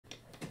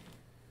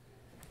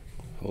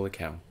Holy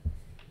cow.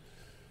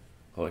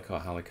 Holy cow,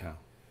 holy cow.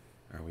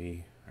 Are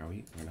we?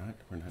 We're not?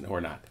 We're not. No, we're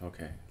not.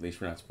 Okay. At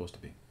least we're not supposed to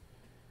be.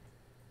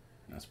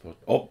 We're not supposed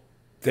to. Oh,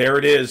 there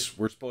it is.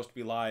 We're supposed to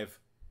be live.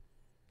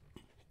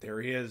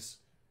 There he is.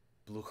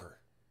 Blucher.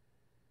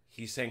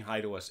 He's saying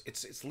hi to us.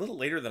 It's a little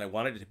later than I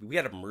wanted it to be. We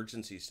had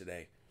emergencies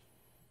today.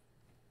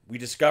 We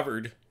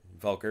discovered,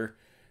 Velker,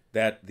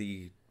 that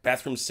the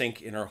bathroom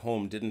sink in our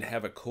home didn't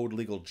have a code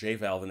legal J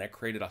valve, and that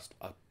created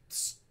a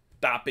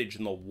stoppage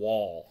in the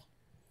wall.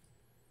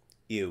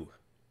 Ew.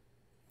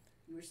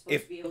 You were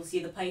supposed to be able to see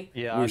the pipe.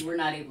 Yeah. We were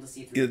not able to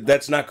see through the pipe.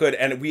 That's not good.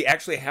 And we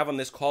actually have on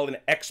this call an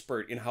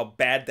expert in how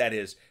bad that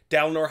is.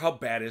 Dalinore, how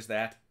bad is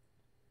that?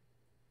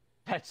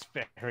 That's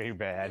very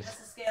bad. That's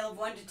a scale of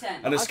 1 to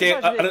 10. On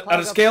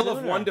a scale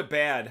of 1 to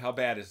bad, how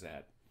bad is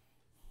that?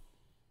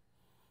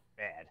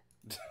 Bad.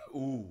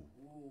 Ooh.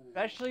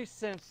 Especially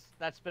since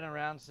that's been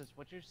around since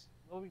what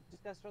we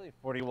discussed earlier,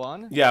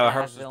 41. Yeah, the That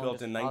house was building built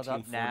just in clogged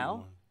up 1941.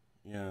 now.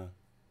 Yeah.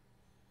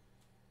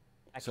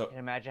 I So- can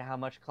imagine how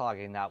much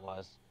clogging that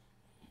was.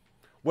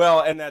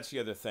 Well, and that's the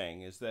other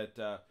thing, is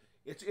that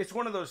it's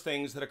one of those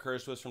things that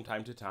occurs to us from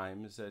time to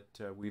time, is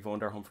that we've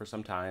owned our home for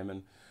some time,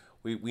 and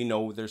we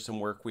know there's some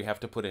work we have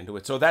to put into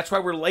it. So that's why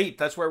we're late.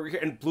 That's why we're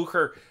here. And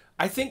Blucher,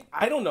 I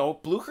don't know,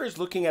 Blucher is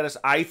looking at us,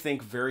 I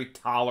think, very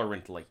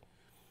tolerantly.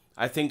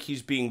 I think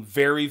he's being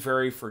very,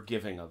 very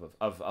forgiving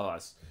of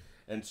us.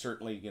 And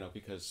certainly,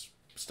 because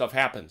stuff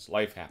happens,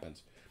 life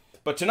happens.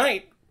 But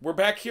tonight, we're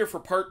back here for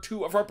part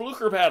 2 of our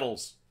Blucher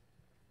battles.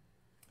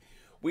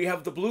 We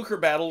have the Blucher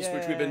battles,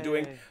 which we've been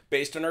doing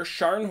based on our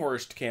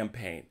Scharnhorst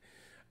campaign.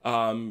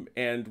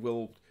 And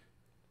we'll...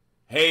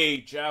 Hey,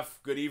 Jeff,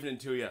 good evening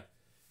to you.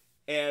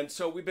 And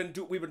so we've been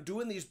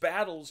doing these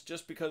battles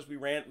just because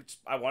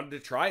I wanted to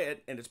try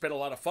it, and it's been a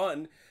lot of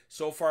fun.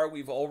 So far,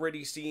 we've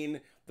already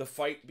seen the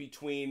fight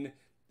between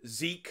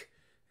Zeke...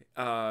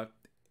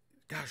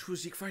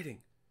 who's Zeke fighting?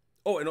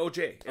 Oh, and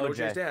OJ. And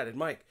OJ's dad and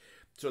Mike.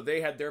 So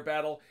they had their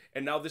battle,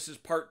 and now this is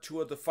part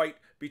 2 of the fight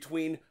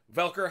between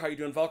Velker. How you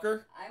doing,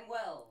 Velker? I'm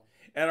well.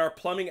 And our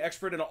plumbing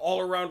expert and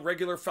all-around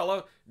regular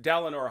fella,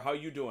 Dalinore. How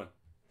you doing?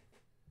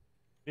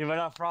 Vive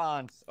la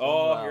France.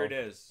 Oh, well. Here it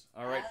is.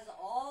 All right. As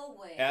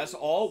always. As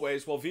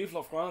always. Well, Vive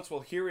la France.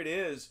 Well, here it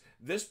is.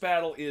 This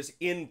battle is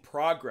in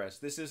progress.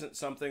 This isn't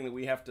something that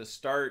we have to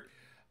start.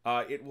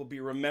 It will be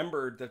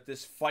remembered that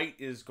this fight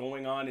is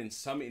going on in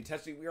some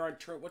intensity. We are on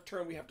turn. What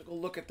turn? We have to go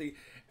look at the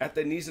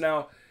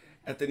Gneisenau.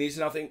 At the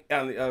Gneisenau thing,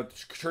 on the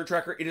turn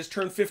tracker, it is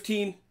turn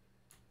 15,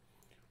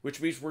 which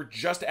means we're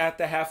just at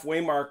the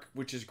halfway mark,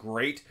 which is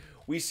great.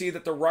 We see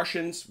that the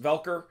Russians,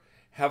 Velker,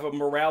 have a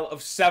morale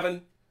of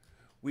 7.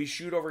 We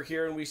shoot over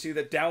here and we see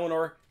that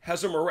Dalinore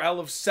has a morale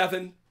of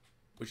 7,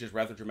 which is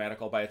rather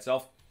dramatic all by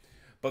itself.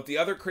 But the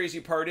other crazy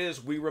part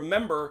is we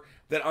remember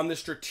that on the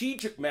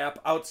strategic map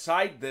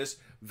outside this,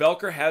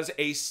 Velker has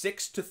a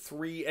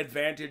 6-3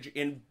 advantage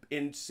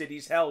in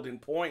cities held, in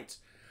points.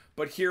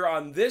 But here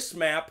on this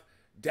map,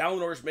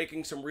 Dalinore's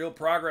making some real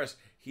progress.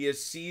 He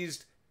has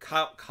seized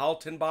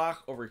Kaltenbach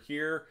over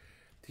here.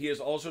 He has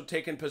also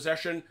taken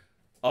possession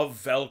of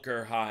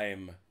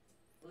Velkerheim.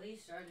 Well, he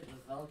started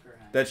with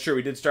Velkerheim. That's true.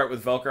 We did start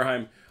with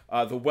Velkerheim,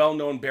 the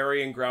well-known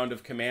burying ground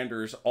of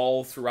commanders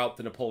all throughout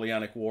the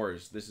Napoleonic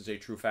Wars. This is a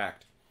true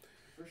fact.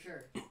 For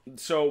sure.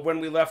 So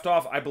when we left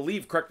off, I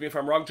believe, correct me if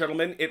I'm wrong,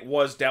 gentlemen, it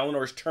was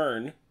Dalinore's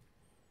turn.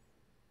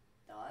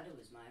 Thought it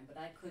was mine, but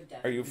I could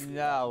definitely... Are you...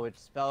 No,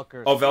 it's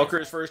Velker. Oh, Velker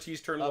is first.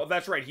 He's turned. Well,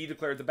 that's right. He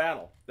declared the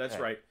battle. That's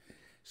right.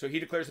 So he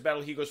declares the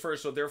battle. He goes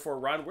first. So therefore,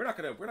 Ron, we're not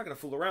gonna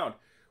fool around.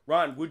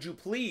 Ron, would you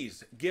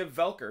please give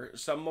Velker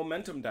some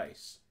momentum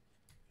dice?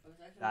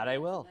 That I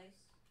will.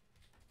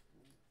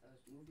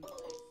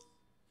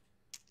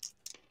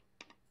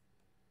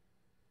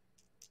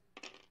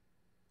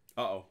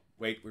 Uh-oh.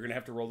 Wait, we're gonna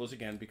have to roll those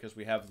again because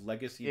we have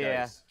legacy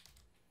dice.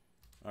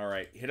 All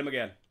right, hit him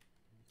again.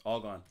 All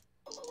gone.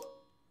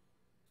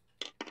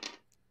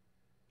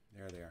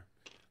 There they are.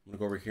 I'm gonna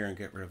go over here and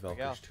get rid of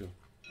Velker's too.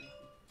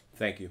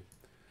 Thank you.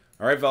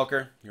 All right,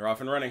 Velker, you're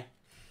off and running.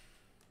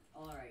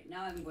 Alright,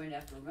 now I'm going to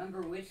have to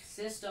remember which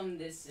system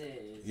this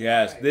is.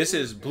 Yes, right, this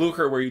is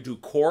Blucher, where you do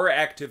core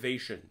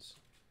activations.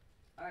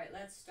 Alright,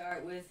 let's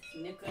start with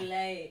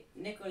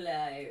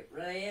Nikolai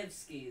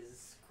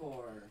Raevsky's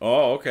core.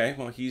 Oh, okay.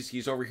 Well,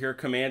 he's over here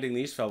commanding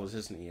these fellas,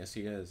 isn't he? Yes,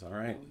 he is. All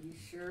right. Oh, he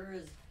sure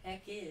as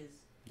heck is.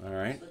 All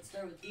right. So let's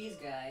start with these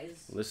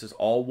guys. Well, this is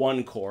all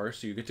one core,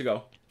 so you get to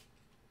go.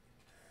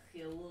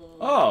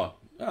 Hello.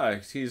 Oh,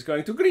 he's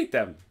going to greet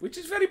them, which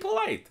is very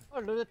polite. Oh,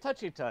 look at the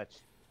touchy touch.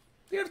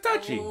 You're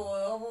touchy.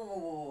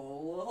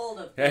 Oh, hold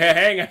up.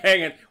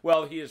 Hang on.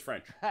 Well, he is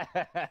French.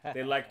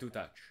 They like to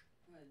touch.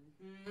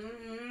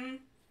 Mm-hmm.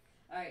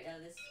 Alright, now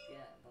this guy.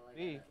 Well, I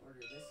gotta order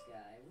this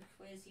guy. Which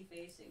way is he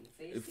facing?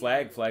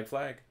 Flag.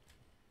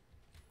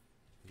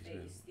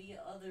 Face the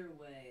other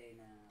way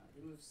now.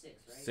 They move 6,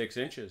 right? 6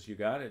 inches. You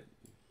got it.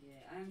 Yeah,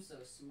 I'm so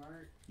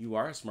smart. You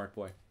are a smart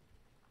boy.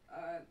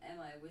 Am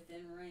I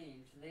within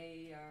range?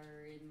 They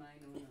are in my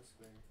no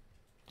square.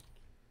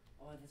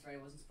 Oh, that's right.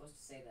 I wasn't supposed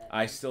to say that.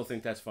 I still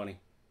think that's funny.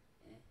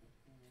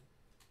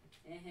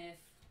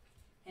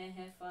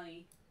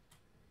 Funny.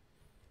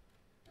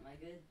 Am I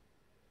good?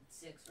 It's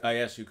 6, right?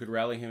 Yes, you could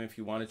rally him if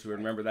you wanted to.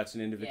 Remember, that's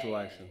an individual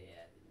action.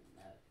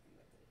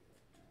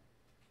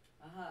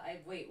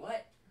 Wait,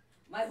 what?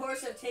 My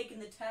horse have taken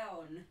the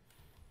town.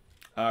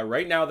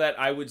 Right now, that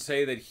I would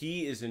say that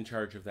he is in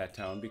charge of that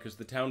town because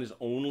the town is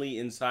only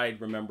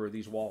inside, remember,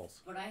 these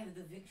walls. But I have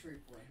the victory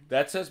point.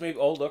 That says maybe...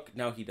 Oh, look.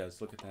 Now he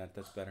does. Look at that.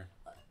 That's better.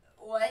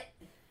 What?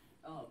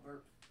 Oh,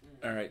 burp.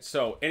 All right.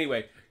 So,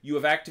 anyway, you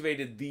have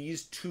activated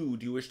these 2.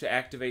 Do you wish to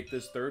activate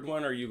this 3rd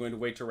one, or are you going to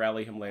wait to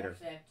rally him later?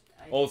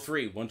 Oh,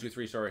 3. 1, 2,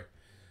 3. Sorry.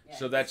 Yeah,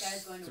 so that's...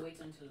 This guy's going to wait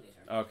until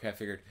later. Okay, I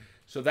figured.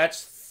 So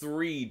that's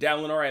 3.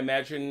 Dalinore, I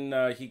imagine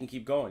he can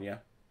keep going, yeah?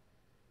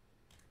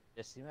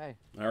 Yes, you may.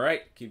 All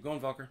right. Keep going,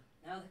 Velker.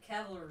 Now the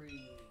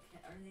cavalry.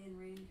 Are they in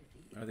range of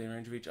each? Are they in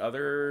range of each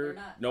other? They're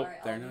not. Nope,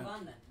 Right, they're I'll not. move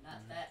on then.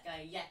 Not that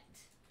guy yet.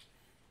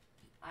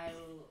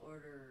 I'll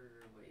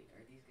order... Wait,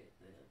 are these guys...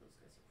 Those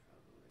guys are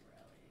probably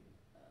rallying.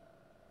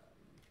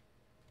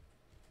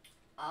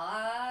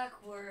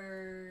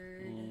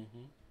 Awkward.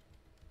 Mm-hmm.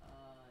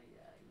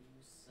 Yeah,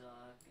 you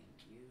suck, and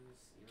you're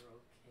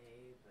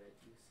okay, but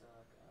you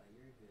suck.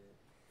 You're good.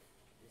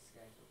 This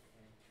guy's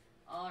okay.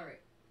 Alright.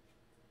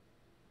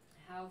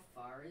 How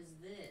far is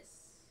this?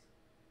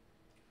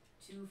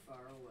 Too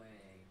far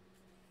away.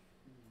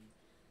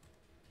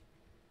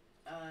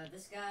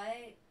 This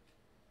guy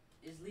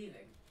is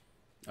leaving.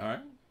 All right.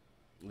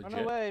 Legit.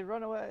 Run away,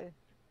 run away.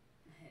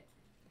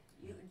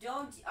 You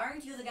don't.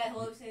 Aren't you the guy who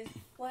always says,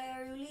 "Why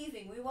are you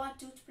leaving? We want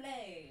to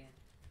play."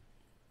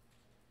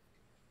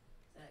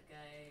 That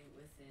guy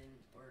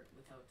within or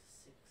without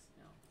 6?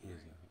 No. He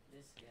is Alright.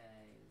 This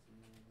guy is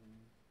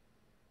moving.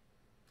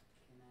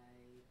 Can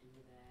I do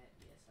that?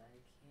 Yes, I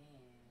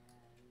can.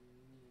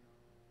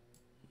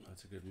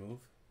 That's a good move.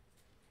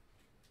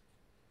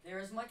 There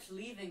is much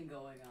leaving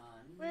going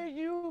on. Where are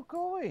you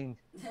going?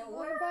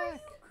 Where are you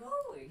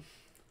going?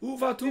 Où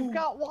vas-tu? We've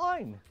got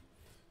wine.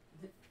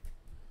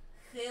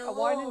 Hello.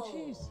 Wine and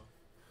cheese.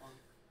 I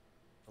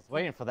was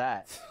waiting for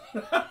that.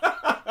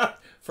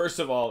 First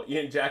of all,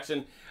 Ian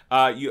Jackson,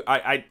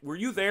 were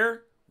you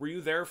there? Were you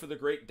there for the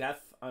great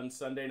death on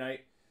Sunday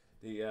night?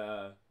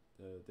 The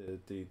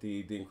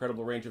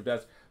incredible range of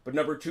deaths. But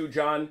number 2,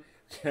 John,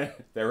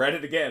 they're at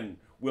it again.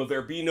 Will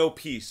there be no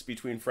peace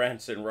between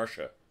France and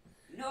Russia?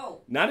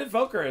 No. Not if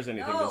Velker has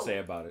anything No. to say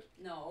about it.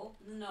 No.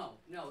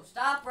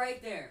 Stop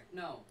right there.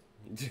 No.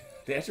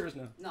 The answer is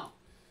no. No.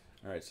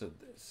 All right, so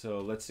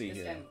let's see This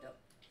here. guy moved up.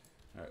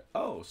 All right.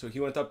 Oh, so he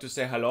went up to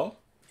say hello?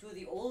 To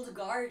the old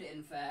guard,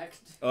 in fact.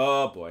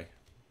 Oh boy.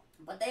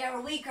 But they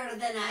are weaker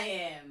than I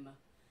am.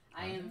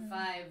 I am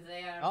 5.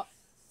 They are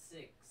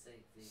 6. I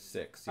think.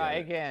 6. All right,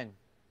 again.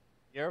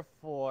 You're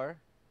 4,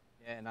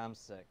 and I'm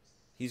 6.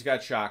 He's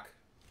got shock.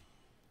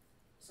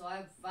 So I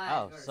have 5.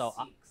 Oh, you're so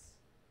 6.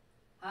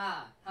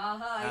 Ha! You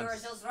I'm are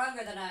still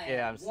stronger than I am.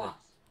 Yeah, I'm 6. Mwah.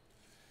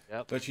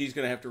 Yep. But she's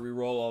gonna have to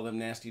re-roll all them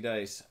nasty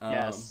dice.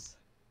 Yes.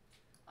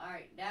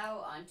 Alright, now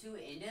on to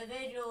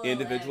individual.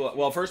 Individual.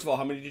 Well, first of all,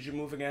 how many did you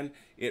move again?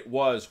 It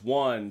was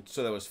 1.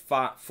 So that was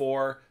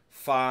 4,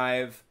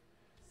 5,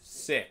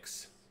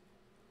 6.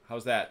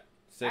 How's that?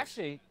 6.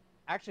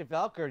 Actually,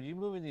 Velker, you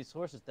moving these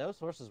horses? Those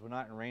horses were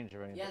not in range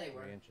of anything. Yeah, they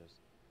were. 3 inches.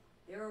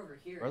 They were over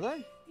here. Were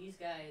they? These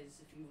guys,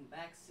 if you move them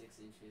back 6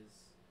 inches,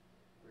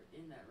 were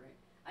in that range.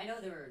 I know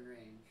they were in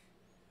range.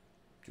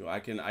 I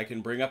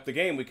can bring up the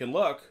game. We can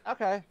look.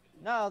 Okay.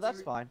 No,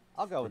 that's fine.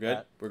 I'll go We're with good.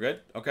 that. We're good.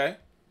 Okay.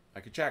 I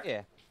can check.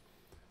 Yeah.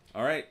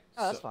 All right.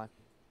 Oh, that's fine.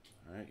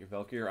 All right, your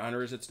Velker, your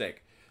honor is at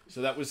stake.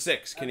 So that was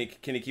 6. Can he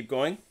keep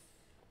going?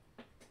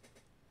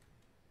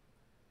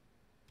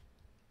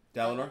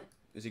 Dalinore,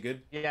 is he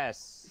good?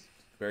 Yes.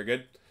 Very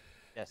good.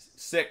 Yes.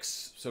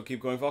 6. So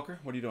keep going, Velker.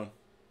 What are you doing?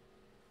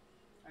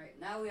 Alright,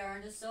 now we are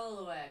into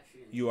solo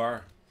action. You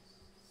are.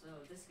 So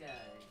this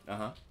guy.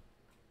 Uh-huh.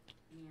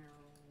 Meow.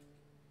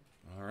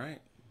 All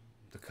right.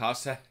 The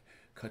Cossack.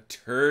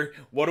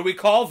 What do we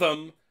call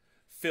them?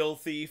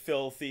 Filthy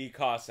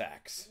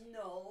Cossacks.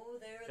 No,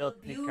 they're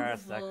Filthy the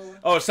Cossacks. beautiful.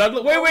 Oh,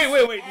 suddenly. Wait.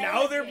 Most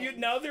Now they're elegant.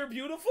 now they're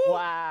beautiful.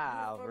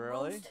 Wow, Beautiful,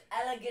 really? Most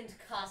elegant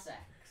Cossacks.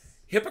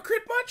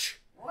 Hypocrite much?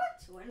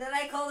 What? When did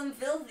I call them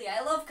filthy?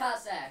 I love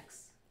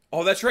Cossacks.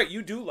 Oh, that's right.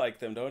 You do like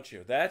them, don't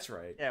you? That's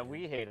right. Yeah,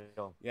 we hated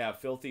them. Yeah,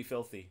 filthy.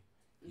 No.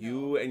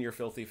 You and your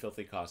filthy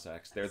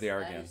Cossacks. There they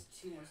are That again. is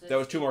 2 more. So That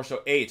was that's 2 more.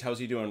 So 8. How's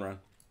he doing, Ron?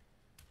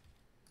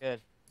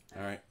 Good.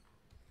 All right.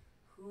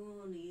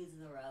 Who needs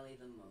the rally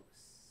the most?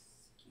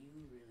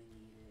 You really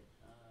need it.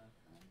 How do I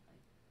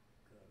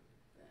go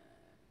back?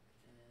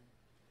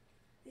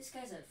 This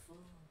guy's at full.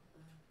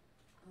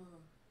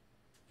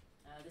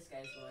 This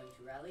guy's going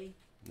to rally.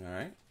 All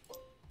right.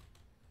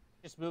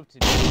 Just moved to.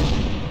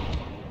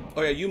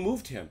 Oh yeah, you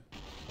moved him.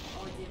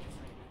 Oh, I did.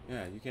 Sorry.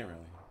 Yeah, you can't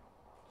rally.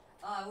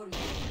 I wouldn't.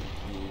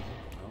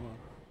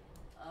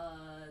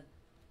 Oh,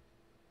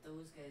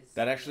 Those guys.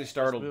 that actually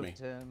startled me. Moved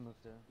him.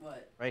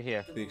 What? Right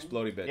here. The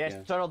explodey bit. Yeah, Yeah.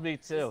 it startled me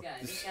too.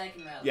 This guy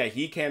can rally. Yeah,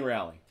 he can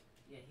rally.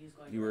 Yeah, he's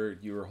going.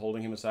 You were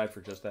holding him aside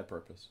for just that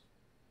purpose.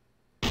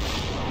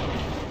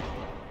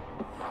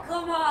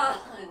 Come on!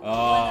 What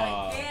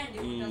I can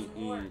do doesn't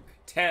work.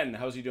 10.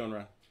 How's he doing,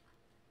 Ron?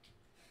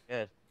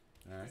 Good.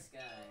 All right. This guy.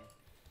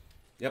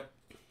 Yep.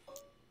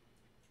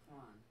 Come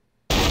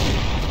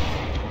on.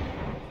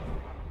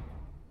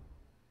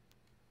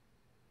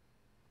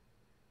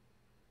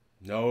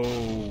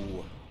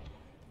 No.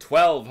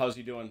 12. How's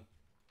he doing?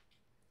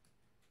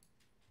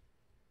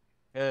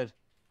 Good.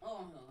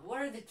 Oh,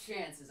 what are the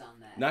chances on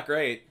that? Not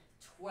great.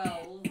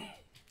 12.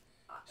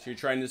 So you're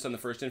trying this on the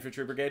 1st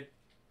Infantry Brigade?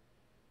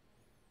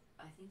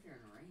 I think they're in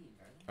range,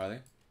 are they? Are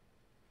they?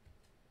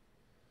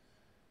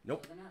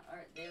 Nope. No, they're not.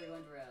 Alright, they're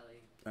going to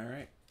rally. All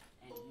right.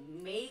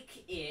 And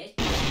make it.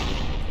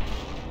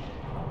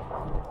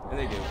 And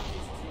they do.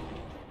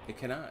 It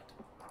cannot.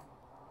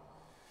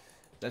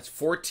 That's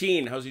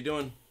 14. How's he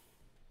doing?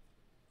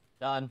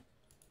 Done.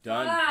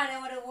 Done. Ah, I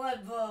would have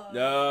won, boy.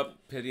 Nope.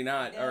 Pity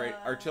not. All right.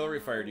 Artillery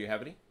fire. Do you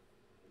have any?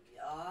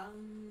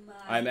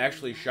 I'm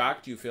actually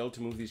shocked you failed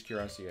to move these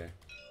cuirassiers.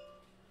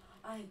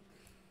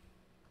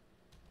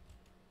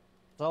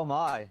 So am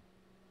I.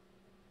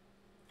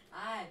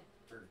 I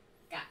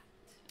forgot.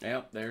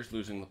 Yep. There's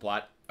losing the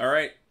plot. All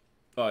right.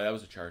 Oh, that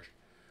was a charge.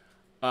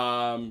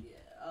 Can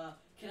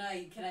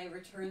I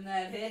return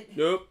that hit?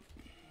 Nope.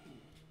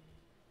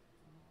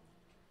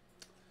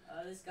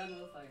 This gun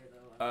will fire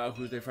though.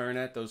 Who's they firing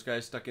at? Those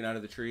guys sticking out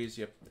of the trees.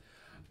 Yep.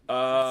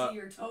 I see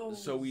your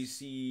toes. So we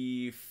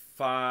see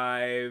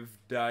 5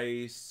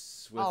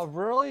 dice. With... Oh,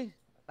 really?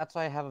 That's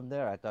why I have them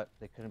there. I thought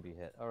they couldn't be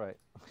hit. All right.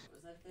 Was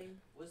that a thing?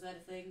 Was that a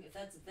thing? If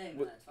that's a thing,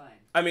 What- then that's fine.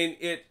 I mean,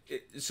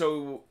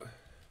 so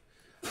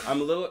I'm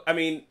a little. I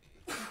mean,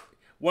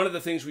 one of the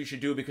things we should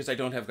do, because I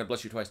don't have God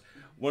bless you twice.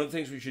 One of the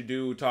things we should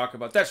do, talk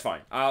about. That's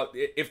fine.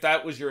 If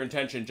that was your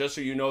intention, just so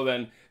you know,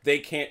 then they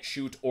can't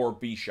shoot or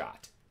be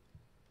shot.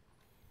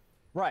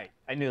 Right.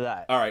 I knew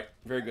that. All right.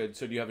 Very good.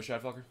 So do you have a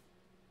shot, Velker?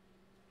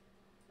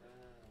 I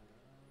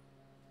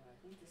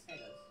think this guy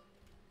does.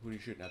 Who are you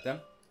shooting at?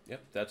 Them?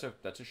 Yep. That's a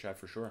shot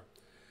for sure.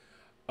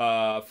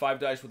 5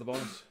 dice with a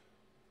bonus.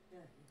 Yeah.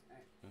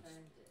 Alright.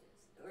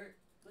 Or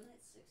wasn't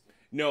it 6?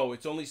 No,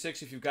 it's only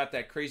 6 if you've got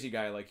that crazy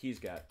guy like he's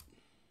got.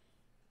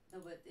 No,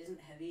 but isn't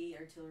heavy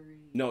artillery?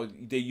 No,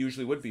 they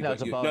usually would be. No, but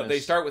it's a no, bonus. they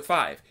start with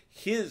 5.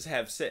 His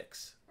have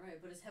 6. Right,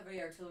 but is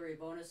heavy artillery a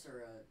bonus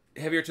or a?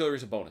 Heavy artillery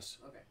is a bonus.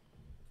 Okay.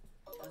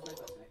 That was my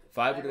question.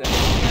 5 would have. Wait,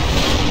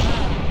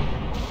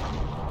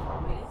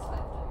 it's 5 dice. I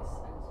was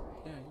right.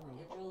 Yeah,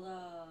 you It rolled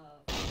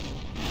up. We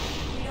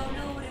don't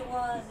know what it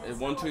was. It's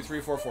 1, so 2,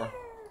 3, 4, 4. unfair.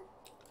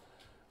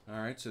 All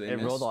right, so they It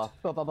missed. rolled off.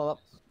 Bup, bup, bup,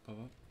 bup.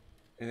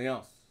 Anything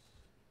else?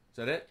 Is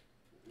that it?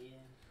 Yeah.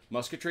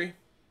 Musketry?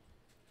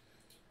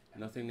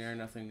 Nothing there,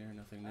 nothing there,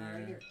 nothing there.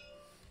 Right here.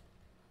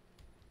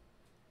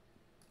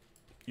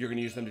 You're going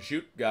to use them to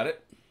shoot? Got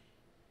it.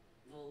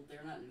 Well,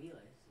 they're not in melee.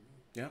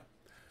 Yeah.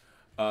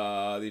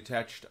 The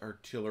attached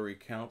artillery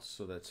counts,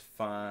 so that's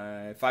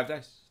 5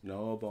 dice.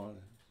 No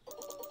bonus.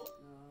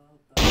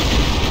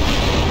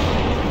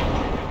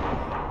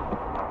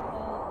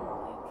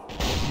 No,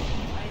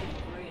 I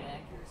have great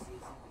accuracy every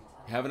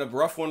time. Having a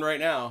rough one right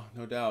now,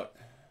 no doubt.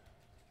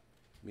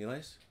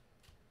 Melees?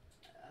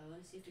 Let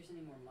me see if there's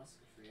any more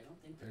musketry. I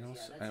don't think I there's. don't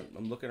Yeah, s- that's it.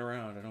 I'm looking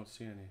around. I don't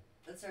see any.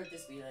 Let's start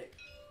this melee.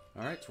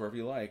 All right, it's wherever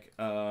you like.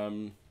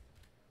 Coming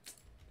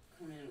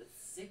in with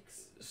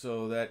 6.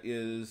 So that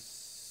is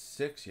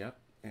 6, yep.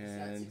 He's got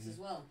And 6 as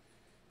well.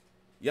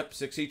 yep,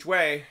 6 each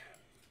way.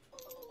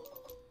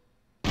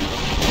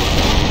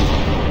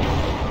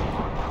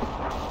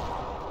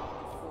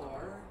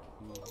 4.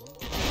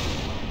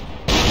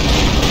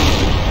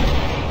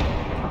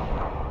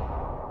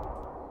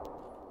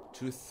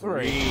 2,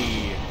 3.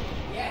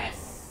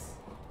 Yes!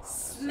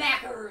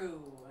 Smackaroo!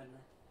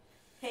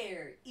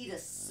 Here, eat a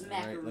smackaroo.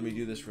 All right, let me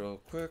do this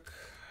real quick.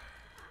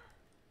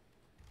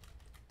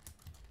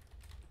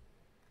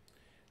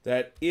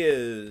 That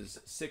is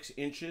 6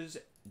 inches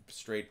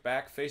straight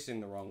back, facing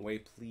the wrong way,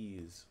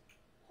 please.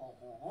 Ho,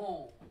 ho,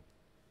 ho.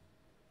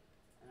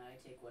 And I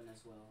take one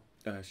as well.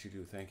 Yes, you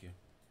do. Thank you.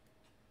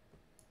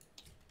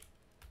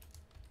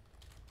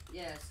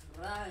 Yes,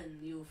 run,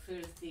 you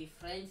filthy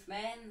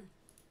Frenchman.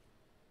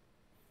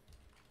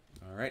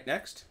 All right,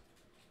 next.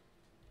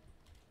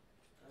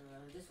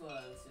 This one,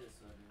 let's do this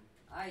one.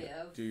 I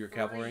have Do your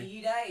cavalry.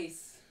 3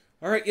 dice.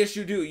 All right, yes,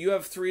 you do. You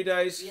have 3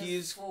 dice. He has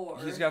He's 4.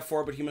 He's got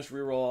 4, but he must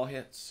reroll all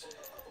hits.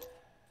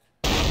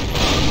 I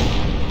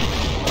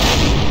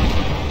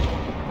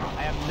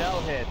have no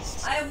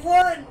hits. I have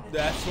 1!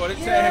 That's what it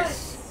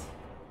Yes!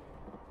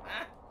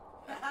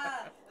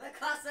 The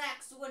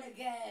Cossacks win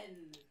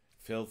again!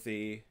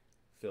 Filthy,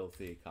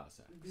 filthy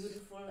Cossacks.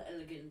 Beautiful,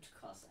 elegant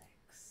Cossacks.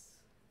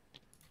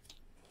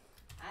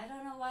 I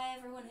don't know why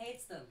everyone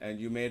hates them. And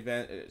you may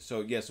advance.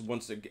 So yes,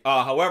 once again.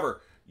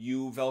 However,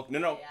 you Yeah, I have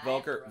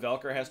to run.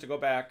 Velker has to go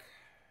back,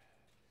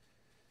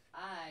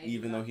 I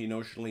even though he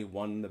notionally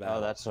won the battle.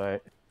 Oh, that's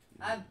right.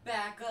 I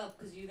back up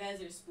because you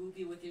guys are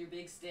spooky with your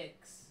big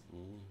sticks.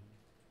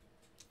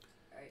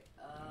 Alright,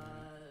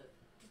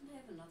 didn't I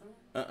have another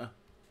one?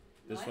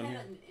 This No, one I here.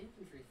 had an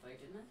infantry fight,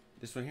 didn't I?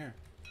 This one here.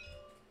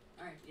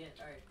 Alright, yeah,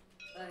 alright.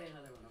 I had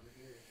another one over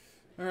here.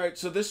 All right,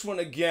 so this one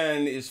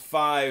again is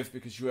 5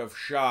 because you have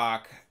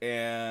shock,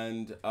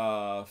 and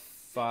 5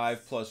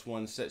 plus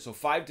 1, 6. So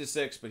 5 to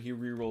 6, but he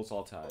re-rolls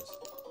all ties.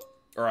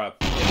 Or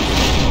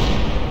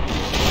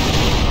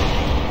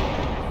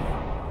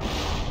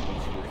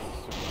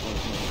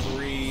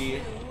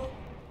 3.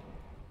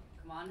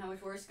 Come on, how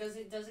much worse does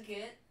it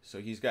get? So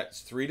he's got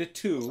 3 to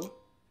 2,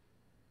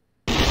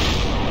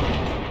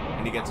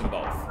 and he gets them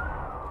both.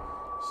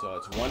 So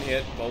it's 1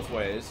 hit both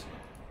ways.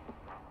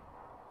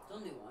 It's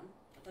only 1.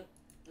 I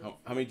thought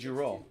How many did you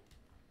roll?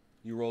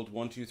 You rolled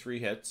 1, 2, 3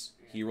 hits.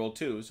 Yeah. He rolled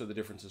 2, so the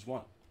difference is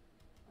 1.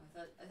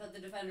 I thought the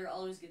defender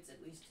always gets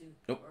at least 2.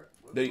 Nope.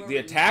 Or The whoever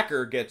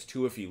attacker gets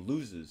 2 if he loses.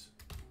 loses.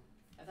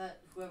 I thought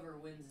whoever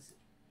wins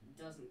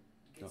doesn't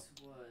gets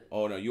what?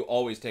 Oh no, you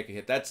always take a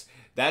hit. That's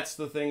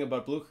the thing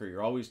about Blucher.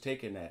 You're always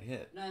taking that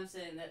hit. No, I'm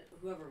saying that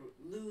whoever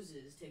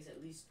loses takes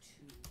at least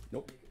 2.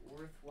 Nope. To make it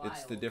worthwhile.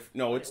 It's the different.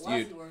 No, But it's it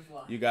wasn't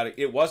worthwhile. you got it.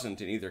 It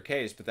wasn't in either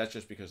case, but that's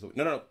just because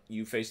no.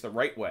 You face the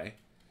right way.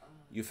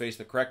 You face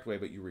the correct way,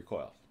 but you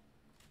recoil.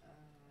 I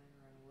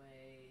run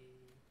away.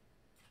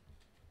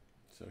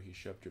 So he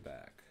shoved you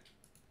back.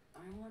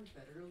 I want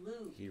better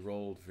loot. He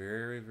rolled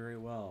very, very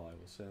well. I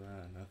will say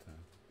that time.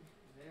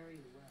 Very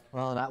well.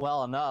 Well, not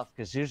well enough,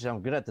 because usually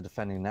I'm good at the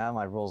defending. Now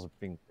my rolls are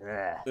being...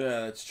 Yeah,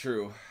 that's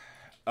true.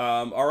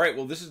 All right,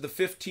 well, this is the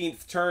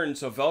 15th turn,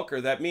 so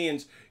Velker, that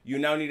means you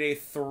now need a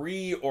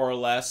 3 or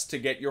less to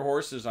get your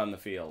horses on the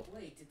field.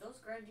 Wait, did those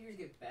grenadiers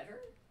get better?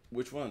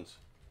 Which ones?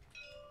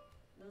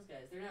 Those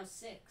guys, they're now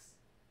 6.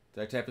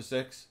 Did I type a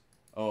 6?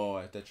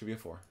 Oh, that should be a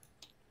 4.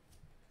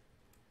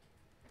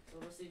 So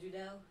what's they do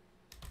now?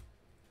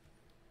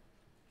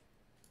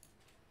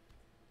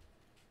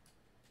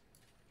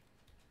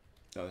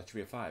 No, that should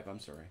be a 5. I'm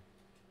sorry.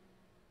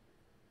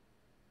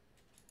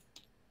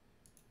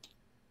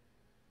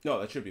 No,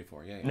 that should be a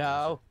 4. Yeah.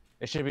 No,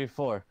 it should be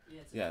 4.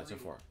 Yeah, It's a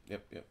 4.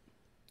 Yep.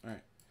 All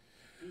right.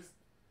 He's...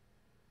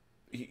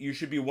 You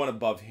should be 1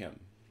 above him,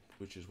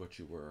 which is what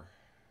you were.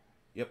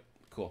 Yep.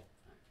 Cool.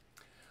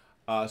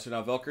 So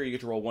now, Velker, you get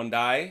to roll 1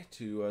 die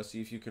to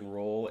see if you can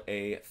roll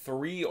a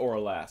 3 or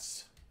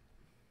less.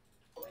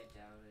 I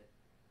doubt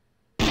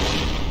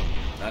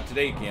it. Not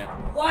today, you can't.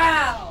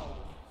 Wow!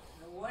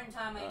 The one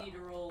time I need to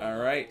roll. All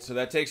right, so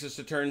that takes us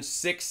to turn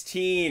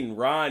 16.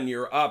 Ron,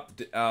 you're up.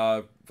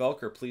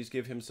 Velker, please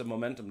give him some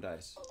momentum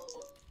dice.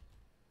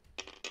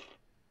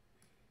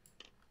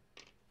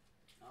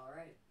 All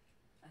right.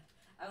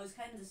 I was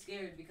kind of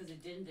scared because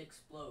it didn't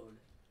explode,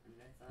 and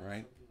I thought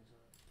Right. something was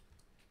up.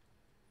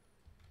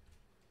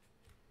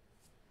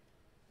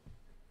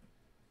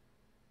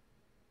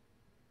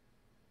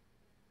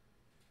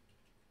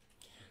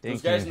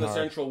 Those guys in the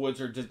central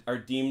woods are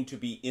deemed to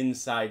be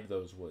inside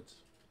those woods.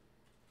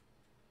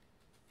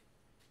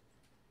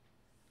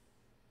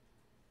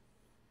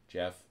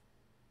 Jeff,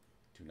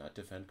 do not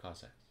defend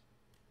Cossacks.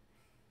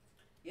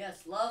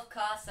 Yes, love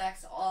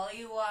Cossacks all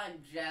you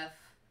want, Jeff.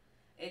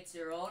 It's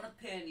your own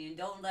opinion.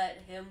 Don't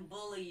let him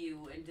bully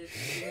you into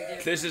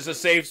thinking This is a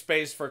safe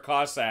space for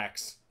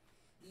Cossacks.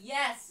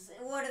 Yes,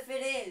 what if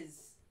it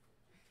is?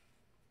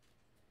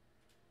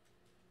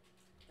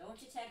 Don't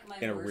attack my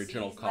An horses.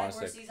 original My Cossack.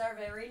 horses are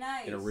very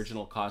nice. An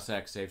original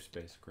Cossack safe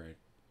space. Great.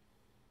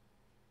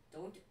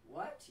 Don't...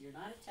 What? You're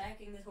not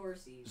attacking the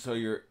horses. So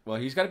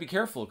he's got to be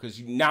careful because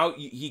now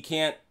he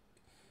can't.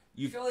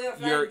 Show your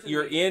flag to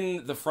You're me.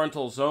 in the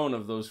frontal zone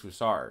of those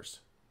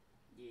hussars.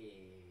 Yes.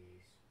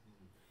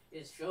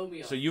 Yes, show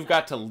me off. So you've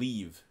got to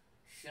leave.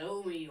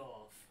 Show me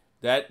off.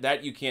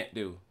 That you can't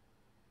do.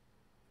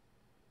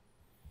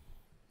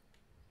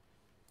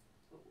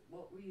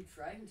 What were you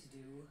trying to do?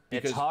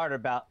 It's Because- hard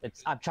about...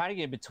 I'm trying to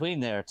get between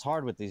there. It's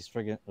hard with these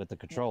with the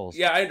controls.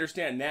 Yeah, I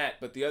understand that,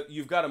 but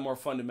you've got a more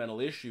fundamental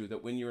issue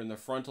that when you're in the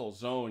frontal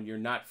zone, you're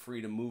not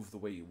free to move the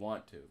way you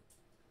want to.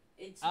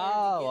 It's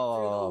hard to get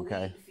through the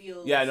okay. wheat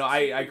fields. Yeah,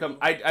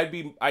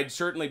 no, I'd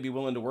certainly be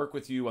willing to work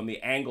with you on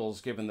the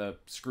angles given the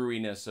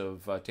screwiness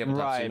of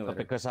tabletop Right, simulator. but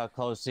because how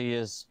close he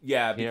is...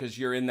 Yeah, here- because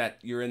you're in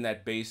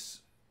that base.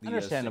 The,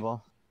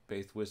 Understandable.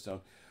 Base width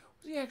zone.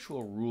 What's the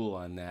actual rule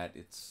on that?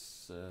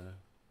 It's.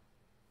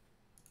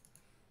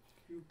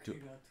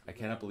 I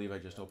cannot believe I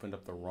just opened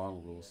up the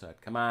wrong rule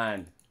set. Come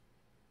on.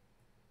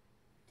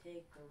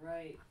 Take the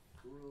right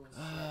rules.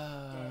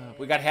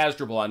 We got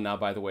Hasdrubal on now,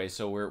 by the way,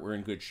 so we're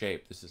in good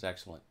shape. This is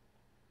excellent.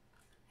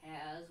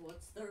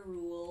 What's the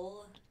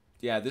rule?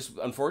 Yeah,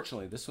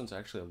 unfortunately this one's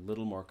actually a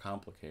little more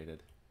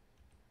complicated.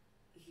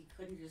 He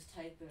couldn't just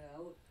type it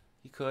out.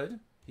 He could.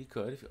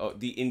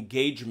 The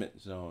engagement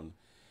zone.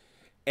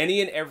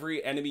 Any and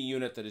every enemy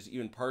unit that is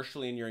even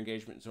partially in your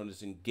engagement zone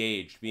is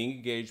engaged. Being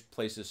engaged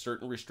places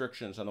certain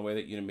restrictions on the way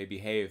that unit may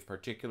behave,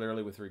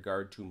 particularly with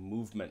regard to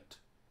movement.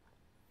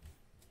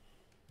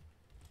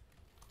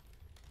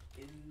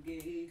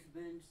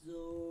 Engagement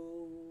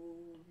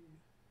zone.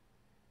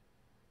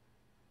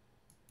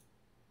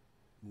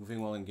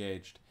 Moving while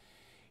engaged.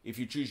 If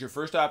you choose your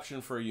first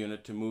option for a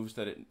unit to move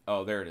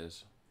oh, there it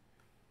is.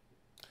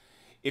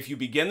 If you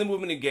begin the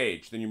movement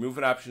engaged, then your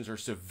movement options are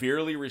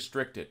severely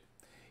restricted.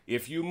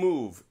 If you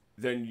move,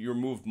 then your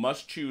move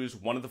must choose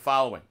one of the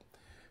following.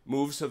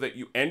 Move so that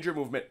you end your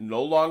movement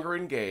no longer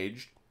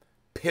engaged,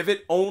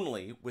 pivot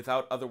only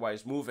without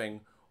otherwise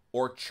moving,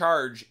 or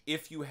charge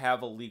if you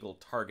have a legal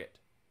target.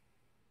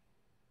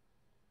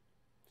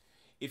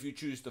 If you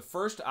choose the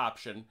first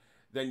option,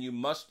 then you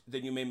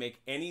may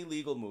make any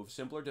legal move,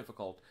 simple or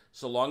difficult,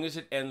 so long as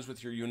it ends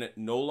with your unit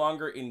no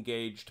longer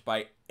engaged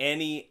by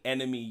any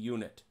enemy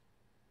unit.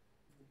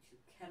 Which you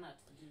cannot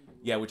do.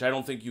 Yeah, which I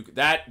don't think you...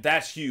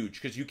 That's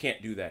huge, because you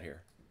can't do that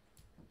here.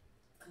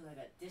 Because I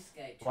got this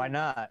guy, too. Why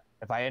not?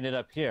 If I ended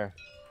up here.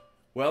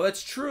 Well,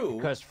 that's true.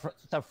 Because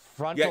the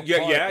frontal part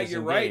is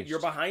you're right. engaged. You're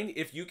behind.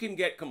 If you can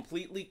get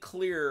completely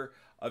clear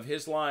of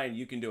his line,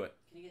 you can do it.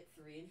 Can he get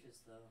 3 inches,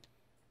 though?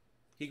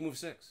 He can move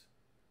 6.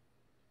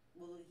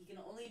 Well, he can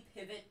only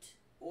pivot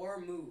or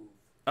move.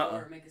 Uh-uh.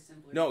 Or make a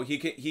simpler... No, he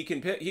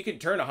can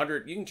turn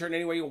 100. You can turn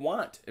any way you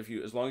want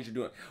as long as you're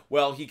doing it.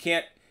 Well, he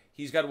can't.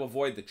 He's got to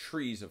avoid the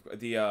trees of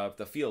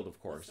the field, of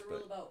course. What's the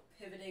rule about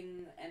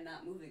pivoting and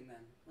not moving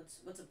then?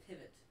 What's a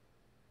pivot?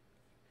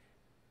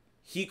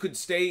 He could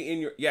stay in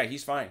your... Yeah,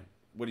 he's fine.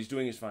 What he's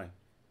doing is fine.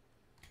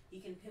 He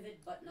can pivot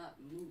but not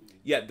move.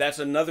 Yeah, that's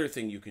another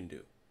thing you can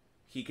do.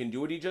 He can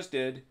do what he just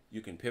did. You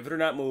can pivot or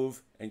not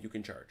move, and you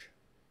can charge.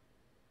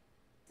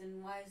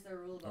 Then why is there a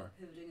rule about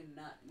pivoting and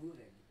not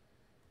moving?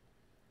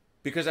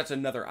 Because that's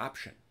another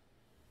option.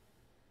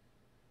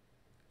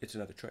 It's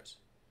another choice.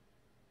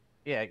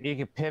 Yeah, you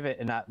can pivot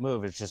and not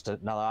move. It's just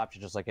another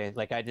option, just like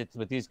I did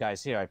with these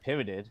guys here. I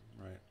pivoted,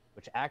 right,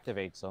 which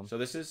activates them. So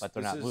this is... but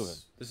they're not moving.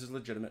 This is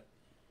legitimate.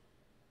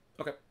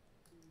 Okay.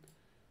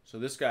 So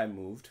this guy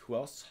moved. Who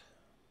else?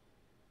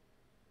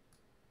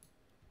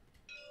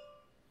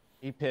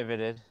 He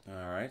pivoted.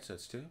 All right, so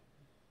that's 2.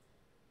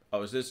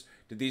 Oh, is this...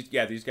 Did these...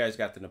 Yeah, these guys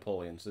got the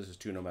Napoleons. This is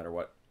 2 no matter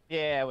what.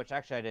 Yeah, which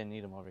actually I didn't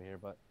need him over here,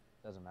 but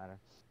doesn't matter.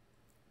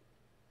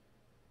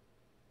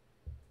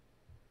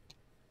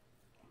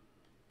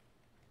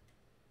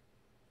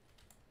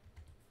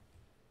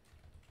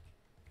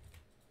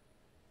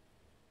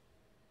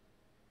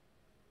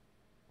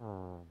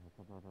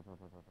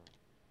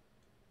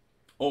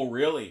 Oh,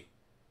 really?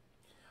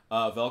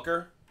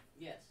 Velker?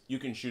 Yes. You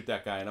can shoot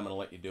that guy, and I'm going to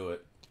let you do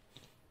it.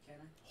 Can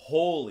I?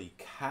 Holy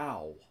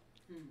cow.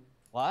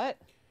 What?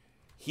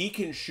 He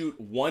can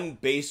shoot 1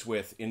 base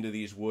width into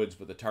these woods,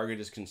 but the target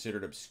is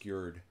considered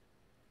obscured.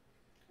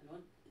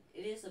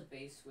 It is a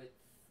base width.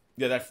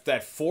 Yeah,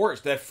 that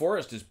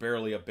forest is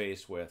barely a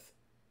base width.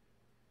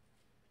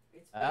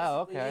 It's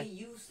basically a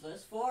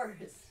useless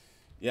forest.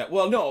 Yeah,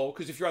 well, no,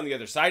 because if you're on the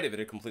other side of it,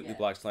 it completely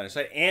blocks the line of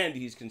sight, and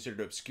he's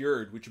considered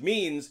obscured, which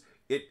means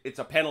it's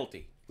a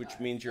penalty, which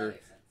means you're...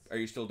 Are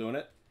you still doing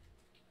it?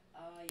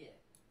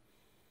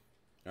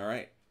 Yeah. All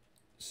right.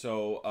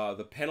 So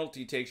the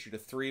penalty takes you to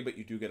 3, but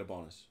you do get a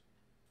bonus.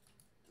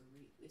 3.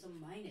 It's a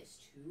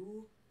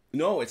 -2.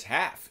 No, it's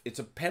half. It's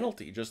a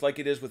penalty, just like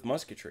it is with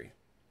musketry.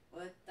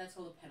 What? That's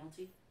called a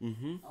penalty?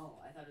 Mm-hmm. Oh,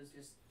 I thought it was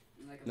just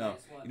like a -1.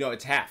 -1. No,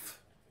 it's half.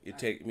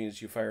 It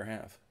means you fire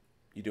half.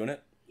 You doing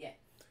it? Yeah.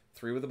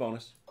 3 with a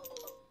bonus.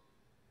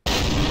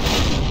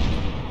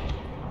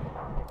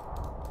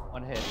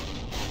 1 hit.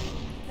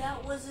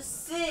 That was a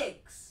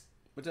 6.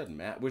 It doesn't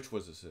matter. Which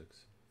was a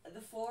 6?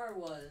 The 4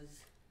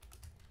 was.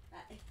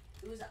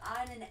 It was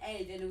on an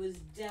edge, and it was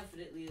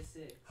definitely a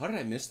 6. How did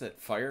I miss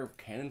that?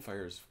 Cannon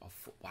fire is...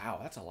 Wow,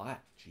 that's a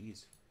lot.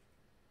 Jeez.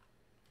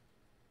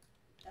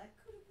 That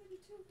could have been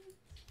 2 hits.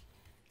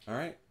 All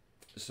right.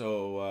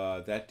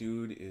 So that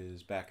dude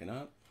is backing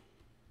up.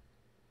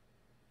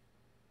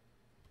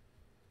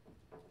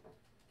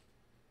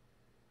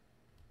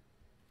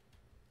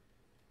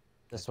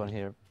 This one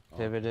here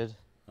pivoted.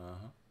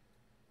 Uh-huh.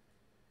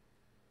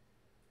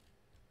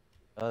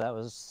 Oh, that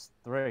was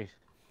 3.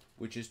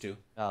 Which is 2.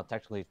 Oh,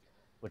 technically,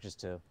 which is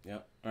 2.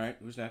 Yeah. All right.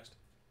 Who's next?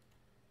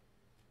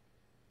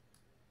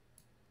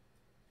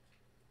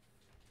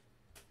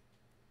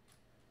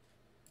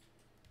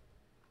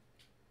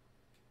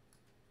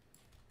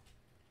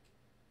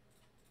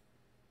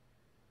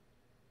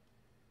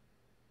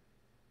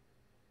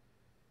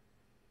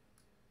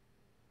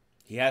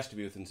 He has to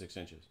be within 6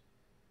 inches.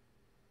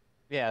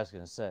 Yeah, I was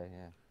gonna say,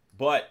 yeah.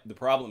 But the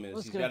problem is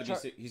Let's he's get got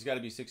to be he's got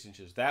to be 6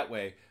 inches that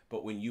way.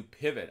 But when you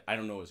pivot, I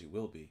don't know as he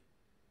will be.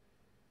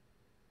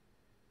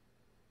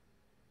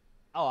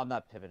 Oh, I'm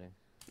not pivoting.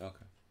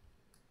 Okay.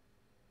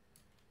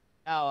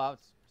 Oh,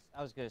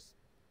 I was gonna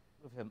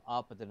move him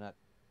up, but then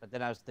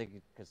I was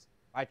thinking because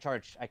I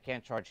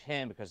can't charge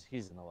him because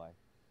he's in the way.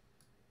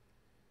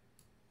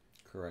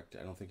 Correct.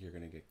 I don't think you're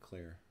gonna get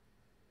clear.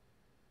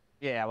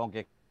 Yeah, I won't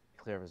get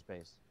clear of his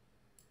base.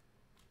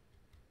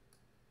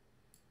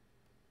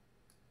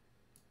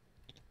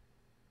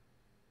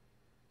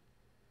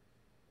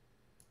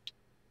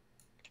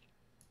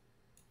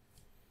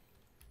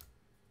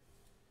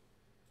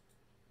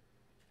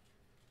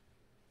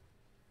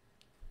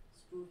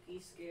 Spooky,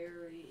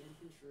 scary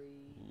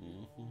infantry.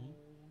 Mm-hmm.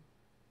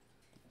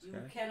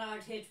 You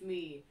cannot hit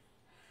me.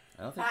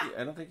 I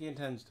don't think he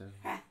intends to.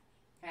 Are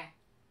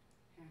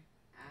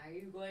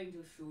you going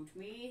to shoot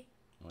me?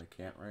 Well, I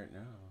can't right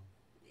now.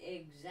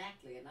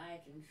 Exactly, and I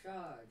can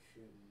charge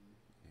him.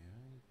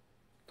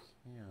 Yeah.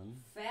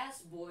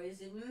 Fast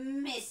boys, it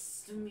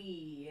missed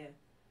me.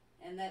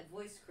 And that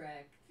voice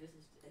crack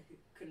just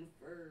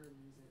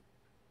confirms it.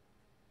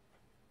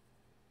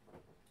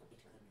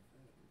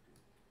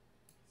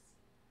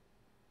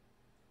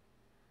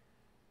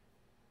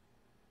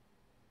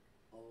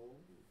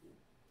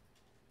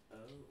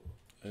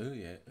 Oh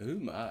yeah. Oh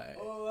my.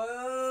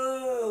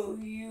 Oh,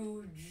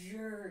 you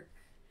jerk.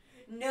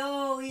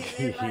 No, he's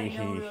in my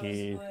no-no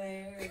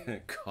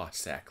square.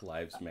 Cossack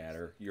lives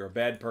matter. You're a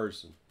bad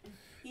person.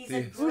 He's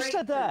a Who great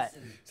said that?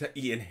 person. Is that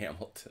Ian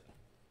Hamilton?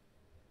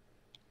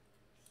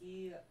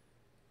 He...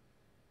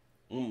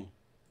 What's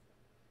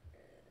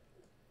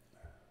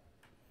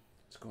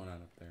going on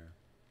up there?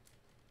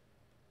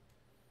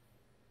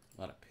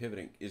 A lot of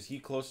pivoting. Is he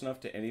close enough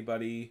to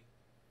anybody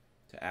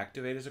to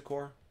activate as a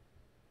core?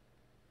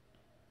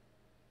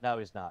 No,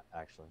 he's not,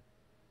 actually.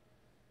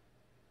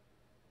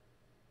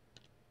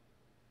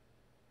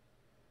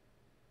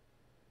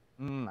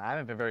 I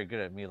haven't been very good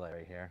at melee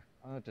right here.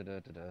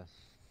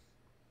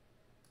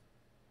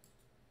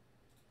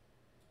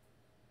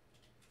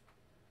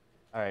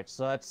 Alright,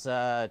 so that's 2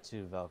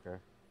 Velker.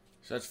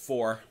 So that's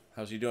 4.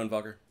 How's he doing,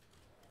 Velker?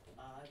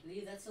 I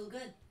believe that's still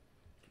good.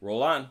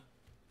 Roll on.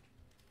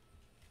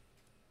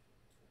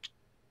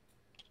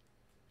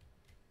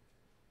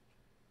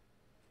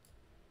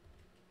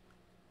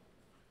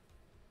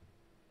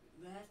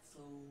 That's a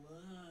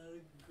lot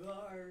of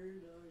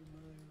guard on my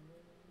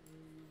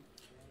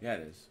right. Yeah,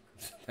 it is.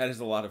 That is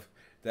a lot of...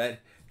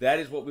 That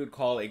is what we would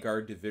call a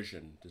guard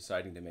division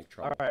deciding to make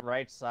trouble. Alright,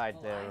 right side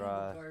Oh, there. I have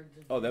a guard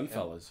division. Oh, them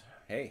fellas.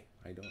 Hey,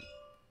 how you doing?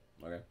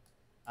 Okay.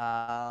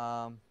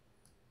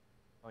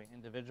 Going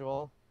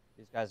individual.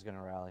 These guys are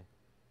gonna rally.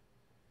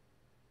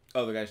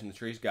 Oh, the guys in the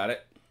trees. Got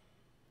it.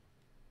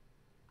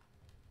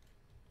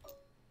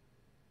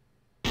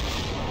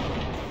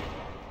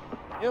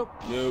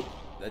 Nope.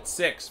 That's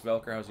 6.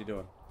 Velker, how's he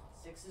doing?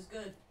 6 is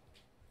good.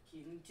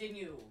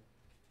 Continue.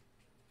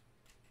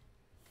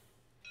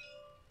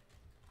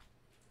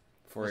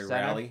 For a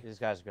Center, rally. these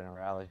guys are gonna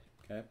rally.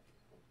 Okay.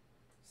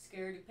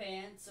 Scaredy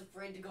pants,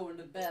 afraid to go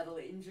into battle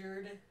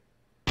injured.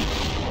 He's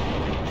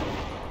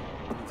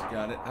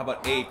got it. How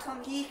about 8? How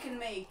come he can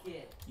make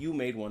it? You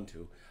made one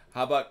too.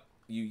 How about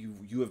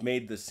you have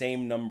made the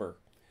same number.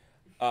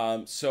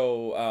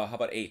 So how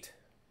about 8?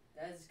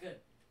 That is good.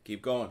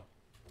 Keep going.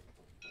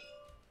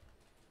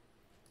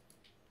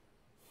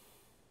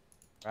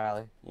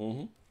 Rally.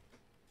 Mm-hmm.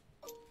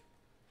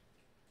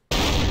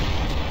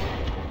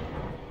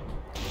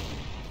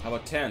 How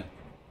about 10?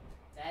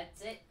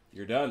 That's it.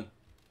 You're done.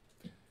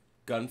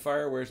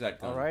 Gunfire? Where's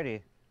that gun?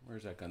 Alrighty.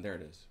 Where's that gun? There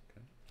it is.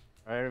 Okay.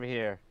 Right over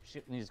here.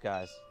 Shooting these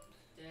guys.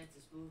 That's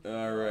a smooth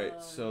Alright,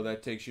 one. so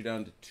that takes you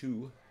down to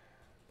 2.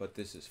 But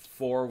this is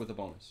 4 with a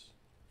bonus.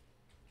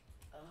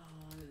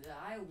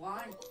 I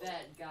want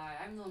that guy.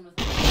 I'm the one with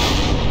the...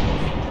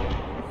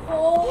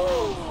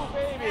 Oh,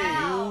 baby!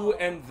 cow. You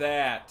and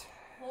that.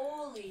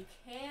 Holy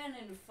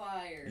cannon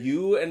fire.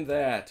 You and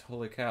that.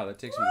 Holy cow, that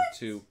takes me to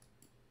 2.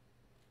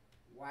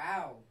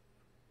 Wow.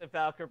 Hey,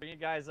 Valkyr, bring you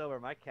guys over.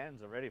 My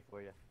cannons are ready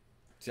for you.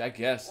 See, I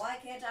guess. Why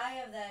can't I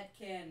have that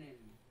cannon?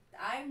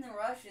 I'm the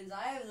Russians.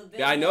 I have the big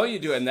Yeah, I know ones. you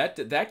do, and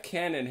that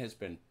cannon has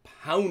been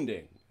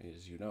pounding,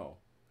 as you know.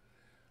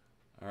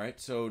 All right,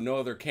 so no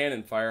other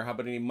cannon fire. How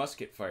about any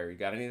musket fire? You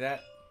got any of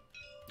that?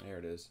 There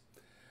it is.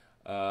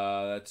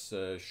 That's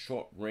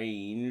short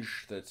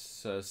range.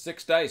 That's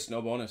 6 dice,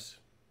 no bonus.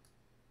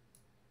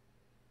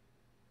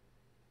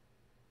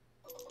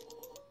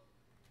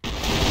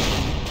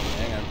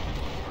 Hang on,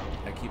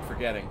 I keep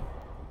forgetting.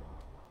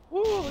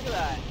 Woo, look at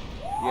that.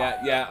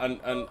 Yeah.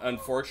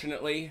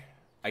 Unfortunately,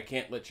 I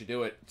can't let you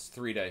do it. It's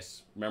 3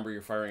 dice. Remember,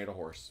 you're firing at a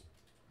horse.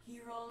 He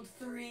rolled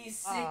 3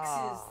 6s.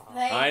 Ah.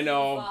 Thank I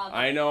know, you, Father.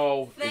 I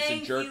know. It's a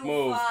Thank jerk you,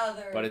 move,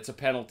 Father. but it's a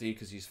penalty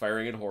because he's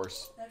firing at a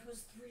horse. That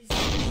was 3 6s.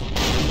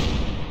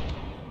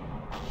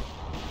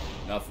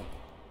 Nothing.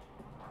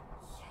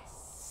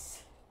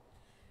 Yes.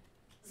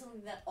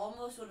 Something that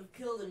almost would have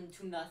killed him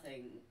to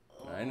nothing.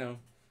 Oh. I know.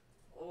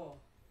 Oh.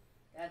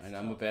 That's And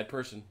I'm a tough. bad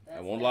person. I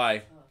That's won't lie.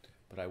 tough.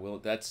 But I will.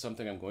 That's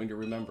something I'm going to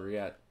remember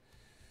yet.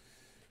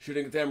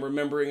 Shooting at them,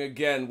 remembering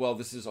again. Well,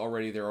 this is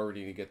already. They're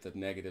already going to get the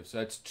negative. So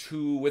that's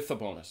 2 with the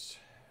bonus.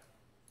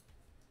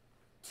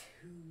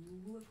 2.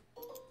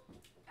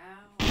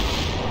 Ow.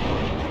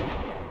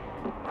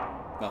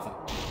 Nothing.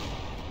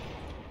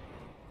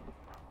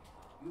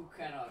 You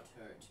cannot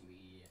hurt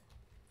me.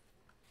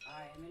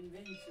 I am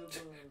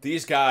invincible.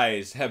 These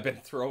guys have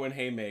been throwing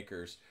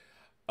haymakers.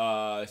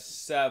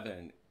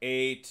 7,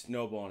 8,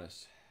 no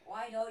bonus.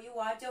 Why don't you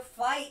want to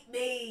fight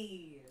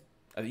me?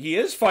 He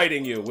is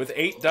fighting you with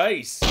 8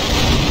 dice.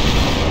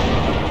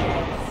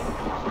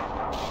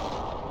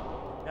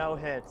 No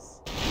hits.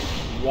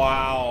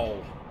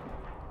 Wow.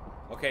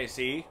 Okay,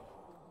 see?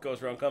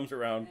 Goes around, comes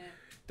around.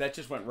 That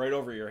just went right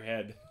over your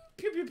head.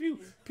 Pew, pew, pew.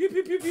 Pew,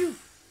 pew, pew, pew.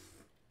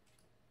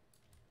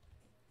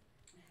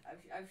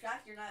 I'm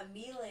shocked you're not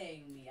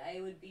meleeing me.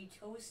 I would be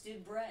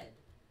toasted bread.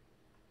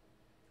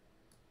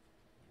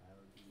 I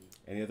would be...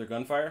 Any other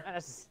gunfire? Not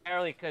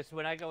necessarily, because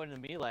when I go into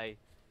melee,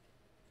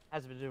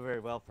 Hasn't been doing very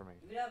well for me.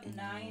 You would have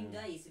 9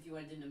 dice if you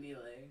went into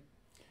melee.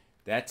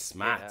 That's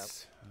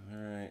smart. All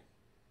right.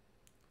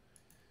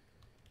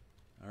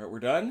 All right, we're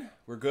done.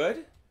 We're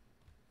good.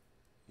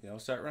 You all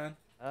set, Ron?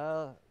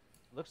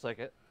 Looks like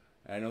it.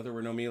 I know there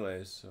were no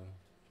melees, so.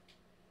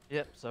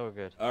 Yep, so we're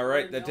good. All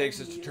right, that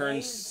takes us to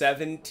turn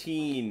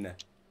 17.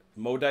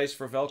 Mo dice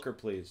for Velker,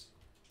 please.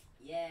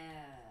 Yeah,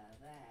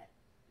 that.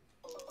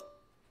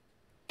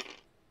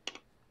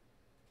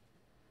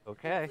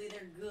 Okay. Hopefully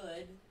they're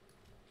good.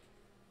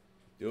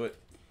 Do it.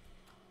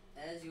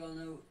 As you all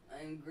know,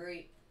 I'm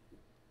great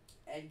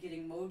at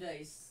getting Mo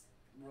dice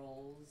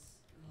rolls.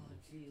 Oh,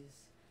 jeez.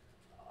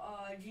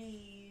 Oh,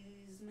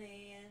 jeez,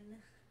 man.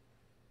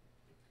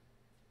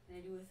 Can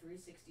I do a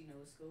 360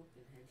 no scope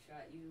and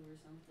headshot you or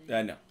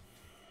something? No.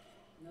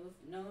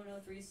 No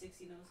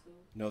 360 no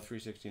scope. No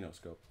 360 no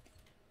scope.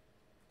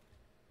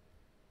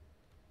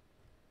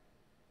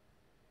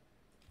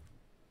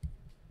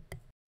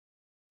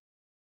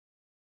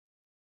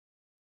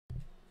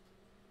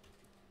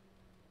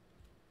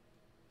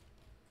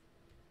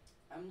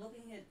 I'm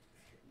looking at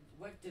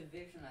what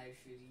division I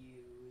should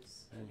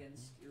use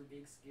against your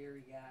big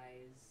scary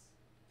guys.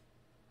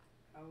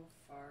 How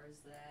far is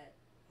that?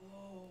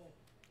 Oh.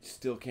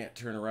 Still can't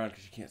turn around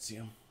because you can't see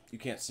him. You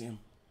can't see him.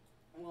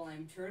 Well,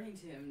 I'm turning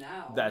to him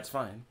now. That's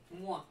fine.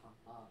 Mwahaha.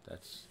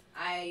 That's.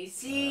 I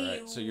see All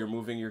right, so you're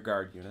moving your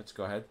guard units.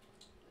 Go ahead.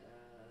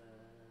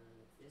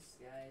 This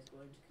guy is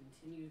going to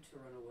continue to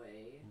run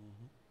away.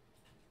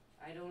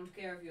 I don't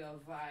care if you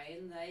have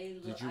vine.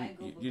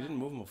 You didn't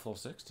move him a full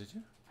 6, did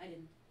you? I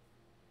didn't.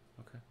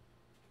 Okay.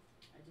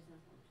 I did not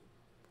want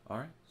to. All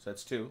right, so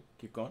that's 2.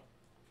 Keep going.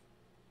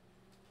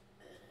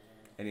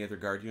 Any other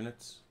guard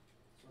units?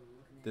 That's what I'm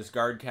looking at. This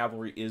guard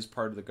cavalry is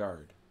part of the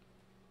guard.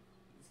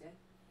 This guy?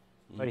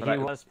 But he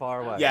was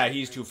far away. Yeah,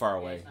 he's too far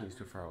Yeah, away. he's He's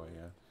too not far away.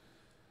 Yeah.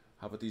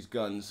 How about these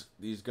guns?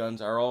 These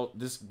guns are all.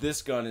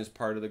 This gun is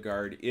part of the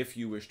guard if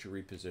you wish to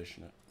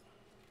reposition it.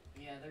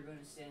 Yeah, they're going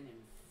to stand in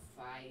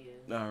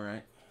 5. All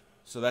right.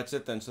 So that's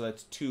it then. So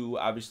that's 2.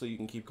 Obviously, you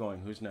can keep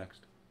going. Who's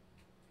next?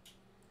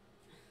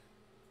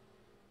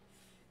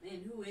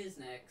 Man, who is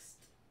next?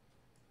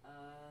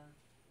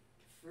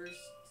 First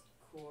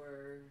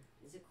core.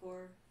 Is it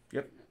core?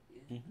 Yep. No,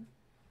 yeah. Mhm.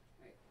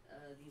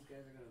 Alright, these guys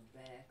are gonna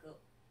back up.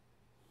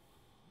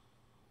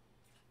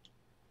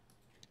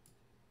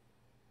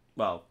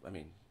 Well, I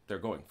mean, they're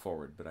going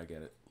forward, but I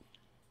get it.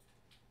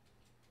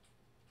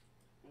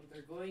 Well,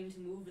 they're going to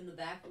move in the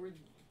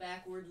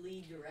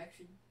backwardly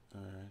direction.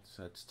 All right,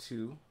 so that's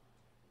 2.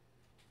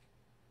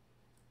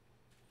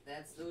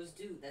 That's those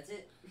 2. That's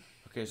it.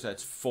 Okay, so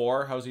that's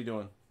 4. How's he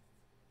doing?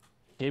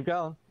 Keep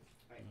going.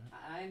 Right.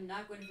 I'm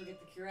not going to forget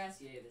the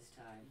cuirassier this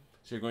time.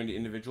 So you're going to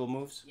individual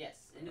moves?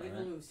 Yes, individual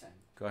Alright. moves time.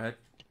 Go ahead.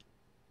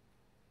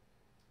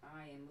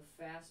 I am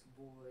a fast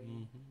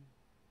boy.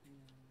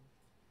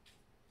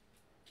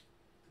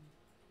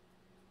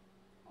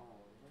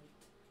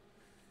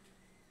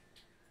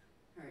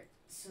 Alright,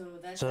 so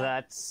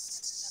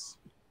that's...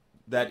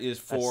 That is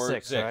 4,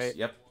 That's 6, right?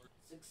 Yep.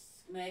 6.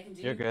 May I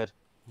continue? You're good.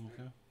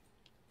 Okay.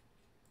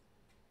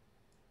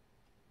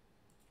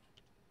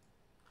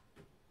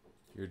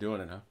 You're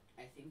doing it, huh?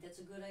 I think that's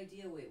a good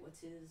idea. Wait,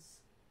 what's his...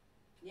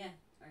 Yeah,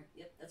 alright,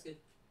 yep, that's good.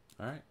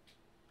 All right.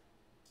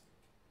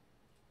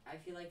 I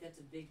feel like that's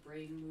a big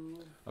brain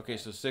move. Okay,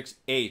 so 6,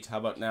 8. How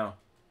about now?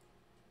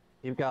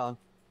 Keep going.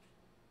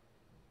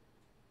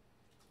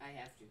 I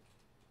have to.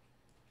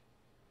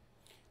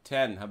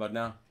 10. How about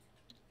now?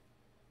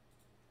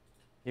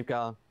 Keep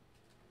going.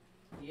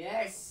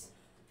 Yes!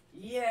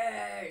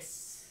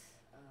 Yes!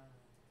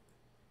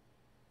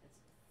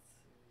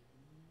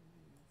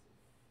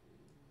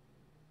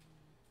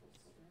 That's a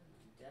 3.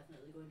 I'm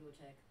definitely going to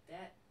attack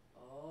that.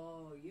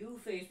 Oh, you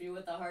faced me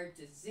with a hard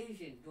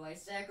decision. Do I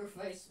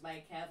sacrifice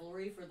my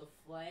cavalry for the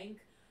flank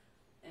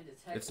and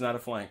attack? It's not a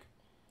flank.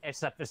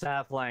 It's not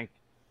a flank.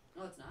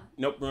 No, it's not.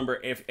 Nope. Remember,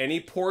 if any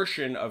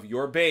portion of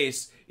your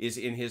base is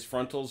in his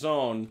frontal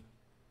zone,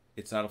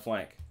 it's not a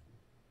flank.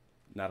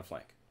 Not a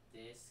flank.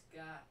 This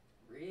guy,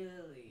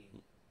 really?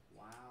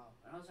 Wow.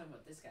 I was talking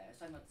about this guy. I was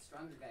talking about the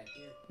stronger guy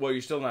here. Well,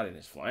 you're still not in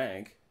his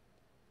flank.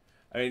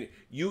 I mean,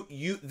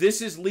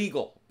 this is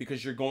legal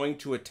because you're going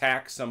to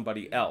attack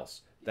somebody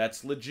else.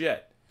 That's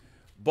legit.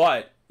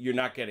 But you're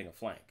not getting a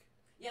flank.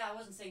 Yeah, I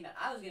wasn't saying that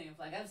I was getting a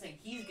flank. I was saying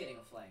he's getting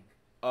a flank.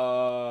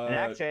 And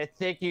actually, I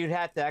think you'd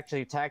have to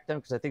actually attack them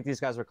because I think these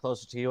guys were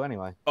closer to you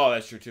anyway. Oh,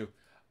 that's true too.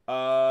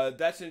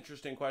 That's an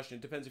interesting question.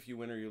 It depends if you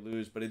win or you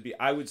lose, but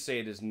I would say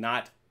it is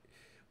not.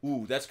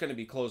 Ooh, that's going to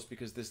be close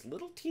because this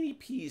little teeny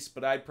piece.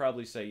 But I'd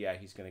probably say, yeah,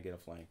 he's going to get a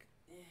flank.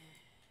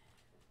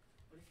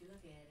 What if you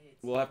look at it?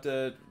 We'll have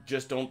to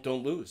just don't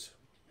lose.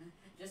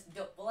 Just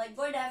don't. Well, I'm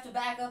going to have to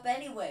back up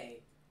anyway.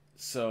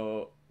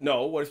 So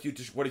no, what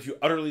if you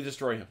utterly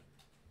destroy him?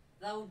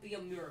 That would be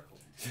a miracle.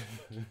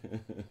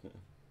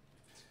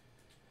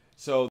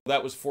 So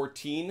that was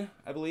 14,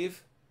 I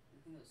believe.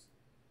 I think it was,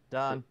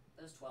 Done.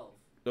 that was 12.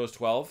 That was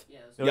 12. Yeah,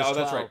 It Yeah, was oh,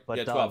 that's 12, right. but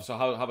Yeah, done. 12. So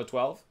how about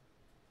 12?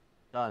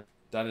 Done.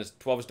 Done is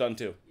 12 is done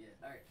too. yeah.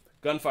 All right.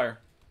 Gunfire.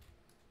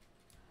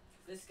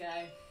 This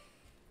guy.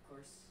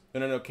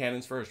 No,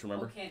 cannons first,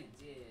 remember? Oh, cannons,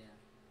 yeah.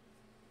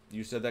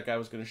 You said that guy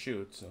was going to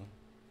shoot, so.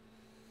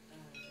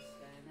 This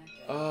guy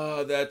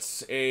and that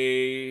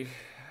guy.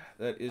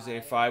 That is a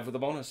 5 with a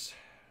bonus.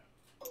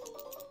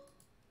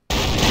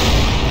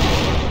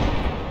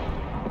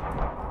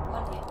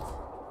 One hit.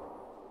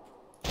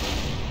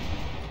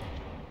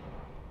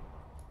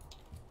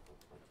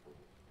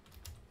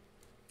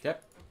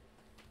 Yep.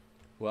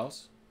 Who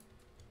else?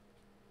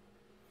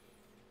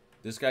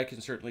 This guy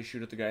can certainly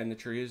shoot at the guy in the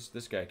trees.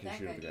 This guy can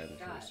shoot at the guy in the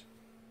trees.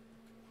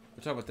 We're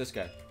talking about this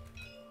guy.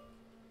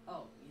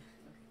 Oh, yeah,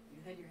 okay.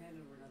 You had your hand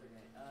over another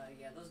guy.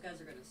 Yeah, those guys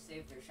are gonna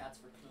save their shots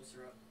for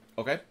closer up.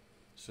 Okay.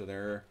 So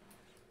they're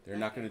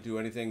not going to do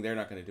anything. They're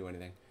not going to do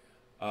anything.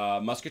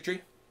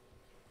 Musketry.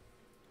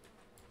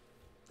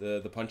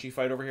 The punchy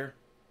fight over here.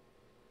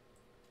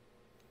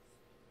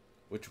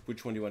 Which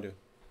one do you want to do?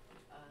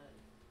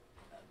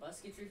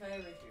 Musketry fight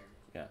over here.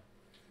 Yeah.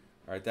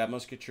 All right, that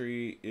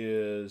musketry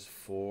is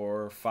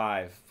for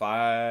 5.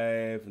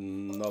 5,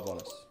 no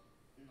bonus.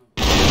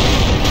 No.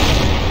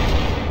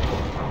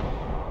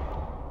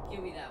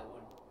 Give me that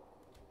one.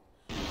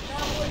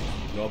 That one.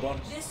 No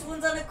bonus. This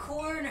one's on a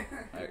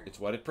corner. All right, it's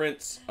what it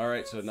prints. All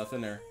right, so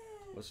nothing there.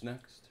 What's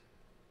next?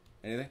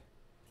 Anything?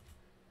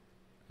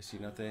 I see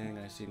nothing.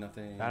 I see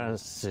nothing. I don't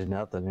see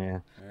nothing, yeah.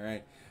 All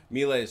right.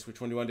 Melees,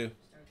 which one do you want to do?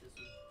 Start this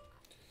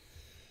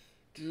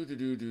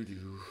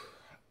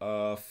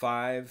one.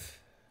 5.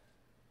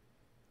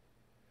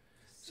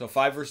 So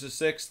 5 versus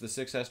 6. The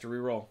 6 has to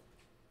re-roll.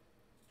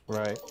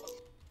 Right. 2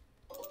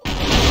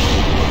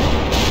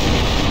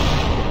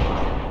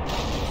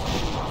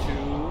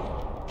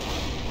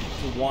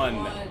 to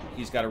 1.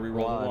 He's got to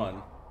re-roll the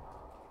 1.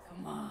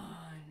 Come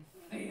on,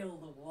 fail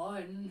the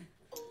 1.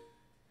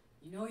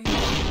 You know you.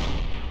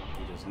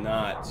 He does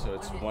not. So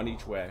it's 1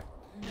 each way.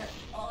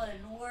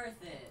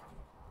 Worth it.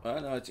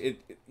 Well, no, it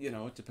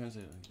depends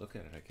how you look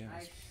at it, I I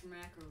guess.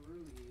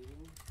 schmackaroo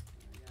you.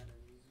 I gotta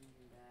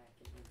zoom back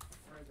even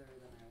further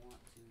than I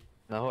want to.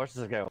 The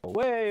horses go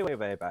way, way,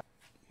 way back.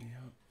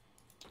 Yeah.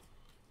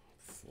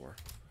 4.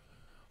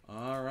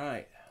 All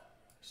right.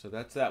 So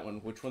that's that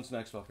one. Which one's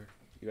next, Velker?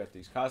 You got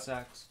these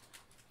Cossacks,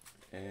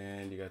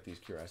 and you got these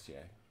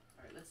Cuirassiers.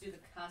 All right, let's do the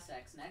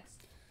Cossacks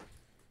next.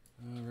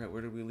 All right,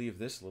 where did we leave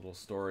this little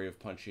story of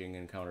punching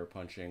and counter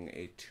punching?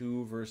 A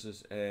 2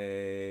 versus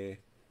a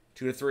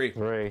 2 to 3.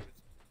 3.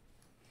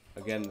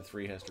 Again, the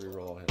 3 has to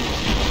reroll.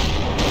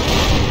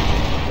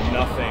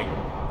 Nothing.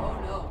 Oh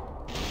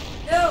no!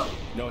 No!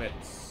 No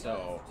hits.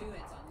 So 2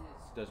 hits on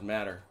his. doesn't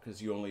matter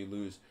because you only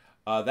lose.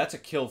 That's a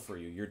kill for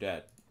you. You're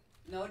dead.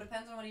 No, it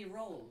depends on what he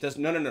rolls.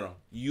 No.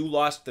 You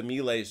lost the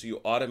melee, so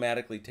you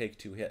automatically take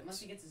 2 hits. Unless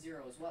he gets a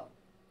 0 as well.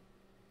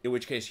 In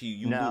which case,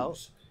 you No.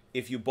 lose.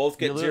 If you both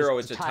get You lose. 0,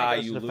 it's The a tie tie.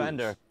 goes You to lose.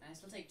 defender. And I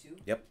still take 2.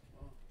 Yep.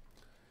 Oh.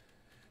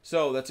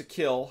 So that's a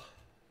kill.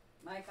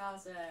 My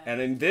Cossack.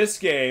 And in this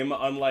game,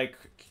 unlike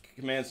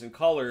Commands and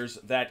Colors,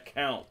 that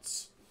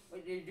counts.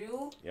 What did you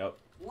do? Yep.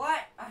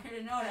 What? I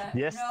didn't know that.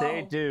 Yes, no.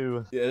 they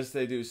do. Yes,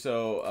 they do.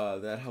 So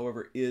that,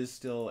 however, is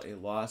still a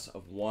loss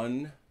of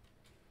 1,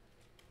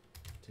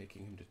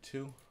 taking him to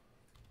 2.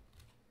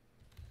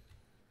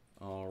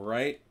 All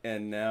right,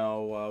 and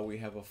now we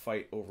have a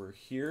fight over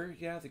here.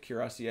 Yeah, the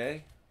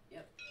Cuirassier.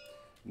 Yep.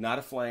 Not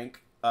a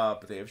flank,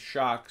 but they have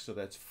shock, so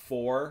that's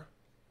 4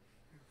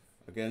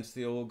 against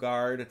the old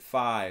guard at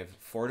 5.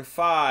 4 to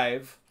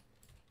 5.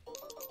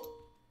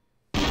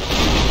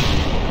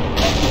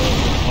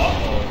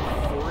 Uh-oh.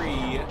 3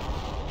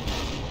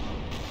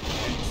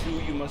 and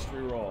 2. You must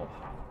re-roll.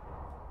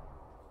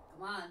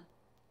 Come on.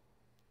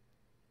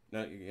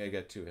 No, you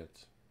got 2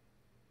 hits.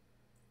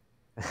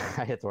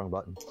 I hit the wrong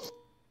button.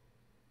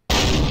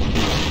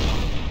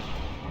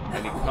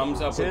 And he comes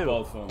up with 2.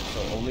 both of them,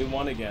 so only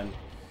 1 again.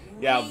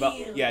 Yeah,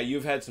 yeah,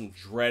 you've had some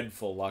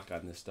dreadful luck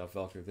on this stuff,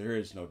 Velker. There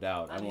is no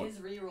doubt. On his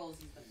rerolls,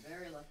 he's been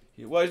very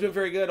lucky. Well, he's been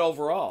very good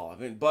overall. I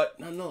mean, but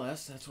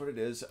nonetheless, that's what it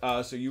is.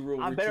 So you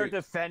will I'm better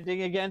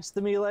defending against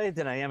the melee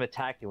than I am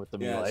attacking with the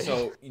melee.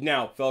 So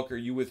now,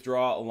 Velker, you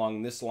withdraw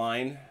along this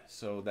line.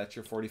 So that's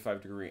your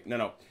 45 degree.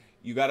 No.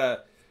 You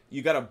gotta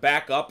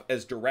back up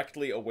as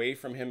directly away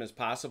from him as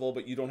possible,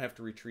 but you don't have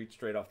to retreat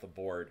straight off the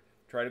board.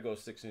 Try to go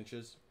 6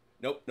 inches.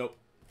 Nope.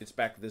 It's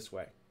back this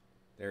way.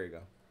 There you go.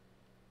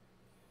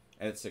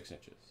 And it's 6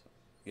 inches.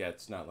 Yeah,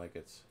 it's not like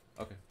it's...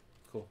 Okay,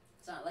 cool.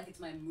 It's not like it's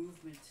my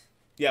movement.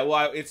 Yeah,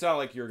 well, it's not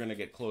like you're going to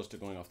get close to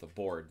going off the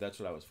board. That's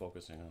what I was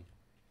focusing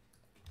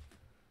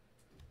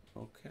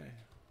on. Okay.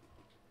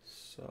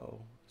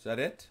 So, is that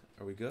it?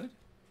 Are we good?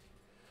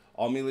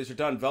 All melees are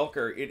done.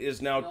 Velker, it is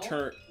now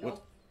turn...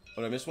 Nope.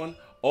 What, I missed one?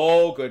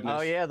 Oh, goodness.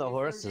 Oh yeah, the You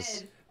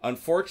horses. did.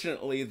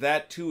 Unfortunately,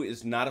 that too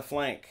is not a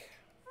flank.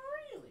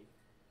 Really?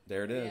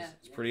 There it is. Yeah,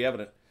 It's pretty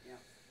evident.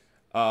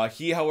 Yeah.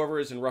 He, however,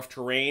 is in rough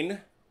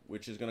terrain,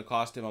 which is going to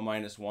cost him a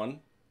 -1.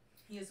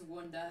 He has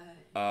 1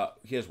 die.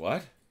 He has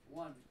what?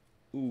 1.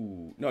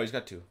 Ooh. No, he's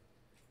got 2.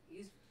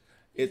 He's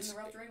It's... in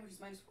the rough terrain, which is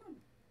 -1.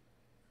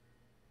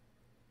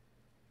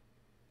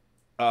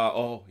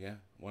 Oh, yeah.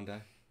 1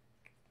 die.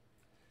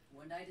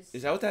 1 die to 6.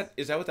 Is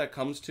that what that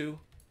comes to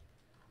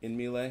in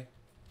melee?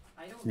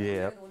 I don't know. Yeah,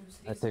 You're the one who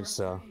I stays think the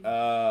so.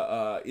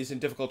 wrong Is in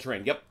difficult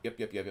terrain.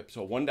 Yep.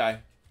 So one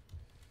die.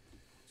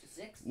 to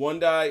 6. One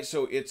die.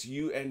 So it's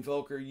you and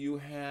Velker. You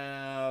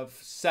have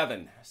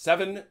 7.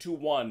 7 to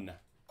 1. And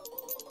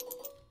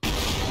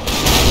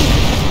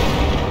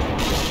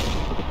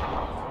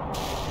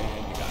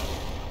you got it.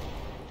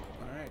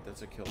 All right,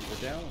 that's a kill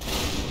for down.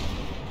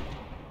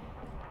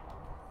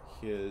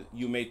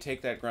 You may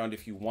take that ground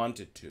if you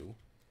wanted to.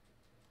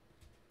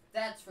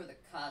 That's for the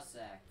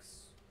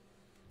Cossacks.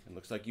 It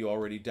looks like you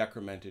already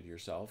decremented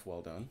yourself.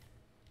 Well done.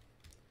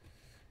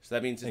 So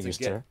that means it's Thank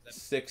a you, get sir.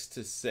 6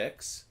 to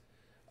 6.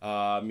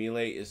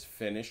 Melee is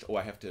finished. Oh,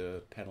 I have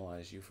to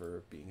penalize you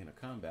for being in a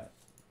combat.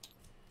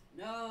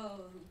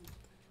 No.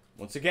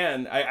 Once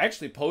again, I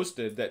actually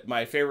posted that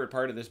my favorite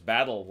part of this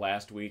battle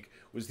last week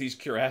was these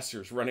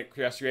cuirassiers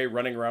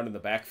running around in the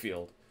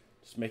backfield,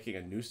 just making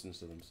a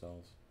nuisance of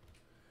themselves.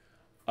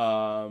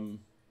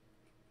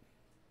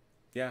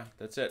 Yeah,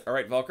 that's it. All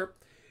right, Velker.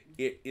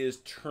 It is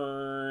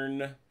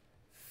turn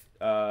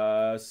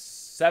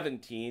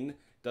 17.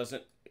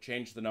 Doesn't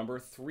change the number.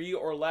 3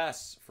 or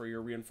less for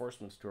your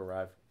reinforcements to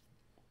arrive.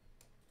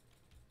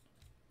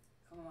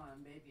 Come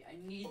on, baby. I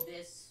need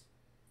this.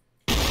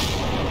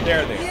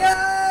 There they are.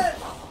 Yes!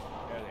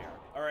 There they are.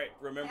 All right,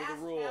 remember the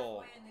Halfway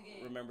rule. in the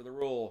game. Remember the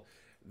rule.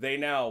 They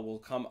now will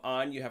come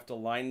on. You have to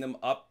line them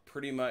up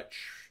pretty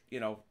much,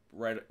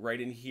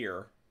 right in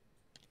here.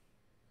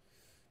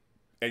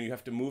 And you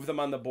have to move them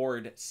on the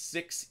board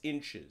 6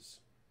 inches.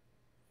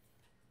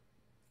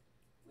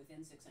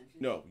 Within 6 inches?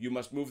 No, you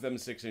must move them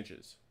 6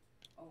 inches.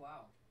 Oh,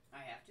 wow. I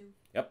have to?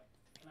 Yep.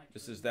 Can I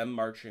This turn? is them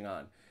marching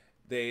on.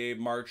 They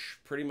march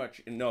pretty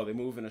much, no, they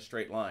move in a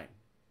straight line.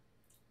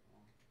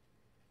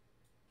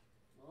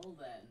 Well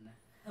then,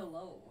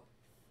 hello.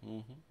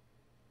 Mm-hmm.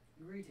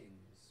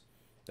 Greetings.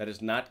 That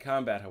is not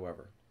combat,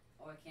 however.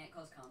 Oh, I can't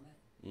cause combat?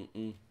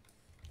 Mm-mm.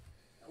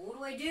 What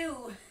do I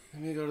do?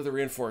 Let me go to the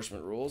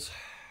reinforcement rules.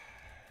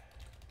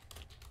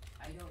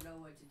 I don't know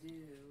what to do.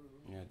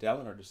 Yeah,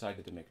 Dalinore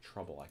decided to make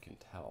trouble, I can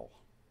tell.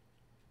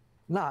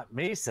 Not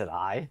me, said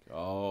I.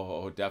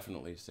 Oh,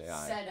 definitely say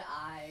I. Said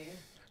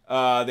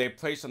I. They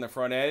place on the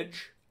front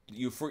edge.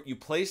 You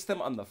place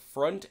them on the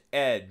front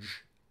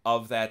edge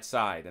of that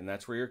side, and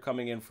that's where you're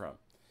coming in from.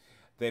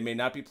 They may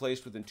not be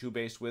placed within 2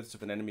 base widths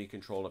of an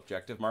enemy-controlled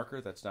objective marker.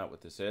 That's not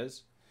what this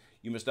is.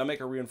 You must now make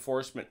a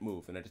reinforcement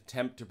move in an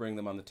attempt to bring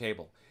them on the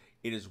table.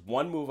 It is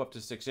 1 move up to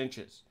 6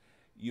 inches.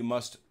 You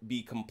must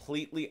be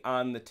completely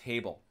on the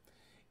table.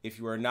 If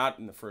you are not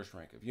in the first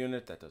rank of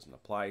unit, that doesn't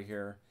apply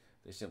here.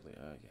 They simply,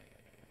 yeah.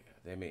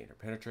 They may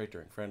interpenetrate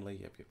during friendly.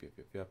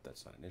 Yep.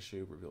 That's not an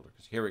issue. Revealed.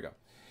 Here we go.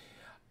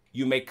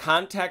 You may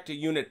contact a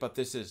unit, but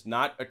this is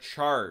not a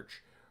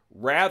charge.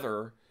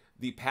 Rather,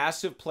 the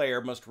passive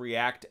player must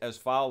react as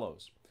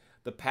follows.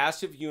 The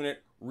passive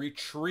unit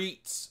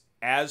retreats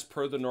as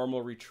per the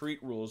normal retreat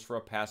rules for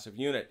a passive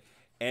unit,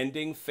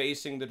 ending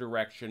facing the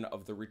direction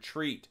of the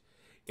retreat.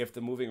 If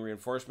the moving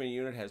reinforcement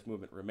unit has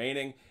movement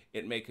remaining,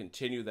 it may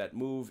continue that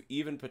move,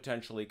 even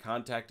potentially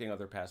contacting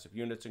other passive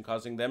units and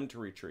causing them to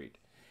retreat.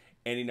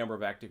 Any number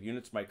of active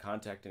units might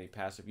contact any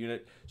passive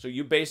unit, so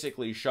you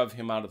basically shove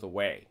him out of the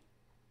way.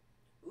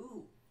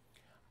 Ooh.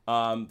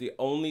 The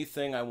only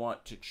thing I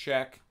want to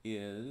check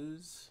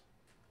is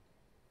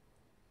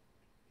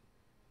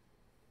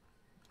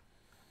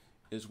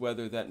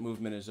whether that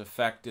movement is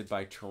affected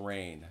by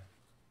terrain.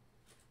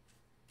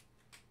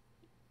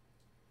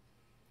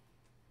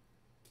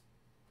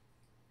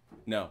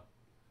 No,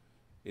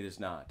 it is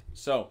not.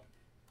 So,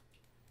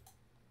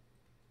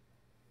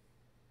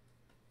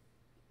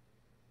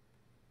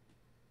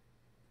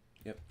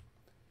 yep.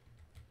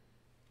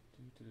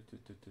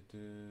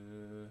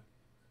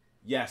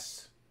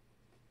 Yes.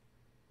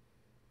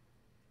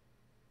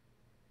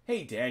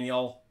 Hey,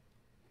 Daniel.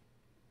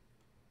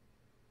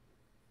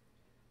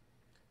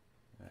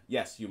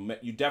 Yes,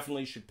 you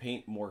definitely should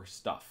paint more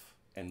stuff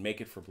and make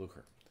it for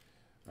Blucher.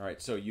 All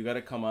right, so you got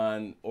to come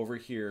on over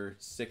here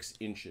 6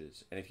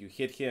 inches, and if you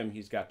hit him,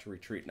 he's got to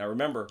retreat. Now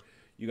remember,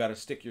 you got to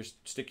stick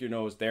your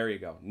nose. There you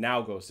go.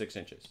 Now go 6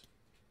 inches.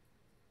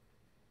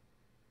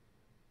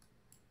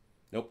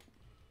 Nope.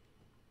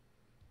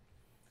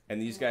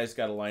 And these guys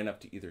got to line up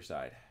to either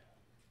side.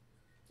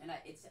 And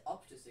it's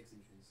up to 6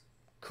 inches.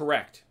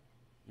 Correct.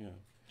 Yeah.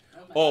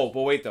 Oh,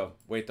 but wait though.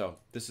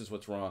 This is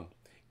what's wrong.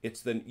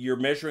 You're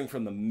measuring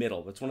from the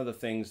middle. That's one of the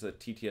things that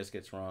TTS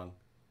gets wrong.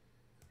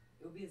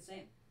 It would be the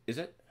same. Is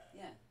it?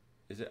 Yeah.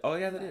 Is it? Oh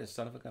yeah, that is.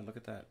 Son of a gun. Look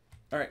at that.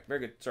 All right, very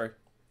good. Sorry.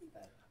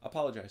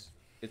 Apologize.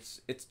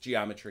 It's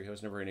geometry. I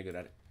was never any good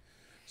at it.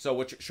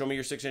 So show me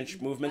your 6-inch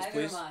movements,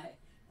 Neither please. am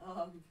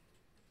I.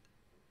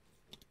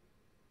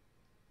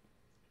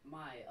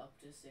 My up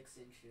to 6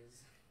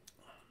 inches.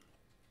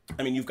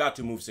 I mean, you've got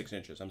to move 6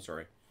 inches. I'm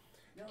sorry.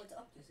 No, it's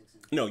up to 6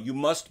 inches. No, you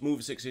must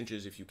move 6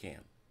 inches if you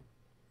can.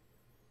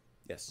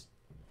 Yes.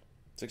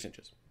 6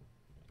 inches.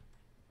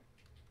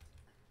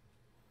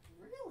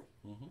 Really?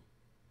 Mm-hmm.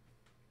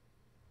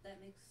 That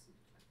makes...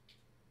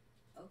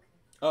 Okay.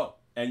 Oh,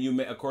 and you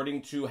may,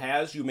 according to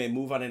Has, you may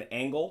move on an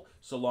angle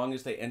so long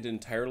as they end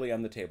entirely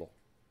on the table.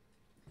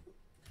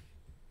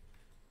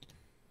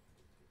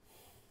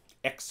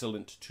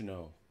 excellent to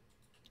know.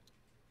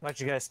 Why don't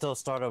you guys still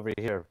start over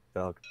here,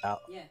 Velk,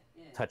 out Yeah.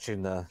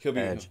 touching the He'll be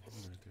edge?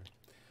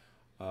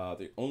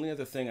 The only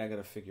other thing I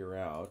gotta figure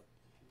out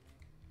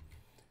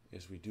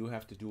is we do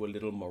have to do a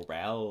little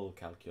morale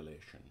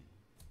calculation.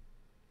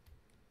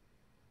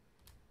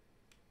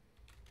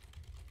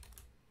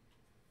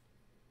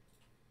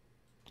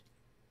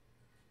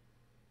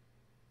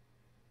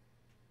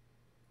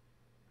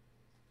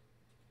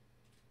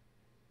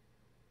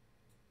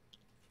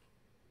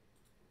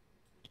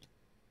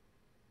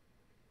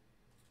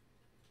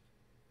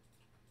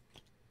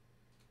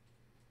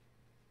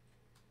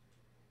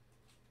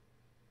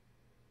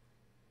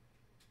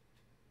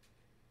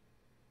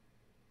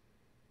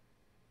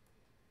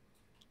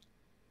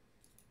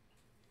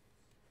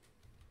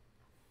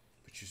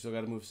 But you still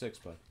gotta move 6,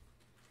 bud.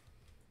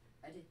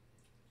 I did.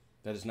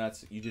 That is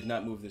not. You did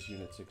not move this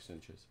unit 6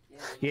 inches.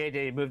 Yeah,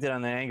 he moved it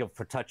on an angle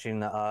for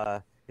touching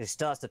the. He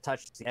still has to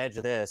touch the edge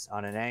of this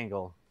on an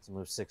angle to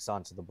move 6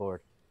 onto the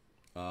board.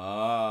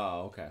 Ah,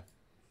 okay.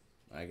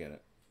 I get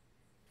it.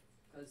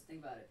 Because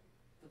think about it.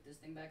 Put this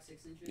thing back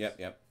 6 inches.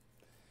 Yep.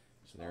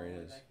 So there he All the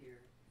way is. Back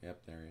here.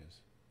 Yep, there he is.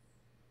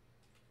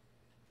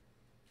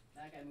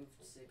 That guy moved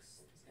 6.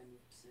 This guy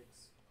moved 6.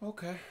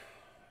 Okay.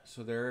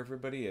 So there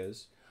everybody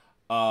is.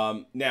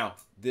 Now,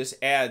 this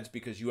adds,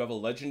 because you have a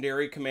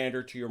legendary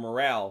commander to your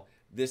morale,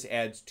 this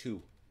adds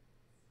 2.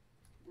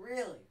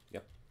 Really?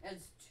 Yep.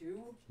 That's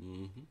 2?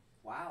 Mm-hmm.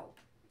 Wow.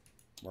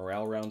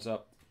 Morale rounds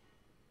up.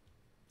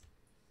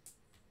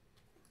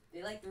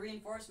 They like the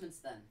reinforcements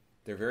then.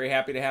 They're very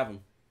happy to have them.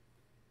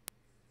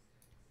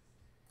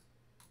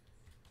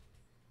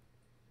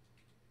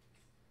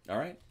 All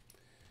right.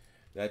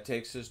 That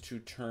takes us to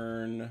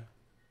turn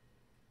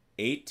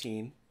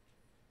 18.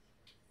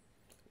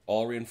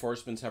 All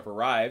reinforcements have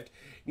arrived.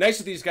 Nice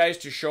of these guys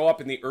to show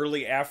up in the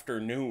early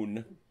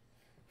afternoon.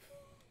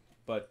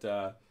 But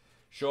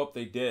show up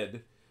they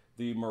did.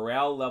 The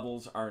morale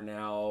levels are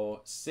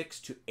now 6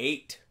 to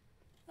 8.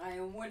 I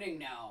am winning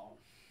now.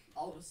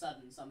 All of a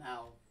sudden,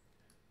 somehow.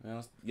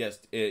 Well, yes,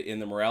 in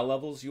the morale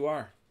levels you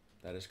are.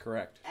 That is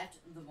correct. At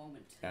the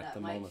moment. At that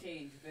the might moment.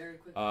 change very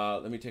quickly.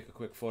 Let me take a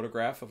quick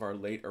photograph of our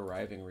late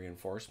arriving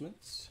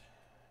reinforcements.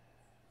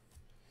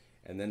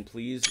 And then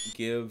please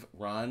give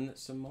Ron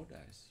some Mo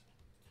dice.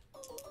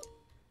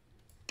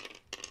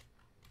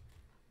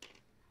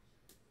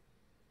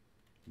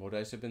 Mo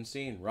dice have been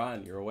seen.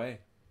 Ron, you're away.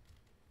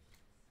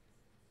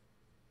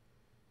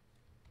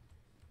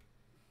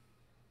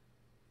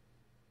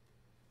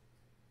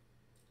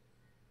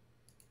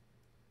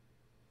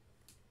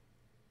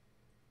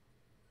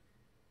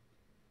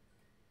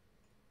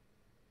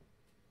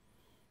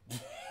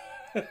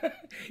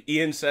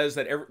 Ian says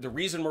that the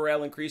reason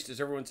morale increased is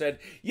everyone said,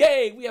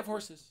 "Yay, we have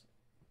horses."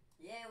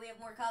 Yeah, we have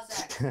more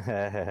Cossacks.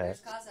 There's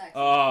Cossacks.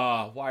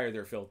 Why are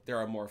there there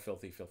are more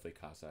filthy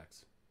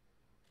Cossacks.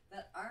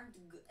 That aren't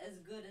as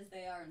good as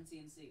they are in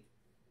CNC.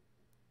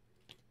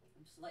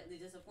 I'm slightly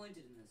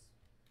disappointed in this.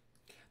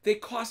 They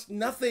cost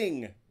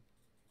nothing.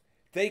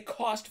 They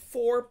cost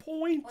 4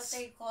 points. But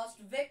they cost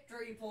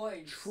victory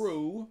points.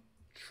 True.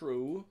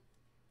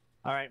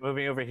 All right,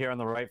 moving over here on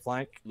the right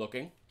flank.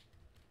 Looking.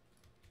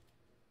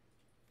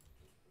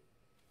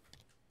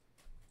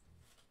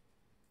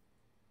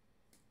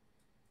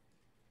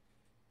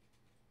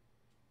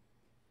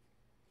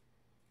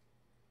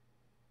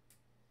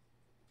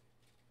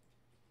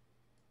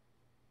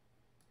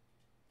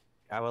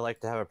 I would like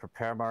to have a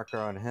prepare marker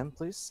on him,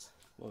 please.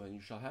 Well, then you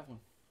shall have one.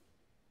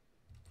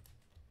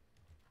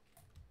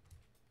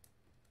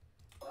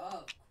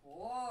 Of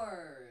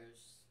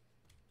course.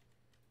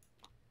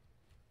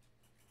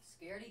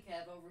 Scaredy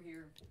cat over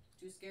here.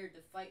 Too scared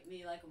to fight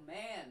me like a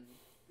man.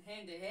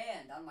 Hand to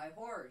hand on my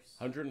horse.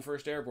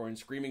 101st Airborne,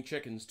 screaming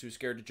chickens, too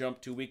scared to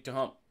jump, too weak to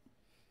hump.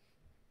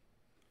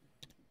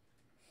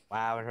 Wow,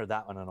 I haven't heard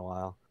that one in a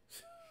while.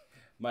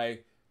 My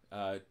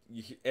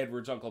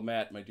Edward's Uncle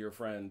Matt, my dear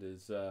friend,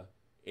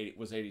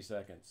 was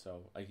 82nd,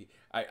 so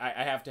I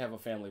have to have a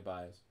family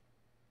bias.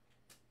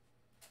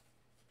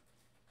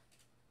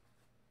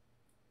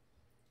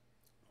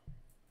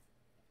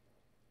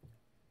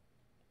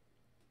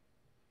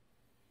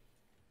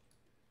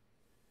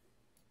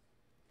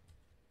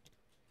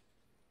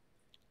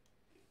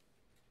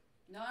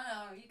 No,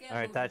 you can't. All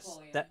right, move that's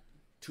Napoleon. that.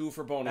 2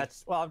 for bonus.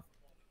 That's well.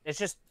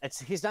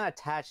 He's not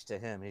attached to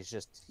him. He's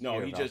just No,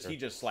 here, he Velker.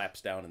 just slaps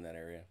down in that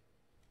area.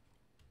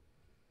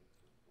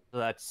 So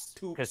that's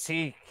 2. because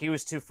he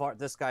was too far.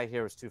 This guy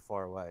here was too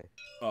far away.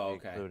 Oh, to be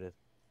okay. included.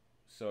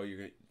 So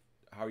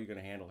how are you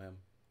gonna handle him?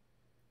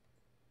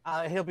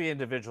 He'll be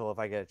individual if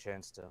I get a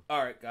chance to.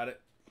 All right, got it.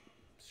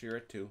 So you're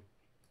at 2.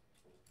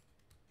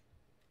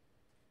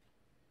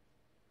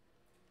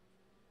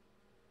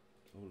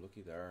 Oh,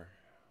 looky there.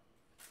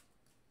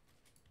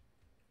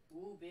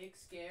 Ooh, big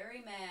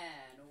scary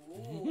man.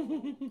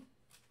 Ooh.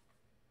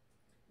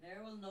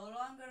 There will no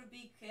longer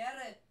be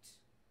carrot.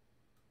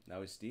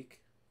 Now he's Steak.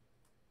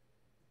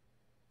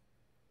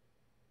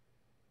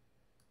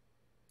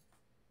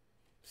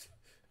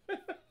 I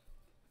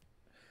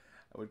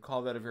would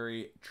call that a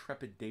very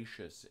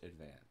trepidatious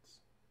advance.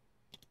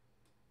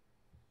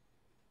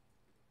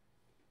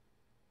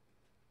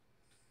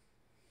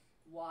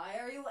 Why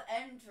are you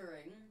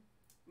entering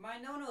my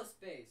no-no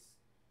space?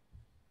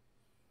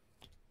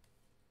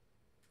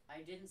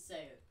 I didn't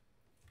say it.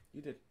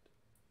 You did.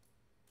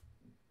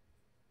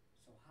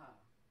 So how?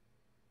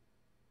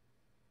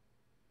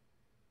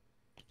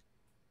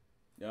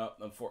 Yeah,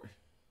 I'm for.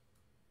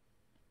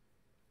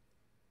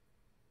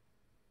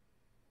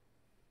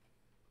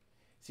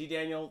 See,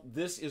 Daniel,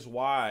 this is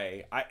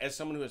why as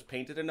someone who has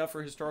painted enough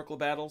for historical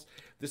battles,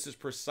 this is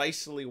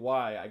precisely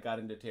why I got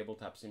into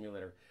Tabletop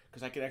Simulator,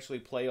 because I can actually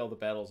play all the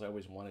battles I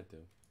always wanted to.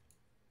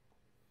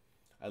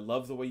 I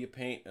love the way you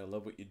paint, and I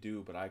love what you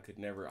do, but I could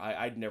never.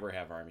 I'd never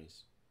have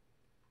armies.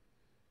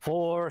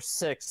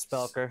 4-6,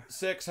 Velker.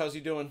 6. How's he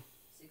doing?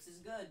 6 is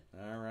good.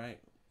 All right,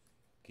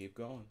 keep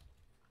going.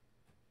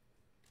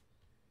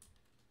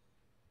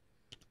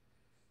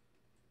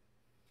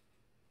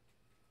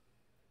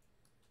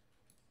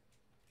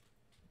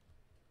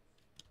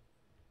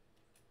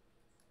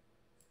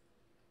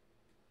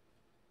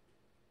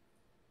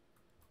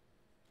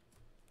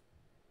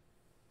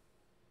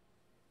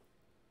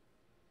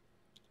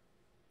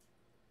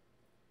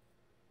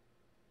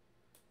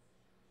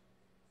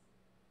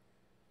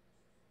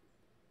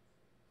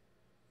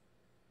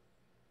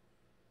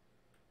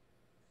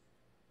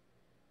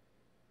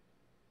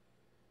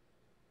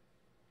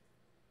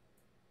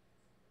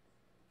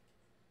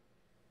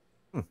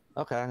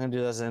 Okay, I'm gonna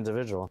do that as an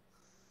individual.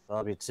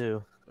 That'll be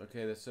 2.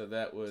 Okay, so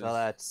that was. So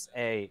that's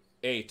 8.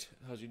 8.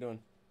 How's you doing?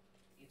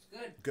 It's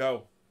good.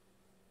 Go.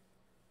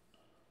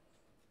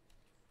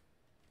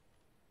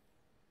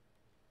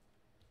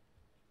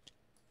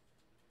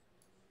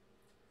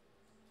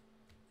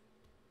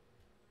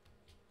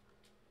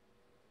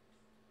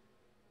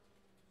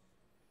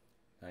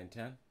 Nine,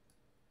 10.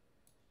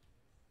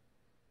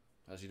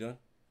 How's you doing?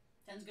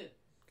 10's good.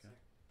 Okay.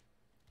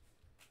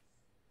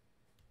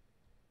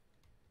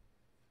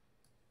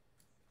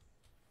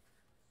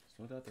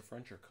 There's no doubt the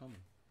French are coming.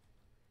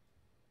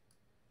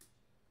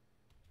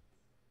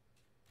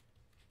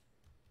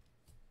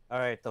 All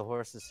right, the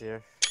horse is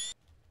here.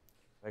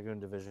 Dragoon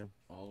division.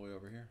 All the way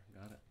over here.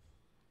 Got it.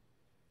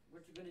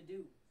 What you gonna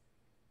do?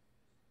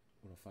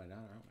 We'll find out,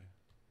 aren't we?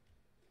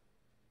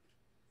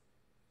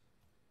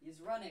 He's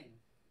running.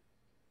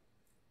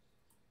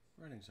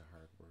 Running's a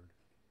hard word.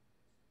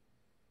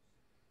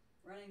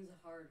 Running's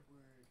a hard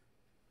word.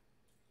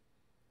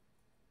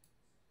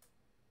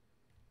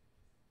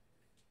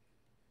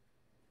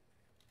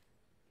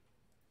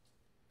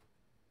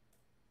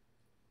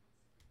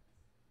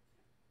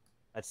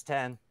 That's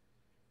 10.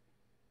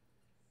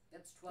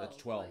 That's 12.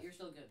 That's 12. But you're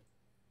still good.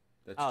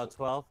 That's Oh,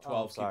 12? 12.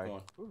 Oh, Keep sorry.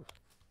 going. Ooh.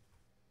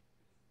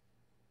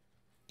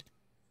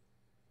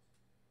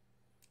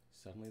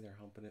 Suddenly they're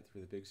humping it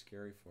through the big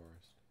scary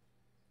forest.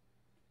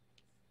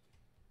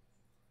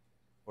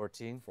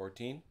 14.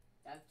 14.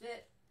 That's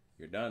it.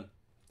 You're done.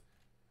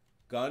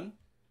 Gun.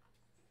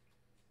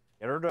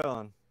 Get her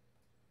done.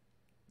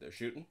 They're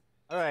shooting.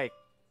 All right,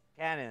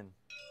 cannon.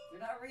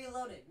 You're not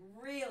reloading.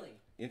 Really?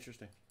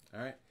 Interesting. All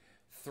right.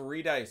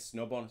 3 dice.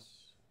 No bonus.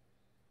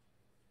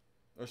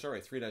 Oh,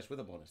 sorry. 3 dice with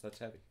a bonus. That's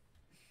heavy.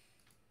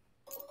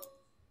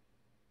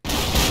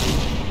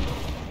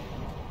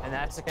 And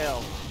that's a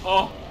kill.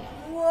 Oh,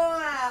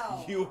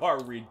 Wow! you are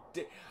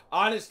ridiculous.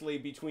 Honestly,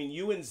 between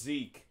you and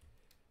Zeke,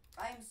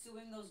 I'm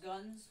suing those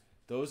guns.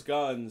 those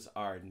guns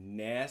are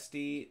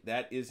nasty.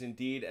 That is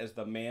indeed, as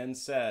the man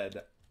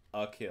said,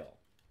 a kill.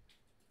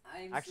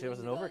 I'm Actually, it was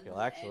suing an the overkill,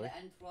 guns actually.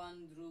 And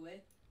Antoine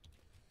Drouet.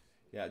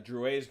 Yeah,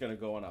 Drouet is going to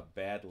go on a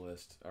bad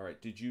list. All right.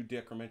 Did you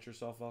decrement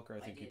yourself, Velker? I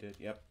think you did.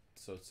 did. Yep.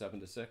 So 7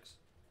 to 6.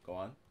 Go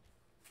on.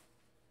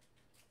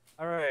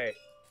 All right,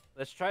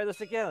 let's try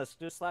this again. Let's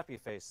do a slappy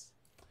face.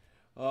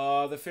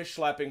 The fish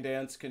slapping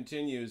dance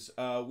continues.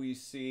 We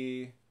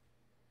see...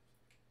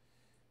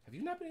 Have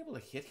you not been able to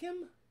hit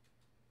him?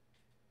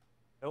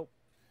 Nope.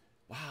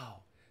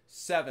 Wow.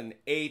 7,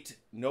 8,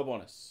 no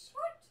bonus.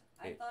 What?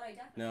 I Eight. thought I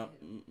definitely No.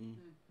 did.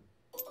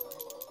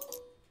 Mm-mm.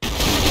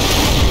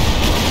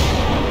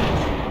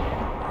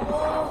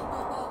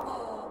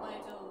 Oh, my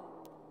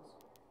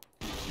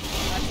toes.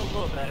 That's a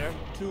little better.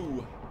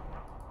 2.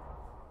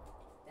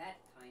 That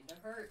kinda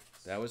hurts.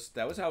 That was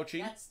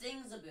ouchie. That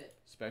stings a bit.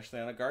 Especially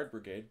on a guard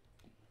brigade.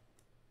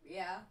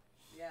 Yeah.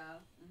 Yeah.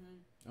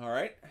 Mm-hmm. All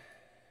right.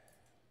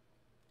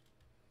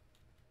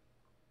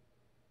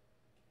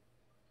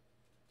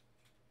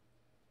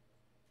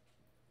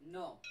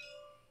 No.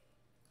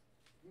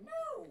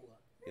 No!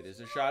 It is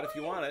a shot if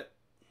you want it.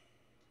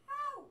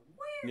 How?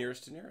 Where?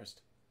 Nearest to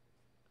nearest.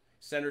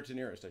 Center to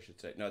nearest, I should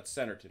say. No, it's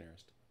center to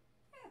nearest.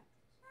 Yeah,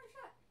 it's not a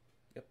shot.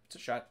 Yep, it's a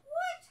shot.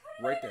 What?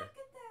 How did Right I there. not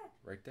get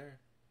that? Right there.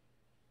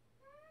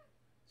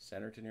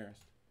 Center to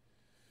nearest.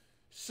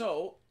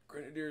 So,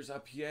 Grenadiers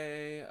up,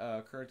 yay.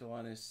 Current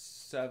one is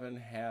 7,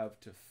 half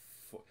to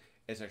 4.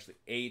 It's actually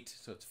 8,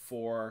 so it's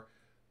 4.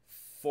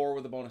 4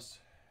 with a bonus.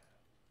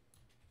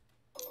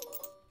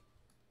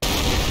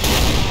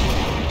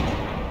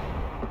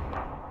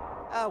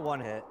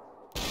 One hit.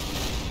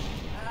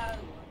 Oh.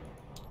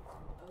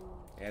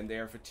 And they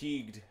are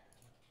fatigued.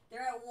 They're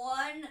at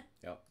 1?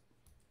 Yep.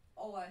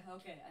 Oh,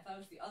 okay. I thought it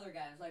was the other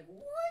guy. I was like,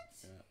 what?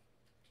 Yeah.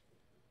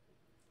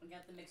 I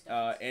got the mixed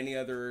up. Any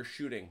other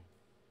shooting?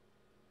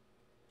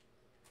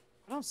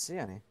 I don't see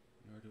any.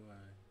 Nor do I.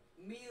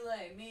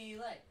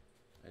 Melee.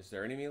 Is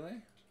there any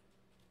melee?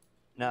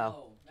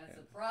 No. That's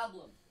the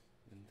problem.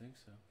 Didn't think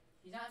so.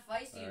 He's not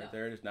feisty All right, enough.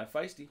 there it is. Not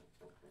feisty.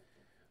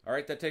 All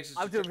right, that takes us.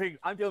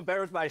 I'm doing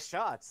better with my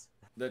shots.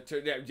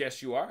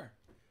 Yes, you are.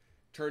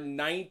 Turn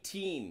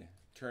 19.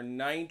 Turn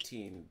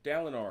 19.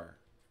 Dalinore.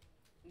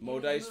 Mo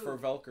dice for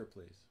Velker,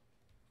 please.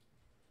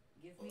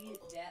 Give me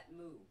that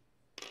move.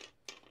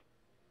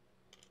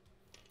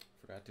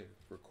 Forgot to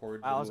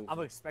record. I'm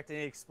expecting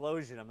an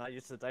explosion. I'm not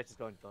used to the dice just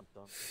going dun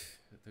dun.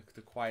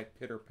 The quiet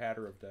pitter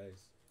patter of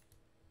dice.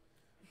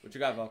 What you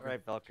got, Velker? All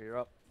right, Velker, you're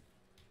up.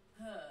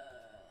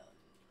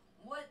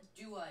 What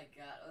do I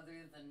got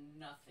other than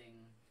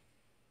nothing?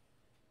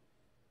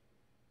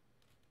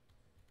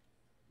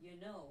 You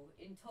know,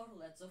 in total,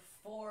 that's a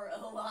 4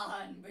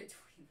 elan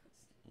between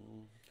us.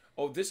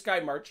 Oh, this guy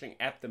marching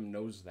at them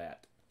knows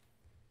that.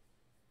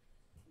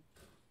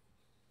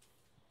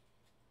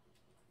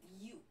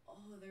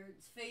 They're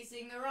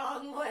facing the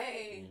wrong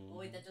way. Oh,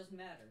 wait, that doesn't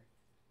matter.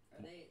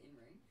 Are they in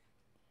range?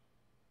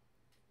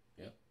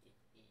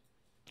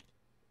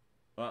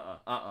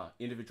 Yep.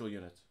 Individual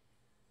units.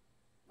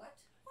 What?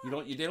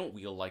 They don't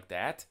wheel like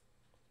that.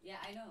 Yeah,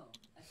 I know.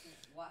 I said,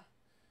 what?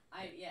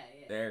 Yeah.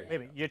 There. Wait a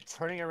minute, you're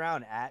turning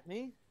around at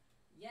me?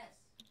 Yes.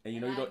 And you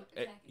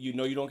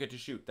know you don't get to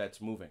shoot. That's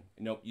moving.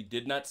 Nope, you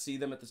did not see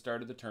them at the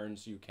start of the turn,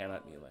 so you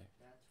cannot melee.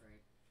 That's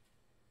right.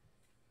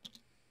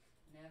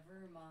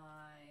 Never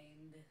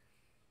mind.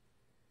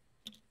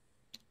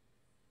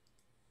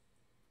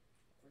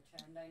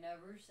 Pretend I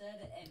never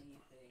said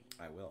anything.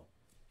 I will.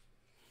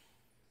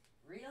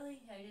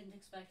 Really? I didn't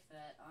expect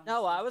that. Honestly.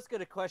 No, I was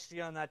gonna question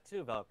you on that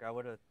too, Velker. I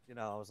would have,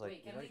 I was like.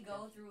 Wait, can we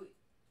go through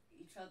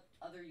each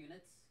other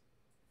units,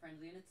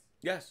 friendly units?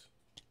 Yes.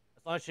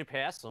 As long as you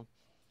pass them.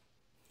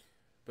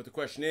 But the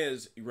question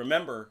is,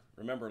 remember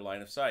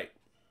line of sight.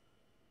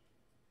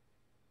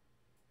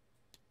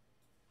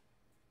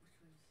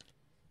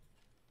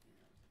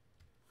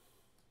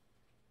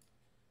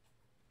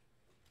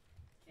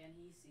 Can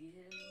he see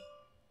him?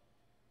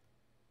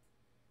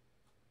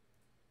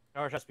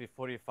 Or it has to be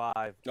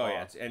 45. Oh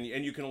yeah, and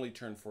you can only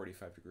turn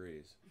 45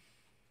 degrees.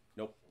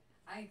 Nope.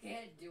 I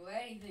can't do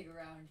anything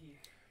around here.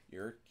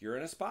 You're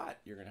in a spot.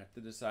 You're gonna have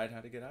to decide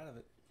how to get out of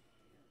it.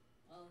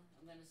 Well,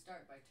 I'm gonna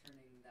start by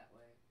turning that way.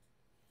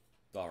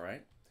 All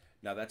right.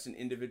 Now that's an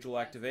individual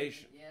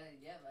activation. Yeah.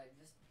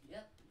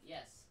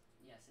 Yes,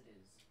 it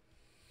is.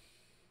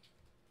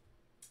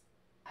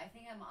 I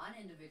think I'm on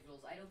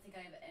individuals. I don't think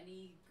I have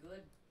any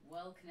good,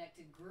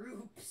 well-connected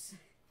groups.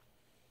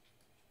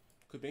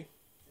 Could be.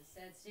 It's a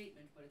sad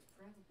statement, but it's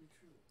probably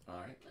true.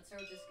 All right. Let's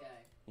start with this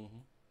guy.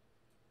 Mm-hmm.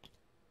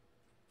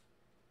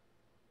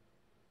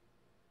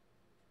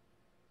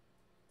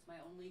 It's my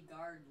only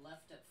guard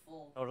left at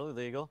full. Totally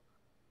legal.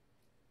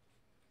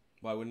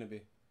 Why wouldn't it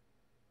be?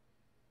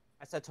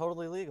 I said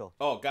totally legal.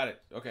 Oh, got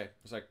it. Okay. I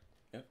was like,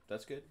 yep,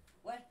 that's good.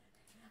 What?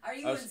 Are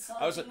you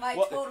insulting my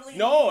totally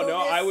No,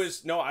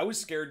 legalness? I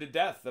was scared to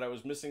death that I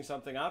was missing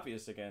something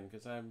obvious again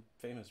because I'm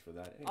famous for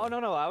that. Anyway. Oh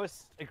no, I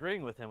was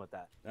agreeing with him with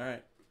that. All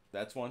right,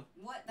 that's one.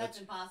 What? That's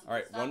impossible. All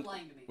right, Stop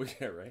lying to me.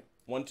 Yeah, right.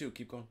 1, 2.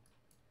 Keep going.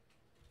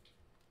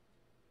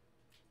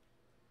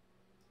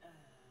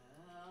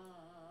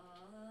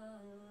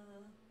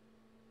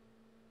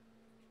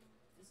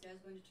 This guy's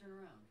going to turn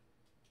around.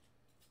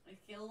 I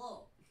feel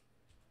low.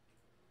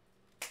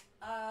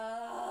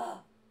 I'm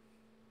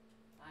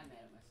mad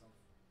at myself.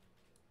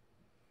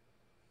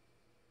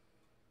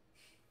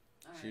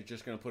 All So right. you're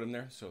just gonna put him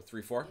there. So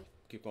 3, 4.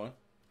 Keep going.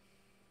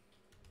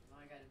 Now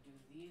I gotta do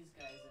these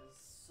guys as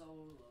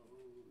solos.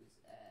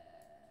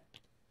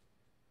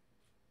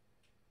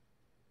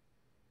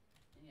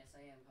 And yes,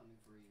 I am coming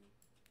for you.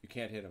 You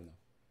can't hit him though.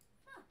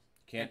 Huh.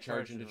 Can't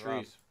charge into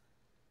trees.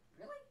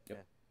 Really?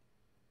 Yep.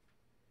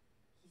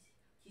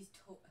 He's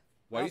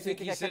Why do you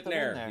think I he's kept sitting him in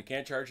there? there. You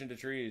can't charge into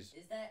trees.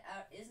 Isn't that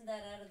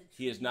out of the trees?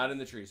 He is not in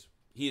the trees.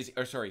 He is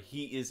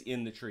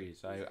in the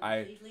trees. He's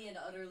completely and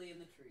utterly in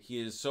the trees. He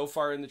is so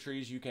far in the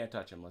trees you can't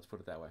touch him. Let's put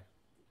it that way.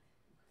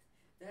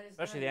 That is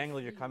Especially not the a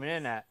angle you're tree. coming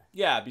in at.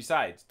 Yeah.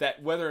 Besides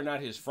that, whether or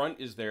not his front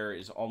is there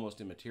is almost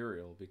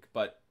immaterial.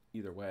 But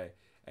either way,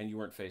 and you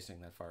weren't facing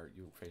that far.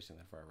 You weren't facing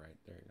that far, right?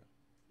 There you go.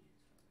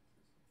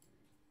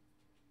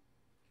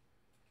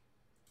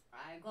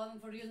 I'm coming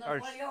for you,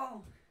 Charge.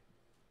 Napoleon.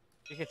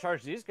 You can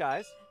charge these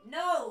guys.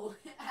 No,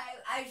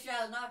 I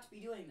shall not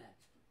be doing that.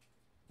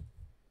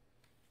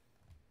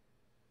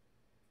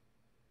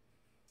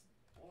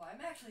 Oh, I'm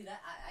actually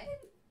that. I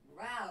didn't.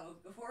 Wow,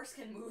 the horse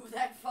can move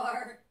that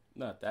far.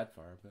 Not that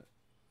far, but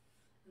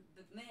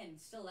But man,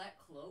 still that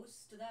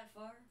close to that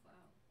far?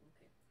 Wow,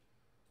 okay.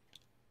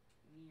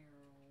 Meow.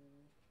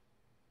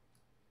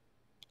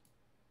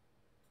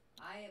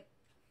 I had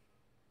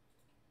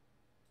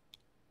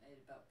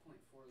about 0.4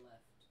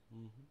 left.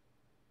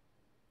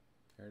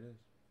 there it is.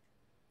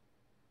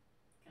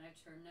 Can I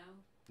turn now?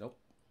 Nope.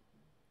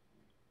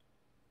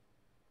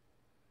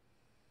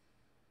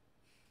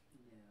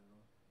 No.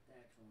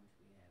 going to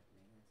be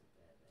happening. That's a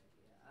bad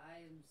idea.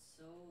 I am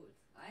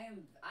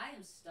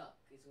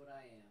stuck. Is what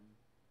I am.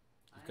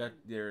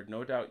 There,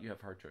 no doubt, you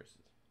have hard choices.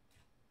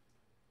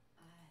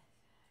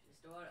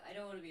 I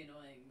don't want to be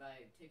annoying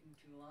by taking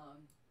too long.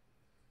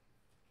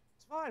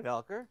 It's fine,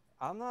 Velker.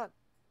 I'm not.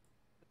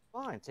 It's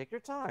fine. Take your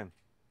time.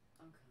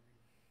 I'm coming.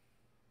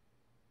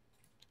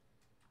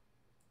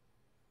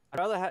 I'd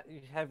rather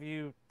have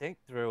you think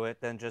through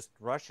it than just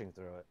rushing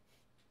through it.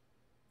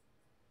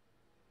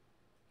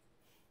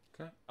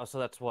 Okay. Oh, so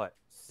that's what?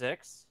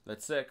 6?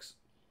 That's 6.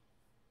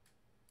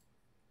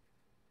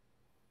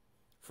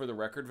 For the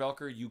record,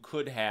 Velker, you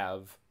could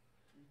have,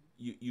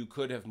 you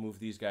could have moved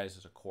these guys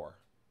as a core.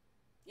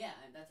 Yeah,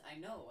 and I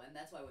know, and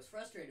that's why I was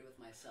frustrated with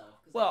myself.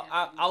 Well,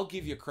 I'll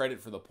give you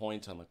credit for the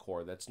points on the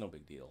core. That's no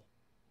big deal.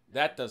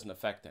 That doesn't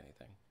affect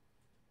anything.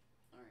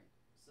 All right,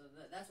 so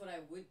that's what I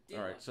would do.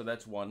 All right, so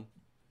that's 1.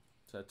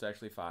 So that's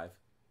actually 5.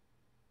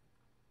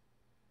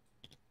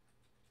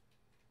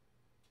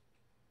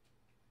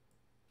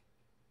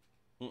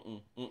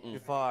 Too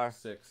far.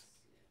 6.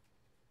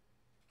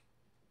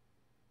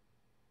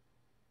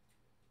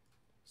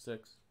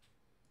 6.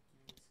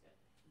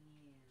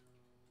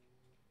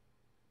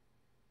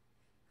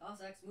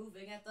 Cossacks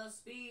moving at the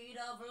speed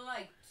of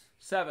light.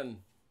 7.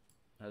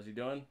 How's he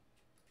doing?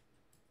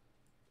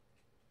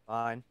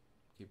 Fine.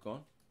 Keep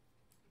going.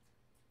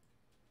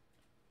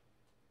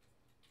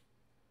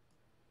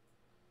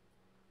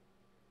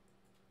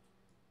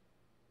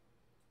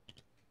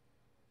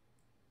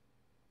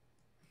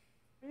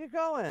 Where you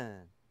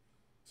going?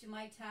 To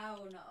my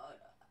town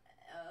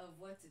of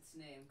what's its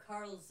name?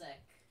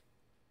 Karlzek.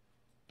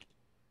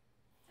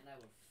 And I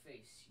will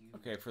face you.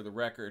 Okay, for the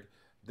record,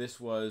 this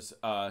was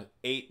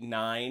 8,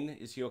 9.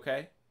 Is he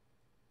okay?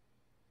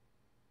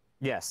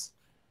 Yes.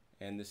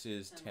 And this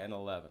is 10,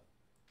 11.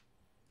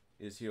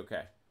 Is he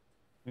okay?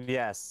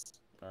 Yes.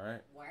 All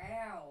right.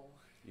 Wow.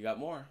 You got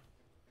more.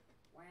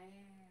 Wow.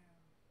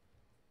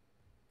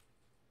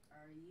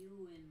 Are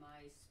you in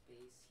my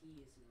space?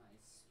 He is in my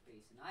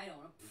space, and I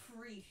don't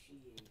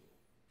appreciate it.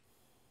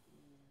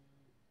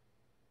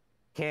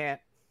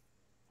 Can't.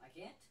 I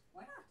can't?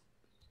 Why not?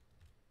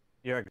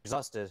 You're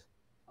exhausted.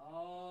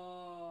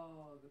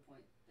 Oh, good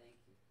point. Thank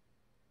you.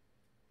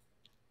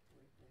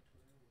 Right back to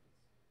where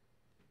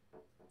I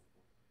was.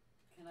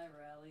 Can I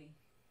rally?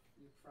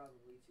 You're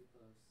probably too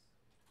close.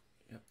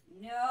 Yep.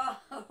 No!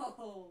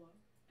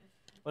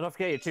 Well, don't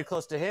forget, you're too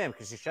close to him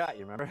because you shot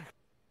you, remember?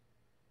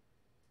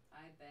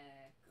 I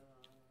back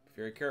up.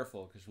 Very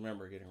careful, because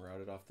remember, getting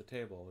routed off the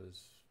table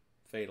is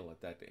fatal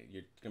at that day.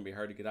 It's going to be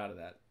hard to get out of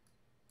that.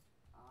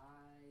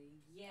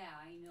 Yeah,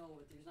 I know,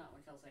 but there's not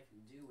much else I can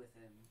do with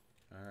him.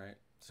 All right.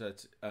 So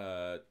it's,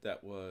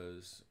 that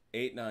was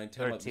 8, 9,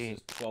 10, 11, 13.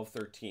 12,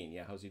 13.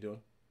 Yeah, how's he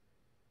doing?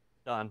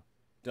 Done.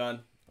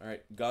 Done. All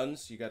right.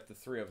 Guns, you got the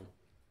 3 of them.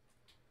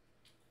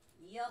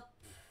 Yup.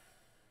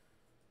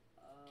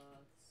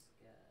 This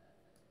guy.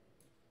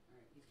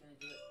 Alright, he's gonna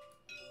do it.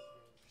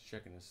 Just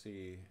checking to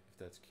see if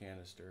that's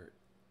canister.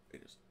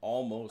 It is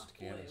almost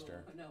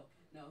canister. Wait, no.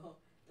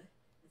 Let's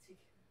see.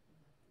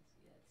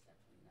 Yeah, it's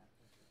definitely not.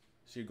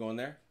 So you going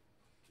there?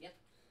 Yep.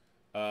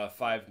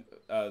 5,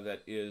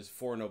 that is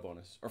 4, no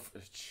bonus. Or,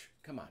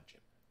 come on,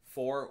 Jim.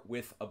 4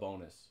 with a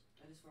bonus.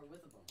 That is for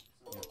with a bonus.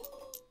 So.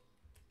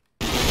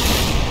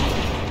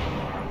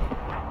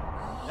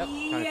 Yep,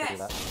 trying to do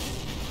that.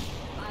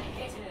 I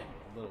hit him.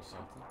 A little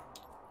something.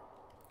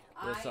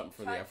 A little something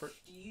for the effort.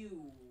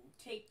 You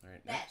take All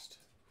right, that. next.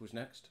 Who's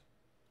next?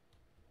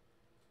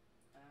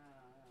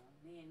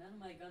 Man, none of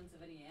my guns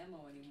have any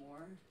ammo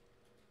anymore.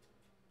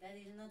 That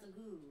is not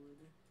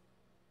good.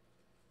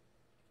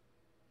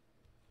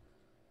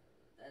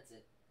 That's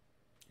it.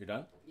 You're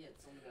done? Yeah,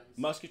 it's only guns.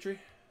 Musketry?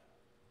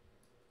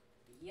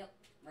 Yep,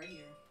 right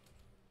here.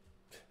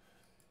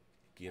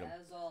 Get him.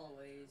 As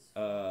always.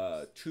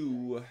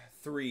 2,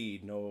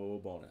 3, no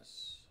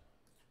bonus.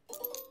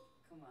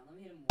 Come on, let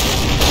me hit him once.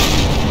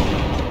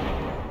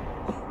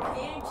 You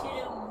can't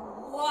hit him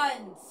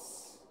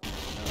once!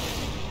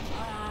 I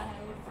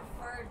would have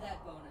preferred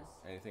that bonus.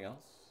 Anything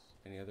else?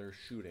 Any other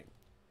shooting?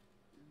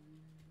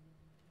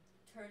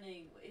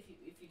 Turning, if you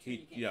turn, you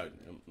can't Yeah. shoot,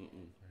 right?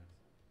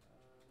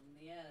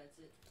 Yeah, that's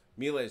it.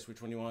 Melees,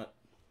 which one you want?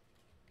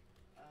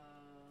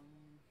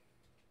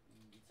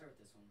 Start with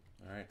this one.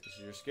 All right, this is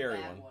your scary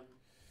Bad one.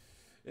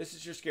 This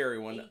is your scary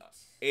one.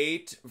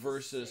 8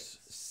 versus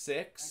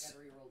 6, I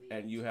gotta reroll the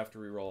and 8. you have to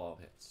reroll all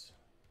hits.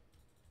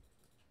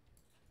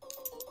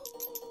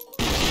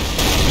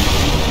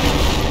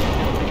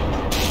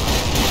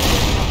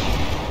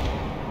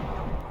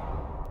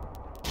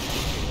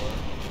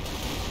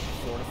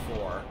 4 to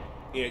 4.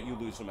 Yeah, you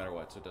lose no matter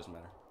what, so it doesn't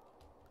matter.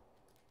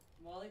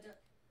 Well, it does.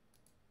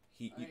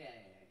 He, Oh, yeah,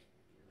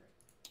 you're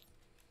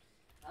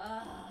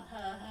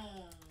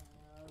right.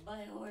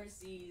 My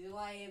horsies,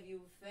 why have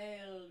you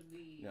failed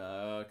me?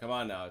 come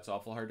on now. It's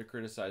awful hard to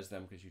criticize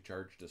them because you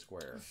charged a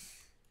square.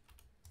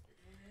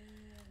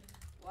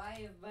 Why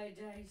have my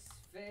dice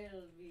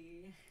failed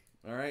me?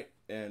 All right,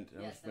 and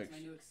Yes, that's my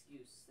new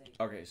excuse. Thank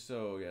you. Okay,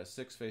 so yeah,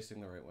 6 facing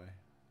the right way.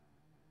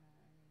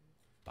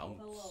 Bounce.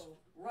 Hello.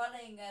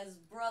 Running as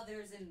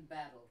brothers in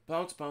battle.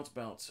 Bounce, bounce,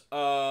 bounce.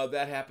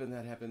 That happened,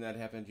 that happened, that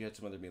happened. You had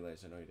some other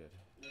melees. I know you did.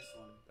 This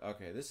one.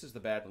 Okay, this is the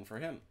bad one for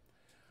him.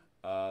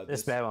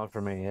 This bad one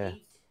for me, yeah.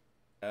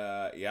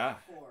 8. Yeah.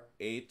 4.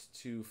 8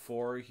 to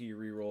 4. He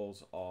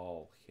rerolls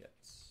all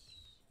hits.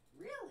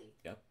 Really?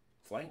 Yep.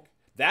 Flank.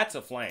 That's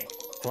a flank.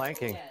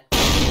 Flanking. Yeah.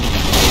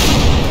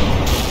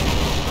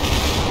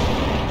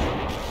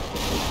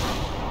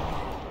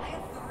 I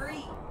got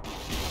 3.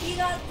 He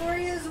got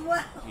 3 as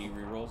well. He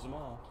rerolls them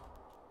all.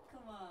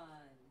 Come on.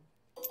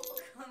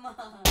 Come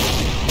on.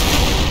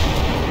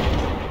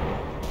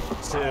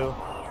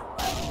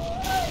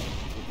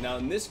 2. Now,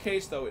 in this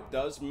case, though, it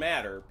does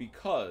matter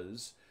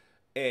because,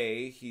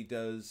 A, he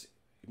does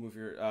move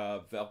your,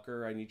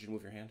 Velker, I need you to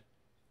move your hand.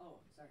 Oh,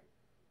 sorry.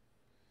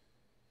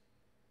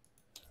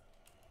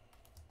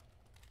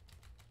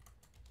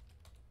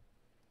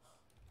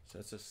 So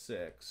that's a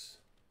 6.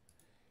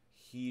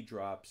 He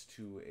drops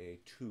to a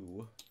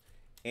 2.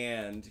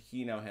 And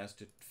he now has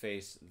to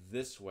face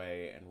this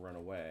way and run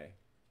away.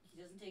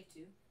 He doesn't take 2.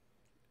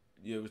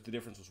 Yeah, the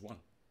difference was 1.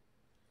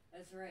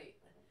 That's right.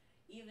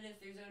 Even if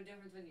there's no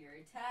difference when you're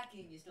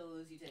attacking, you still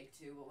lose. You take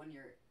 2.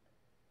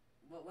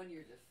 But when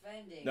you're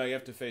defending, No, you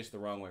have to face the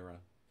wrong way around.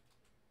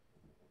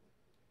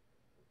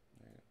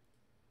 There you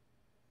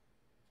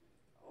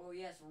go. oh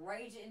yes,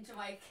 right into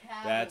my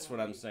cavalry. That's what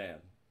I'm saying.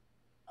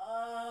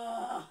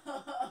 Uh,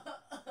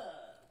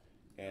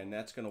 And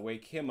that's going to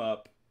wake him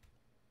up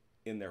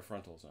in their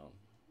frontal zone.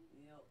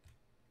 Yep.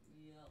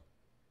 Yep.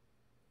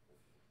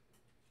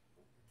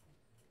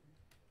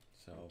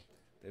 So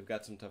they've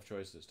got some tough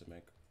choices to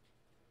make.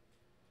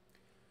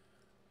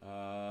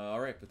 All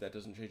right, but that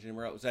doesn't change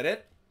anywhere else. Is that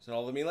it? Is that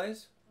all the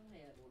melees? I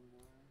had one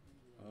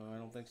more. I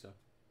don't think so.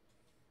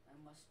 I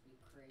must be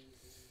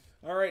crazy.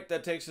 All right,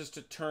 that takes us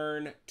to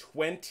turn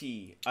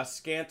 20. A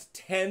scant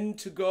 10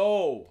 to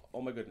go.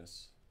 Oh my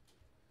goodness.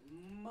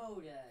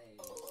 Modice.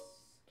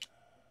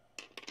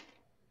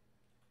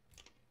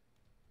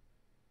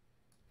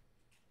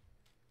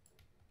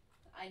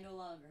 I no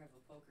longer have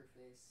a poker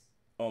face.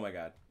 Oh my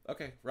god.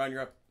 Okay, Ron,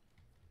 you're up.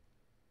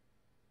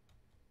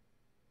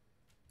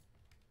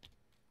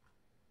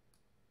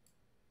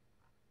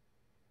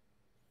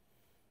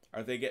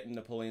 Are they getting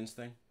Napoleon's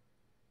thing?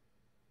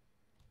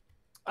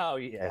 Oh,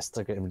 yes,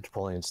 they're getting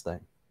Napoleon's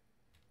thing.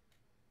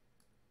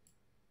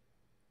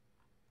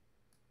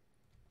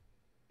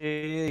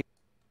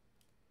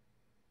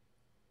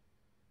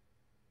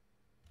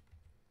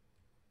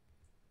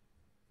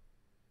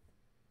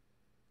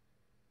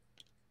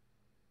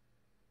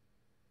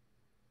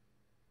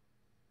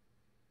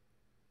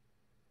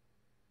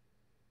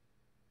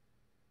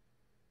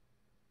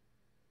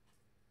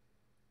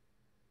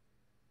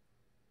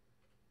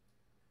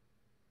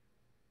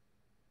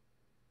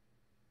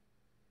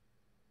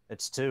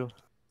 It's 2.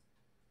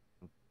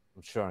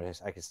 I'm sure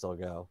I can still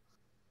go.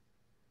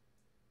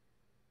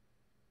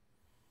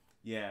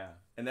 Yeah,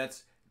 and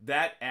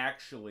that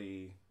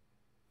actually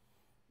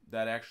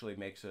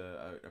makes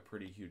a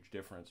pretty huge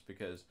difference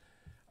because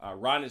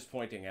Ron is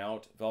pointing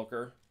out,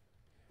 Velker,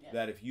 Yes.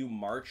 that if you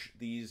march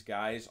these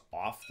guys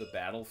off the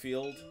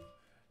battlefield,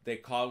 they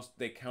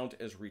count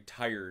as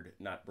retired,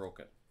 not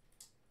broken.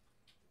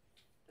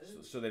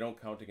 So they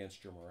don't count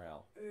against your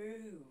morale.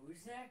 Ooh,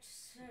 is that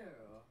so?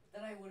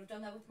 Then I would have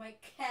done that with my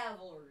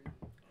cavalry.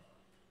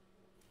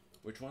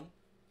 Which one?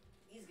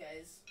 These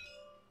guys.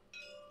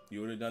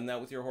 You would have done that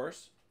with your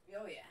horse?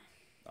 Oh yeah.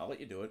 I'll let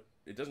you do it.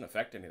 It doesn't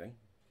affect anything.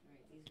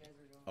 Alright, these guys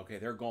are going. Okay,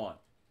 they're gone.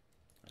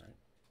 All right.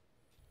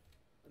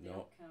 But they No.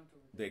 don't count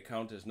over there. They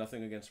count as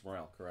nothing against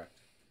morale, correct?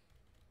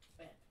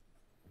 Bad.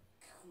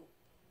 Cool.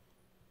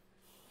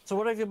 So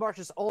what if you march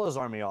this Ola's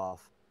army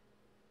off?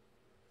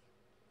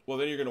 Well,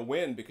 then you're going to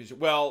win because,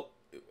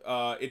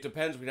 it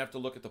depends. We'd have to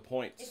look at the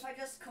points. If I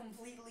just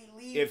completely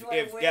leave, If do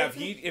I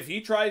win? if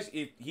he tries,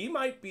 he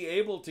might be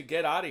able to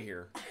get out of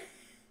here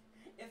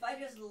If I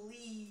just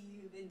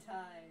leave in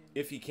time.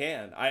 if he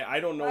can. I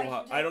don't know I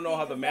how should I don't know how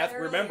think the of math.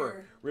 that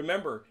Remember,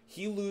 earlier.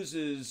 he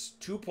loses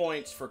 2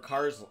 points for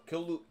cars.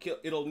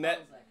 It'll net.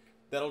 Carlsbad.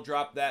 That'll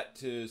drop that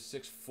to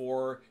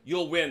 6-4.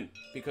 You'll win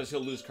because he'll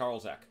lose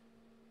Karlzak.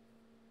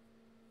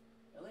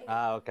 Really?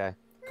 Ah, okay.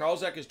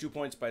 Karlzak is 2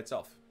 points by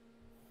itself,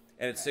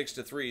 and it's Right.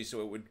 6-3,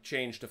 so it would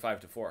change to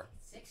 5-4.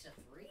 6 to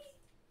 3?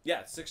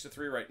 Yeah, it's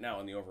 6-3 right now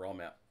on the overall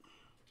map,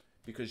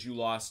 because you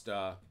lost.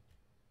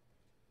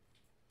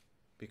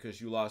 Because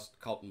you lost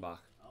Kaltenbach.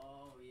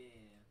 Oh yeah.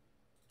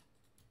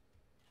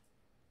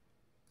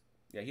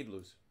 Yeah, he'd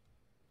lose.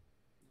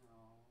 No.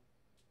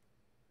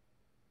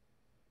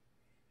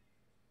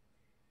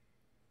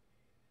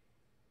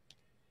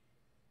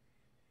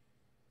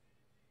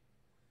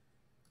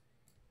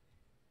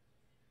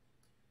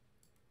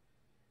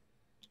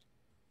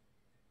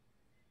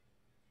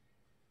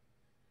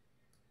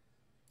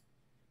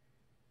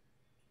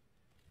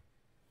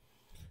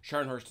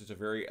 Scharnhorst is a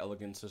very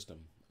elegant system.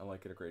 I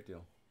like it a great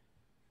deal.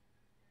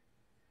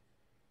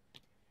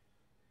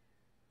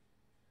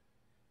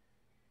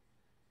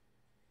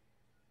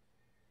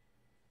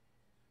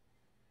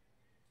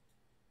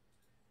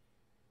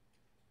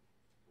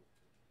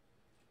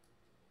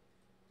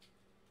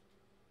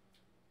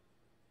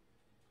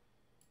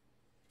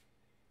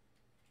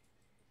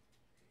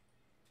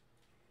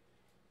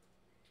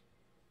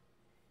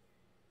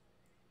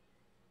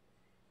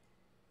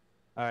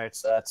 All right,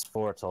 so that's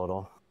 4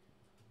 total.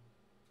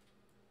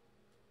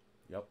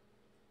 Yep.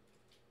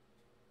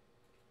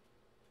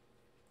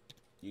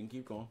 You can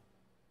keep going.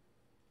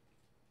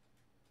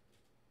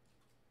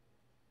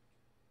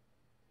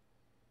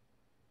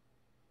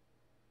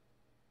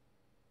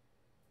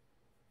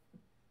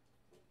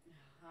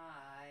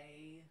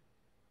 Hi.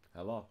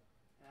 Hello.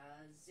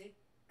 How's it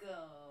going?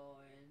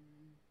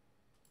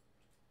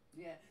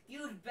 Yeah,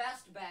 you'd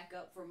best back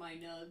up for my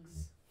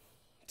nugs.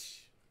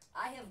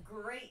 I have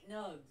great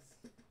nugs.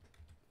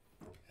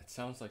 It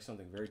sounds like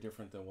something very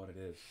different than what it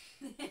is.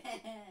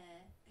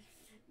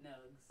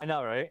 Nugs. I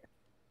know, right?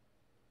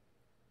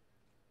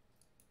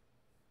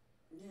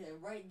 Yeah,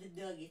 right in the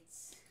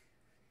nuggets.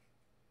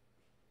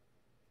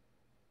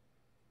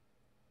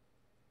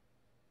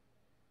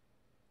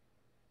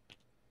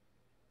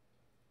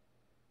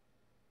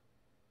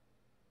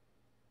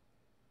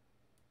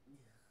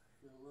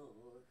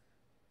 Hello.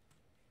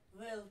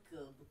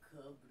 Welcome,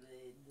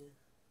 comrade.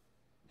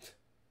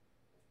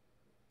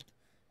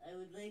 I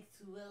would like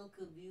to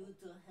welcome you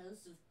to a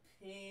house of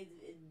pain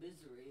and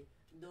misery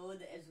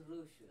known as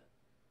Russia.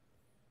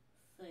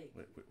 Thank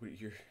you. Wait,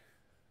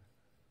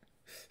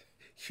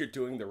 you're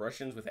doing the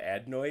Russians with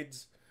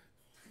adenoids?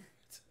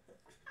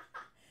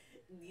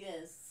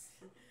 Yes,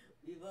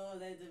 we've all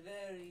had a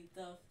very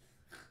tough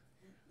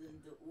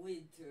the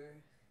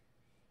winter.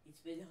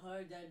 It's been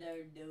hard on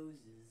our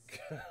noses.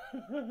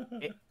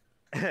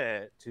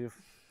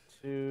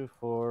 2,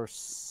 4,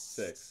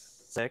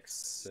 6. 6.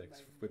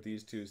 6. With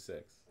these 2,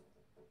 6.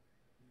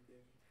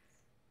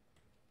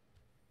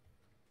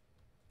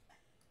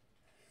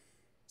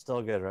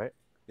 Still good, right?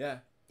 Yeah,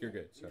 you're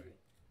good. Sorry.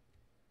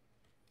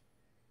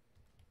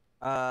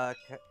 I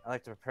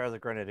like to prepare the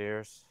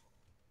grenadiers.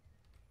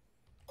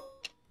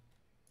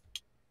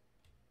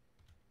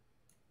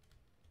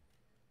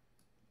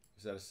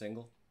 Is that a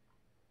single?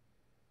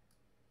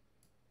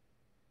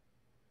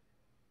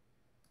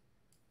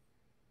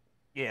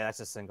 Yeah, that's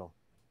a single.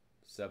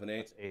 7, 8.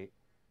 That's 8.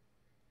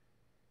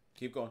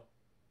 Keep going.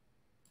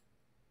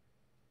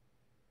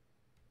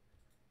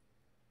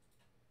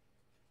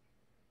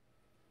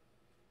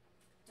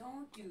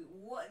 Don't do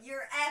what?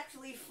 You're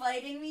actually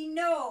fighting me?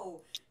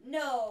 No,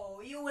 no,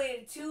 you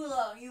waited too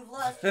long. You've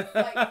lost your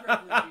fight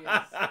privileges.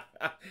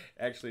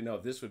 Actually, no.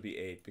 This would be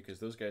 8 because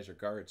those guys are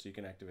guards, so you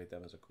can activate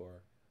them as a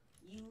core.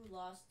 You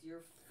lost your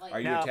fight. Are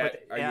you No,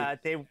 attack? but yeah,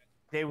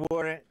 they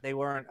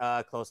weren't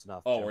close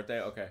enough. Oh, Joe. weren't they?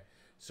 Okay.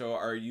 So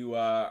are you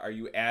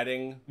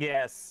adding?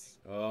 Yes.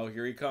 Oh,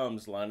 here he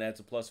comes. Lon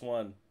adds a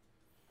 +1.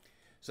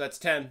 So that's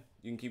 10.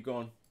 You can keep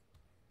going.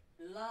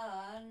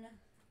 Lon,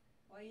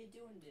 why are you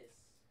doing this?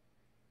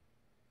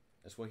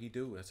 That's what he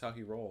do. That's how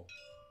he roll.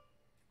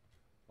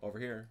 Over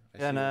here. I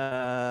see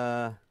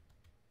Gonna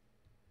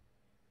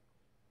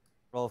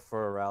roll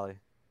for a rally.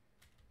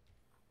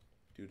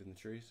 Dude in the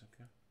trees.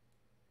 Okay.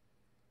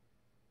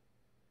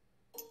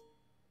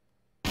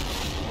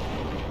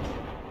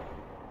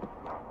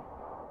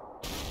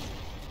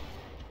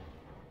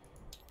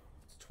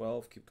 It's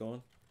 12. Keep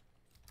going.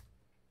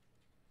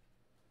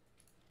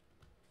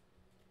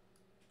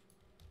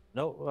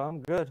 No, I'm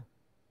good.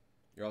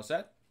 You're all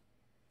set?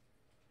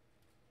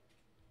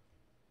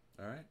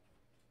 All right.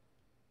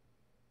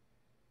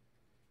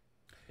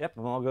 Yep,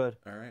 I'm all good.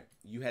 All right.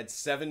 You had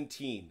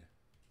 17.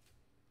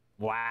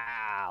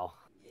 Wow.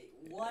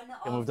 One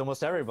I moved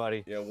almost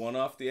everybody. Yeah, 1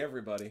 off the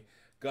everybody.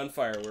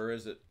 Gunfire, where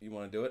is it? You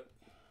want to do it?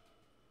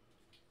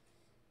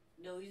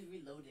 No, he's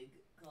reloading.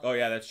 Oh,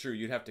 yeah, that's true.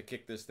 You'd have to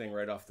kick this thing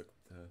right off the...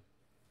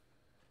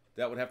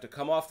 That would have to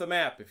come off the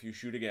map if you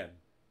shoot again.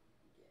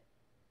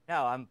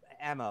 No, I'm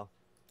ammo.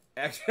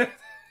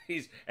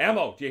 He's...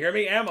 Ammo! Do you hear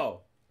me?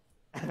 Ammo!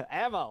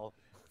 Ammo.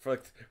 For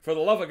the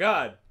love of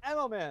God.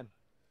 Ammo man.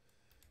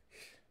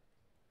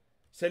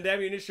 Send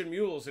ammunition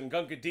mules and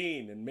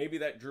Gunkadine and maybe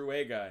that Drew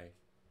A guy.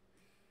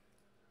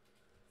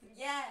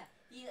 Yeah,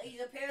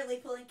 he's apparently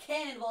pulling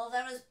cannonballs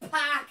out of his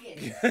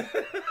pockets.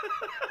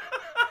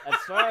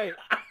 That's right.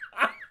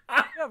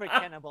 You have a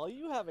cannonball.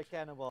 You have a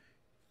cannonball.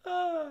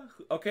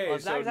 Okay, Well,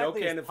 it's so not no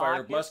exactly his cannon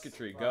fire, pockets,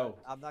 musketry, go.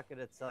 but I'm not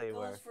gonna tell you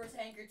where. Goes for his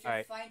handkerchief, All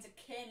right. finds a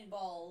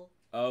cannonball.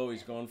 Oh,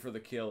 he's going for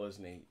the kill,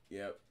 isn't he?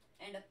 Yep.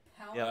 And a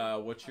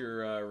pound. What's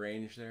your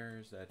range there?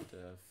 Is that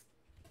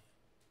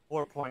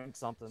 4 point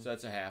something. so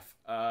that's a half.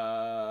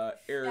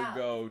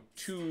 Ergo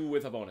 2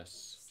 with a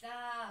bonus.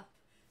 Stop.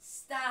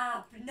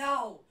 Stop.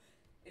 No.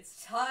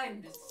 It's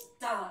time to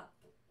stop.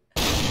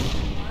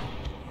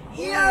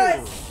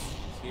 Yes!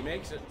 He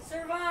makes it.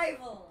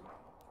 Survival.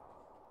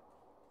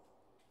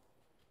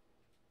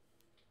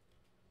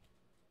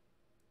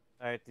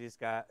 All right, these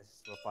guys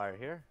will fire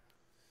here.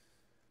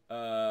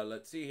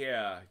 Let's see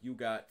here. You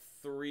got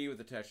 3 with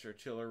attached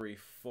artillery,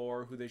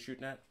 4. Who they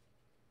shooting at?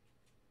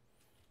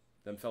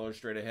 Them fellers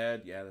straight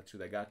ahead. Yeah, that's who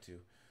they got to.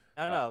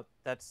 No,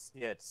 that's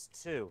it's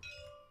 2.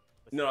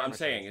 With No, I'm hammer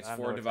saying dice. it's I have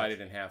 4 no divided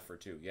attachment. in half for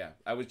 2. Yeah,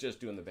 I was just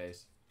doing the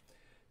base.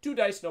 2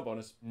 dice, no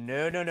bonus.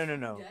 No.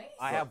 Dice?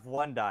 I have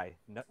 1 die.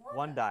 No,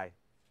 1 die.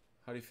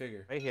 How do you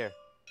figure? Right here.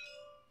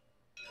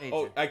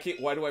 Oh, I can't.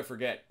 Why do I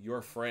forget?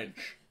 You're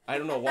French. I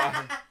don't know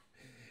why.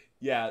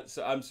 Yeah,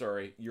 so I'm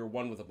sorry. You're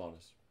 1 with a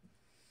bonus.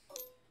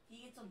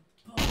 He gets a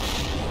bonus.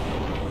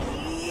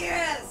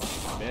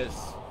 Yes! Miss.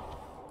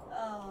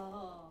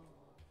 Oh.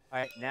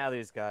 Alright, now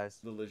these guys.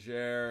 The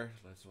Leger.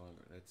 That's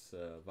longer. That's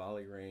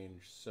volley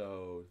range.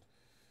 So,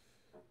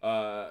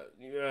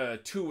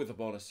 2 with a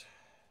bonus.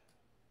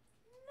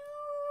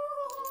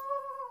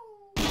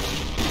 No.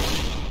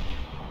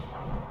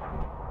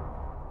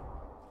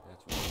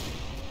 That's 1.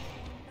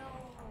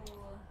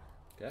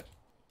 No. Okay.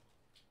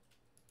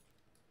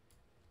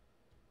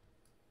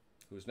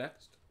 Who's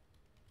next?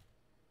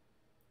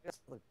 Yes,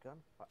 the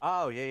gunfire.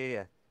 Oh,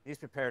 yeah. He's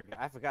prepared.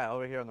 I forgot.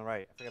 Over here on the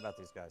right. I forgot about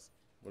these guys.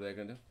 What are they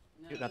gonna do?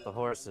 Shooting at the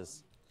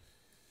horses.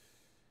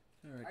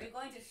 All right. Are you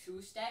going to shoe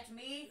stat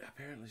me?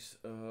 Apparently,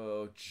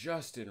 oh,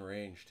 just in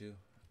range too.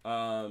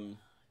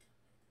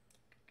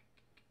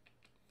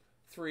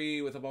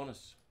 3 with a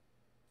bonus.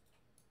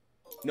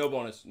 No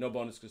bonus. No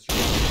bonus because.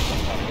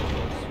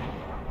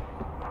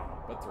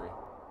 But 3.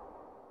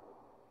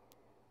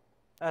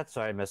 That's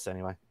all right. I missed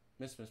anyway.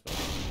 Miss.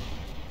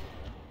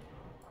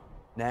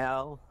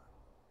 Now,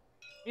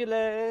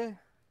 melee.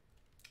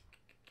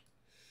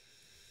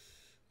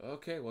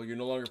 Okay, well you're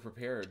no longer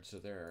prepared, so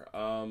there.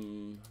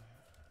 You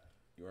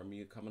are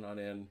me coming on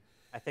in.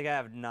 I think I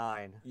have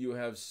 9. You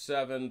have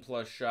 7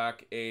 plus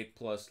shock, 8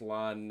 plus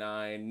lon,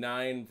 9.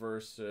 9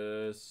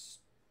 versus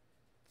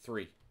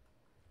 3.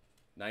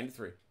 9 to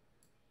 3.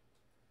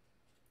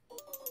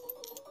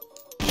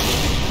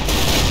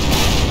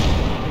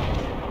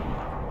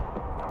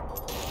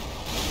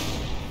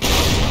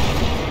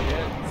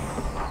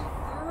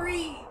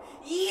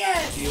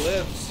 Yes! He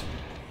lives.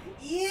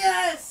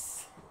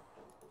 Yes!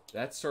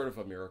 That's sort of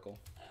a miracle.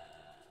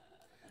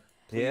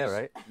 Yeah, Please,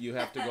 right. You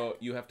have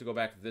to go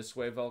back this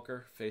way,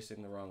 Velker,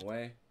 facing the wrong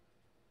way.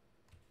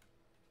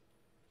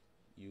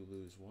 You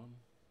lose 1.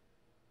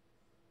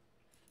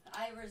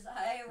 I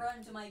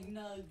run to my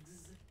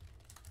nugs.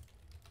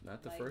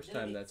 Not the My first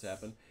time that's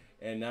nuggets. happened.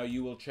 And now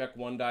you will check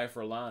 1 die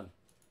for Lon.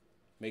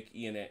 Make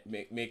Ian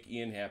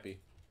happy.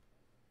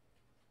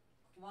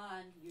 Come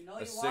on, you know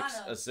A you 6,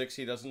 wanna. a 6,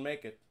 he doesn't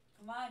make it.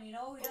 Come on, you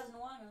know he doesn't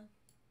wanna.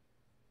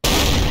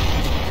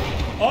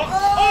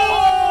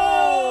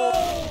 Oh!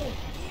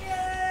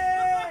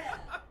 Yeah!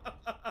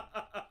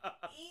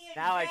 Ian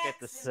Now I get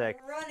the Jackson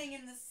 6. running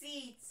in the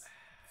seats,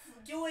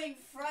 doing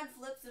front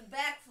flips and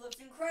back flips,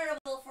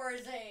 incredible for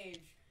his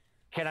age.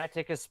 Can I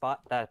take his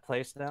spot, that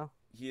place now?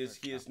 He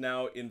is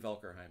now in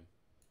Velkerheim.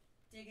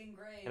 Digging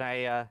grave. Can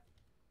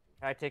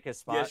I take his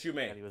spot? Yes, you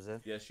may. That he was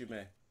in? Yes, you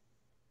may.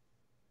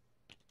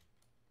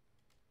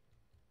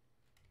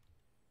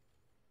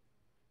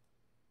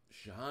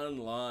 Jean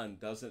Lon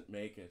doesn't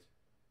make it.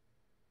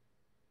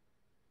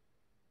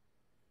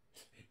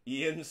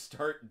 Ian,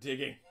 start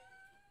digging.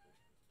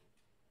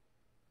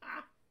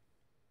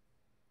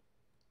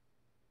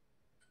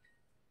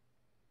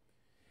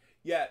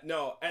 Yeah,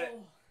 no, and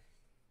Oh.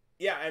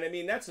 yeah, and I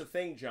mean that's the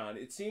thing, John.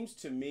 It seems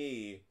to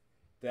me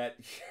that,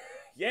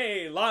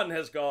 yay, Lon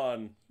has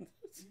gone.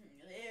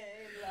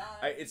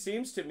 It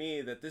seems to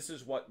me that this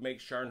is what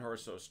makes Scharnhorst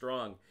so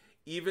strong,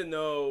 even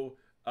though,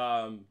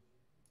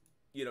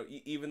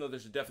 even though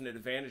there's a definite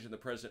advantage in the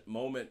present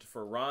moment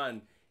for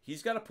Ron,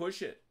 he's got to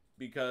push it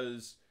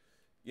because,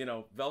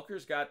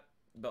 Velker's got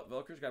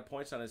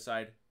points on his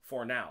side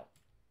for now.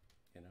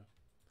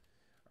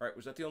 All right,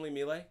 was that the only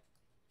melee?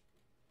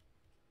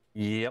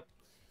 Yep.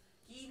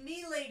 He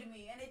meleeed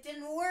me, and it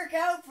didn't work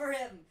out for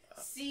him.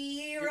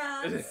 See,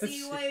 Ron,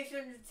 see why you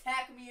shouldn't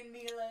attack me in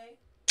melee.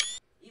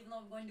 Even though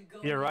I'm going to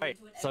go You're right.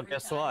 into it So every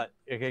guess time. what?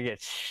 You're gonna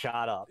get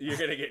shot up. You're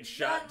gonna get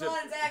shot. John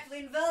Lon's actually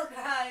in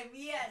Velkerheim,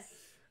 yes.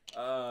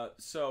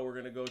 So we're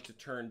gonna go to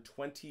turn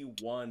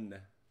 21.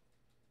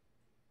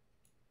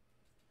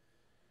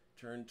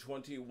 Turn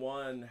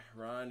 21.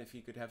 Ron, if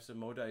you could have some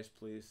Mo dice,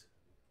 please.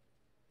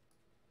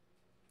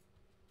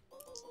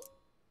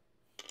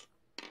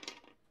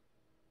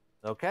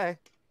 Okay.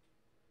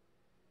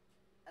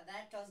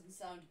 That doesn't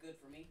sound good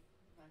for me.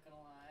 Not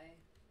gonna lie.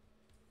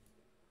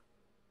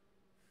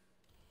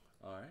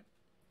 Alright.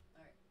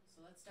 Alright,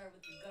 so let's start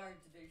with the guard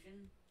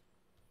division.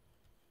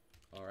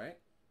 Alright.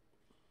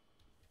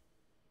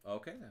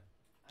 Okay then.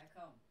 I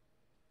come.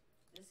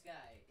 This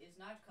guy is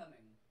not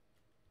coming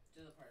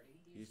to the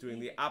party. He's doing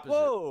the leaving. opposite.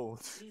 Whoa!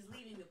 He's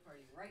leaving the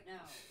party right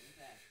now, in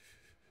fact.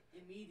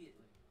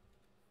 Immediately.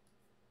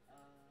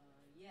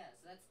 Yeah,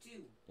 so that's 2.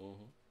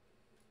 Mm-hmm.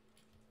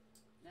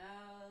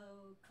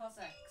 Now,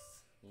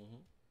 Cossacks.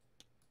 Mm-hmm.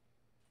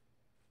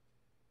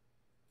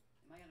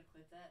 Am I gonna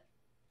clip that?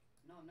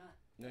 No, I'm not.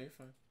 No, you're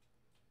fine.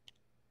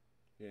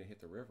 You're gonna hit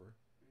the river.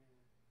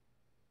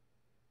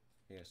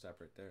 You're gonna stop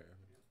right there.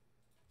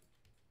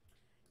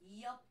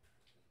 Yup.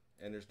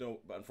 And there's no,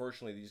 but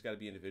unfortunately, these got to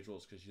be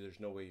individuals because there's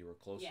no way you were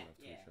close enough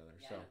to each other.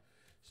 Yeah.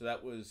 So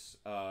that was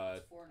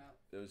It's 4 now.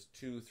 that was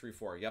 2, 3,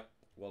 4. Yep,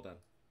 well done.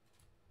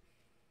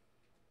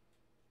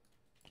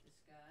 This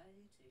guy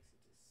takes it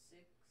to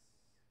 6.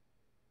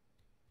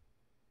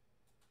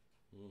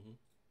 Mm-hmm.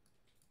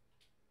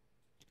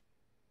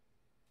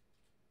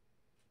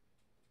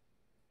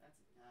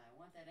 That's I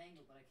want that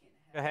angle, but I can't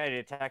have Go ahead. You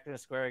attacking the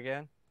square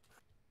again?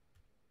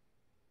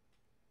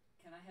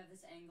 I have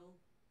this angle.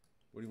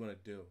 What do you want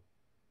to do?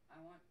 I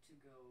want to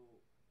go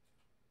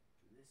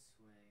this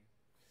way.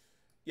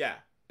 Yeah,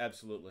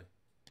 absolutely.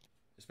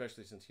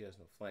 Especially since he has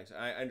no flanks.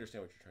 I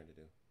understand what you're trying to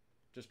do.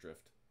 Just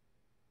drift.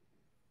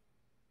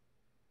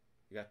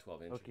 You got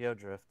 12 inches. Tokyo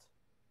drift.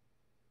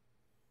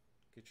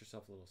 Get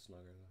yourself a little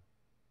snugger, though.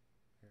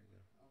 There you go.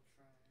 I'll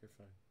try. You're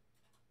fine.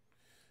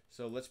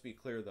 So let's be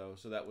clear, though.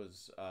 So that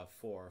was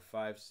 4,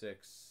 5,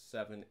 6,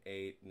 7,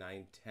 8,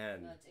 9,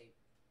 10. That's 8.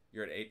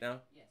 You're at 8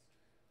 now? Yes.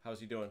 How's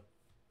he doing?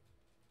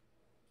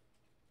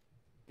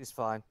 He's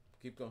fine.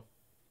 Keep going.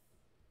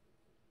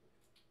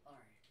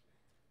 Alright.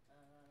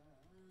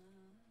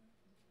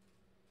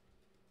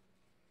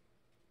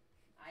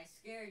 I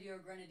scared your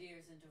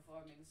grenadiers into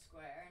forming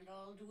square, and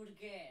I'll do it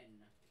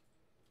again.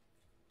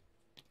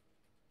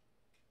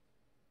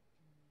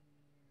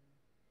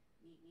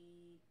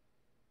 Neat.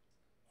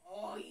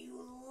 Oh,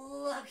 you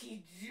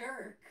lucky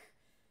jerk!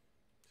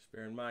 Just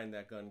bear in mind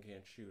that gun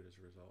can't shoot as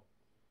a result.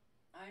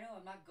 I know,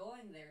 I'm not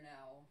going there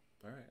now.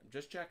 All right, I'm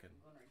just checking.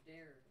 I'm going right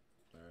there.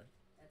 All right.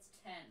 That's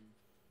 10.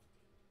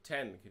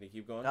 10. Can you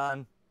keep going?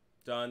 Done.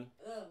 Done.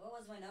 Ugh, what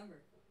was my number?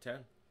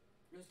 10.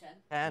 It was 10?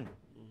 10.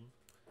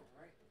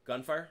 Alright.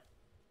 Gunfire?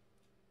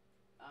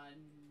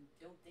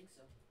 Don't think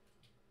so.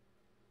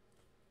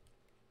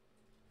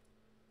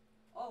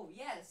 Oh,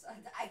 yes! I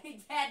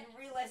hadn't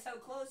realized how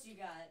close you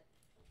got.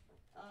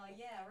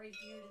 Yeah, right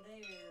here to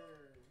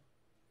there.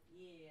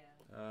 Yeah.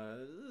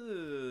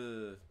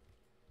 Ugh.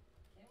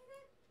 Can we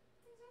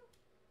think so?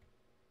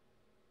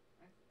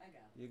 I got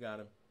it. You got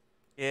him.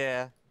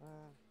 Yeah.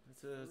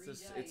 It's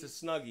a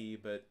snuggie,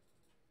 but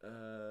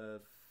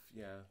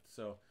yeah.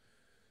 So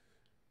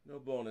no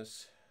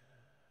bonus.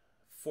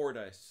 4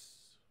 dice.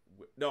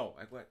 No,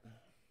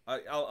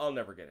 I'll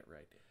never get it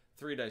right.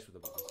 3 dice with a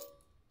bonus.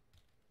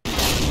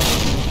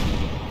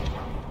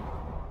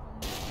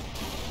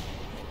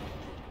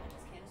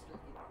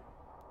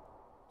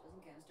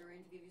 Doesn't canister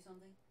range give you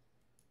something?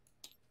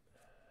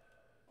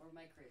 Or am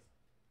I crazy?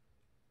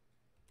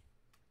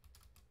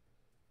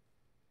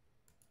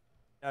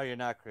 No, you're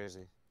not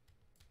crazy.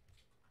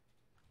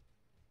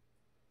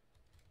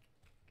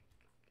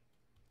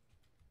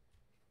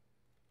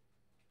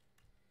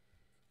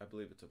 I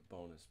believe it's a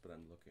bonus, but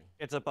I'm looking.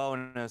 It's a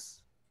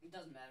bonus. It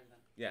doesn't matter then.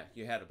 Yeah,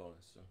 you had a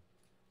bonus, so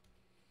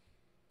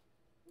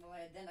Well,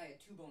 then I had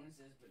 2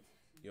 bonuses, but...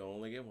 you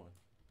only get 1.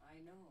 I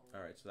know.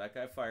 All right, so that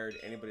guy fired.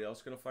 Anybody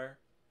else gonna fire?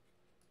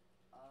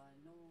 No, I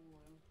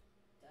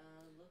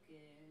don't...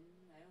 looking...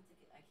 I don't think...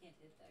 I can't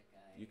hit that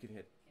guy. You can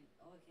hit, I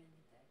can't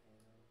hit that guy,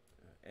 though.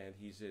 and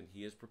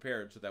he is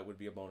prepared, so that would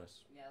be a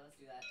bonus. Yeah, let's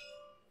do that.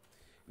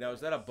 Now,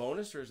 is that a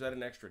bonus or is that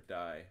an extra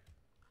die?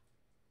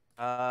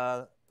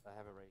 I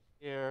have it right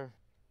here.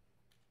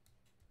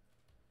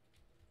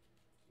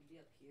 Maybe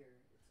up here.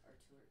 It's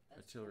artillery. That's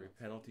Artillery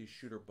penalty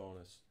shooter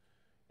bonus.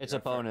 It's a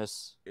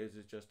bonus. Is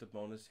it just a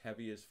bonus?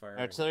 Heavy is firing.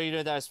 Artillery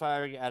unit that is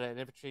firing at an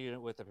infantry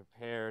unit with a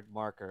prepared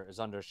marker is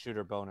under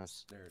shooter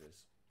bonus. There it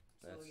is.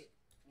 So That's, we get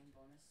 1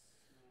 bonus.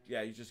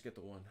 yeah, you just get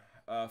the 1.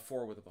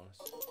 4 with a bonus.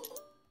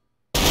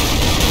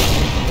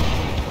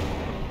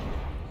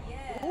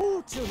 Yeah!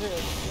 Ooh, 2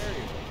 hits. There you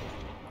go.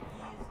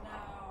 He is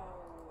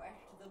now at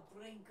the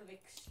brink of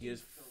extinction. He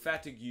is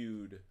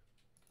fatigued.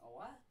 Oh,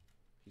 what?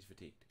 He's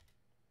fatigued.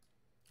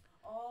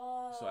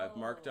 Oh. So I've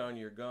marked down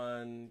your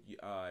gun.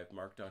 I've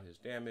marked down his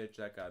damage.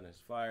 That gun is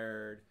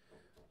fired.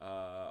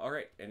 All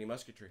right. Any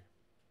musketry?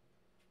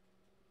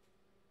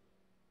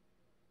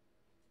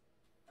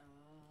 I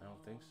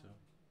don't think so.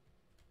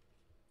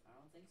 I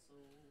don't think so.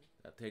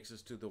 That takes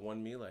us to the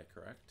 1 melee,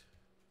 correct?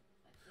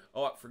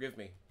 Oh, forgive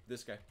me.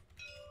 This guy.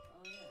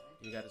 Oh, yeah.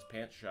 He got his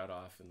pants shot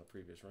off in the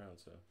previous round,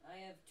 so. I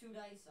have 2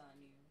 dice on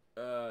you.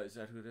 Is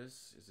that who it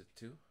is? Is it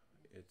 2?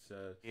 It's,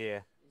 Yeah.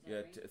 Is that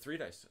yeah, right? 3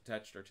 dice.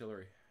 Attached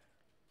artillery.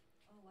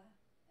 Oh, wow.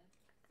 That's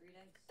 3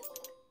 dice.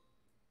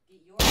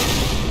 Get your...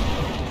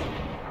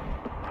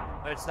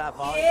 But it's not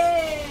volume.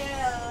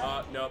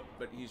 Yeah! Nope,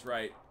 but he's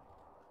right.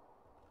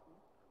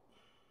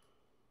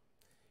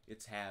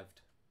 It's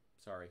halved.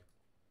 Sorry.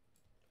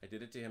 I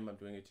did it to him, I'm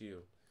doing it to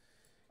you.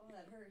 Oh,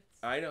 that hurts.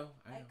 I know.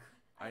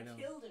 I know.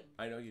 killed him.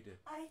 I know you did.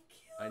 I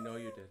killed I know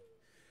you did.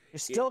 You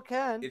still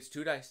can. It's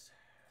 2 dice.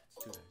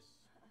 It's 2 dice.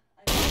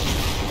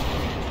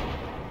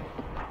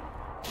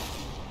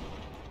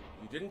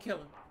 You didn't kill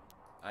him.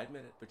 I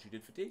admit it, but you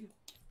did fatigue him.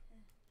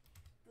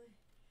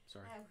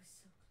 Sorry. I was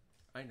so...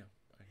 I know.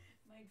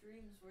 My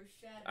dreams were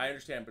shattered. I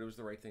understand, but it was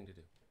the right thing to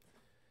do.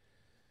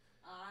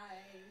 I...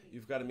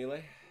 You've got a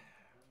melee?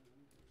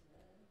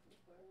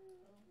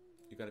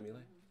 You got a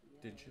melee?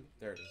 Didn't you?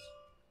 There it is.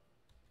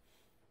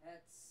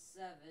 That's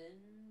 7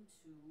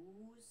 to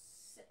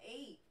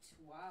 8.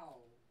 Wow.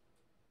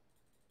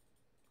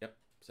 Yep,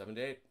 7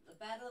 to 8. The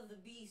Battle of the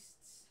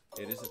Beasts.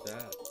 It is at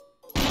that.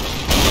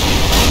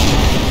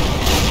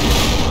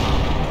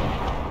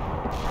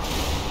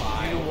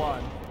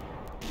 5-1.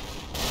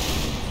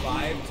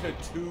 5 to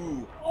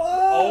 2. Oh!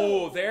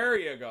 Oh, there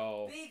you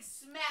go. Big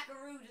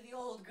smackaroo to the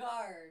old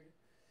guard.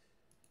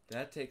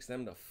 That takes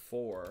them to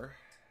 4.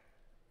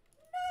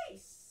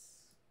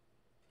 Nice.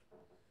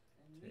 And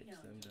Takes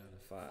them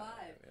 5.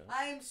 Yeah.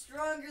 I am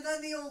stronger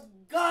than the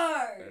old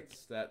guard.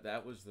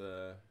 That was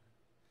the.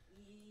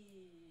 Ew.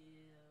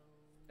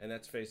 And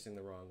that's facing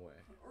the wrong way.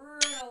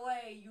 Run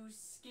away, you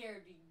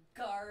scaredy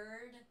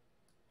guard.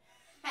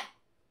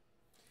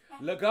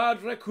 Le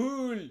garde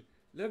recule!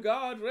 Le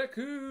garde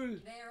recule!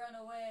 They run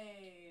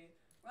away.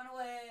 Run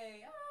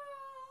away. Ah,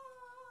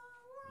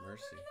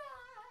 Mercy. we're gonna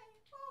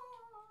die.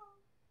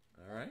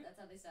 Ah. Alright. That's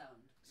how they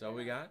sound. So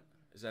we got?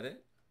 Is that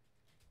it?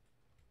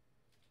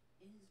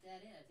 Is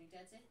that it? I think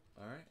that's it.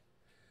 Alright.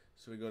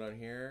 So we go down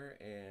here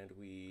and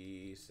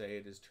we say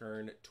it is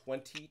turn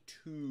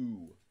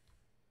 22.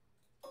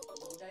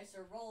 The dice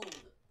are rolled.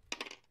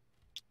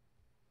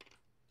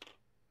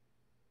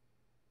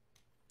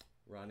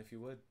 Ron, if you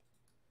would.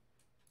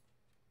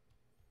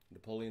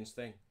 Napoleon's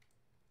thing.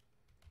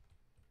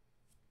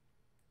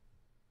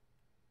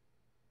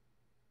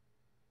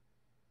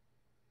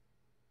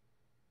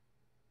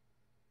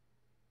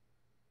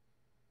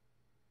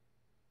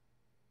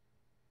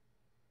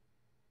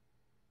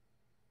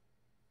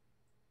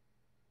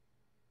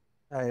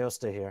 All right, you'll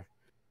stay here.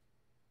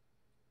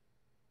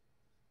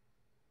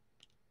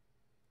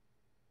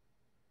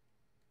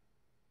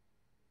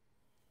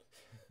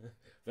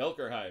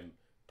 Velkerheim.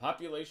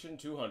 Population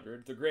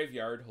 200. The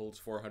graveyard holds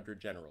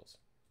 400 generals.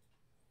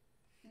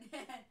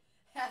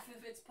 Half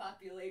of its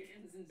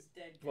population is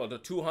dead. Well,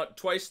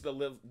 twice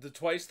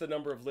the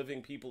number of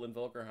living people in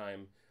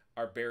Velkerheim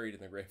are buried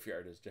in the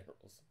graveyard as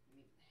generals. I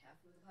mean, half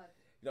of the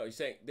population. No, he's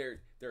saying there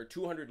are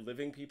 200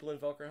 living people in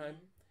Velkerheim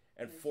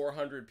and There's-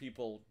 400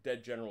 people,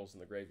 dead generals in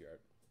the graveyard.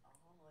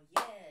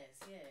 Oh,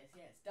 yes.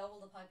 Double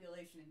the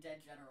population in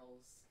dead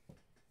generals.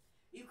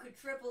 You could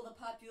triple the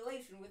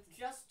population with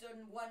just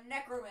one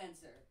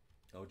necromancer.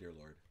 Oh dear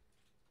lord.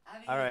 I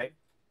mean, All right,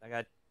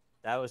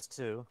 that was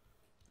 2.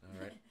 All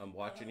right, I'm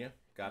watching you.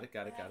 Got it.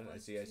 I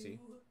see.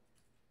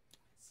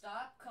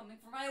 Stop coming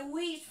for my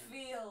wheat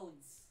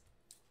fields.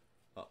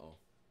 Uh-oh.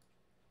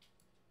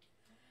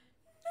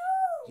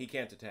 No. He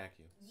can't attack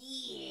you.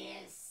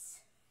 Yes.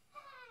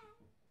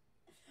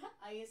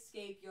 I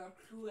escape your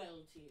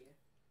cruelty.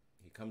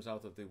 He comes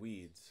out of the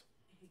weeds.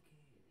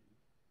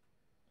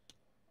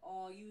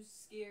 Oh, you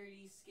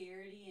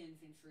scaredy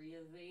infantry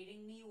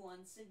evading me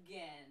once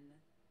again.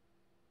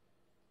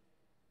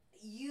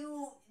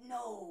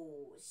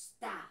 No,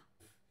 stop.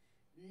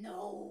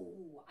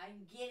 No,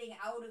 I'm getting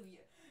out of you.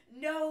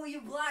 No,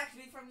 you blocked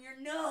me from your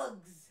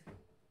nugs.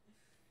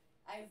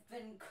 I've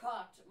been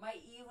caught. My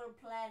evil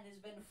plan has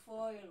been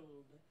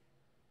foiled.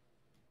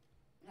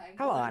 I'm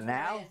Come going on to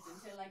now. rant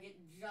until I get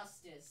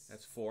justice.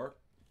 That's 4.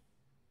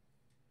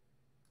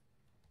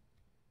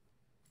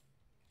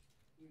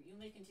 You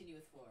may continue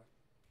with 4.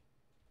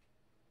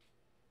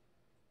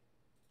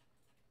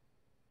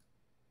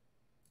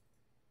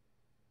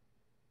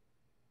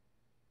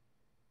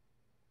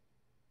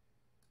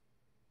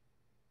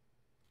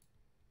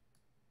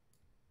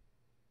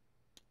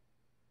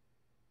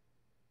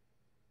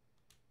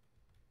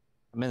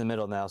 I'm in the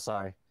middle now.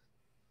 Sorry.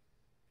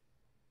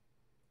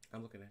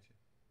 I'm looking at you.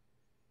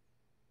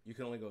 You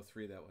can only go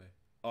 3 that way.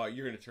 Oh,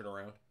 you're going to turn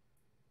around?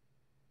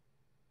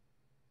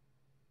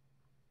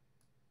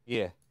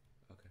 Yeah.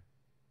 Okay.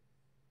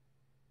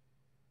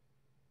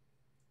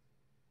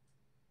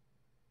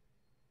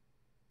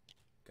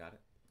 Got it.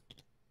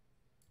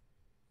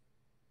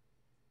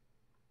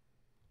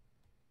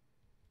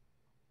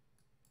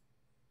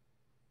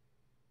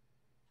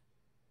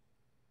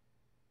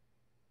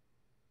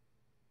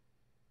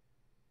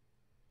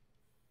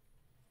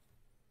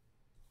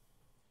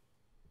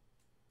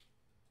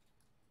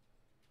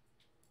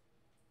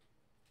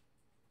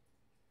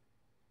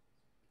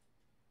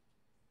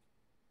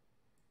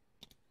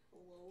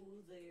 Hello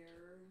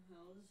there.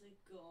 How's it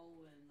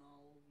going,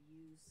 all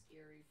you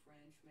scary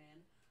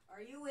Frenchmen?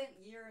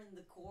 You're in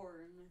the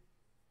corn.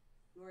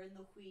 You're in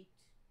the wheat.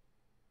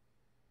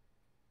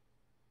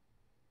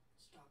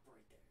 Stop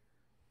right there.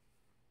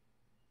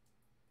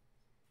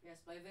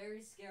 Yes, by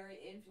very scary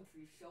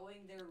infantry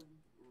showing their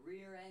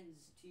rear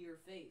ends to your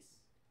face.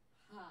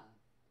 Ha.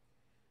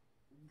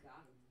 Got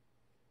him.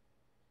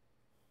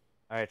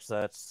 All right,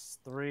 so that's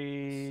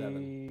 3,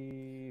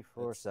 7.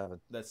 4, 7.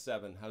 That's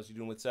 7. How's he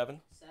doing with 7?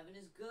 7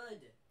 is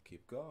good.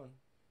 Keep going.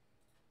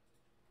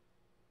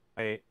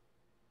 Wait.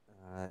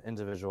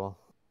 Individual.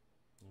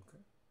 Okay.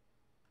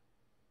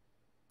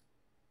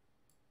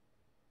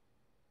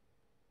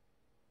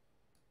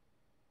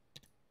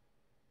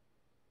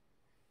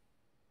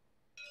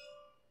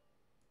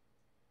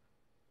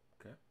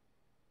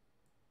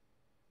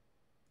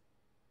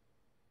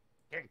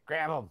 Okay.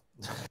 Grab him.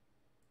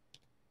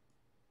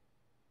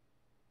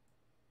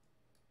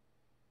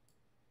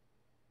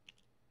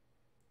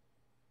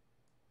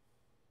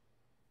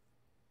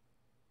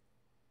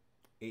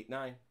 8,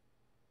 9.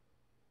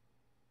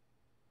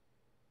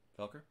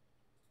 Velker?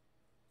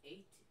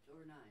 8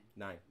 or 9?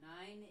 9.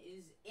 9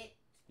 is it.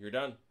 You're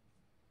done.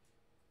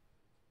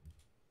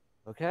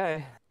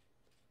 Okay.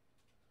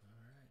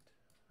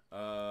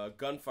 All right.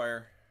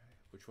 Gunfire.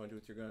 Which one do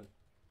with your gun?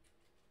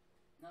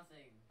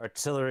 Nothing.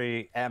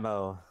 Artillery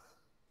ammo.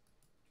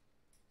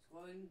 It's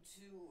going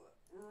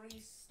to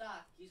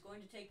restock. He's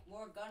going to take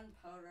more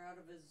gunpowder out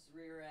of his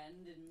rear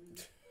end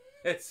and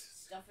It's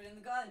stuff it in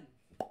the gun.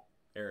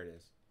 there. It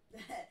is.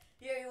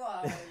 Here you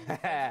are,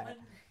 gentlemen.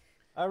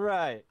 All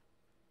right.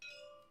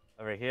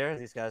 Over here,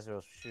 these guys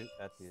will shoot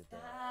at the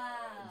Stop.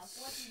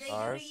 What did they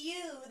stars. do to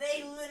you?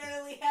 They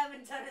literally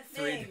haven't done a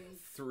thing.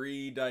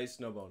 Three dice,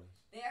 no bonus.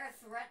 They are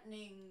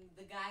threatening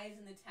the guys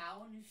in the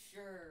town?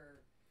 Sure.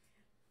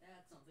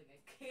 That's something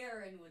a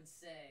Karen would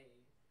say.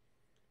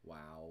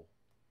 Wow.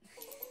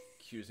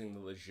 Accusing the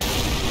legitimate.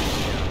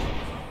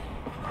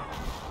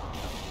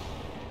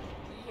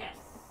 Yes.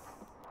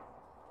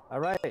 All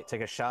right,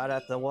 take a shot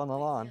at the one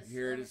along.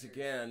 Here it is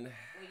again.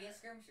 Wait, yes,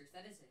 skirmishers.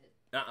 That is a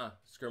hit.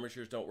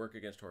 Skirmishers don't work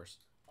against horse.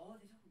 Oh,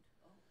 they don't.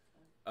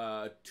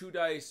 Oh. 2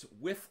 dice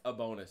with a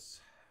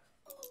bonus.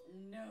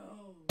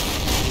 No.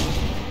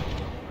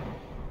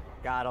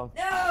 Got him.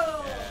 No!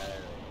 I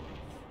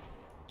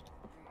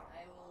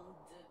will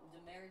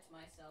demerit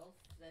myself.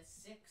 That's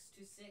 6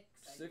 to 6.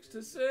 6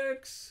 to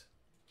 6.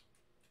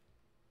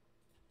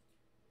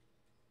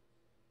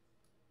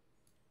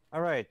 All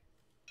right,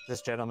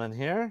 this gentleman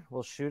here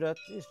will shoot at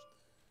these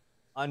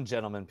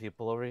ungentleman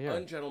people over here.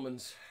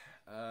 Ungentlemen's.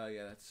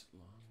 Yeah, that's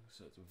long.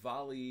 So it's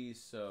volley.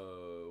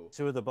 So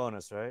 2 of the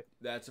bonus, right?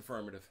 that's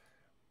affirmative.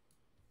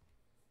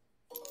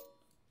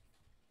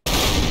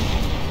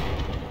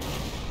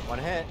 One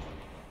hit.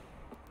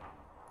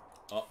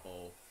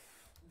 Uh-oh.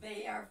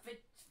 They are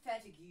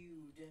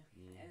fatigued,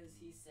 as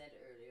he said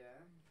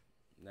earlier.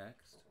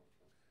 Next,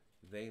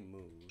 they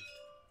moved.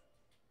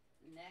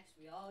 Next,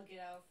 we all get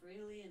out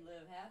freely and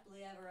live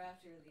happily ever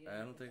after. The I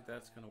end don't of think our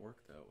that's gonna work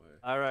that way.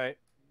 All right,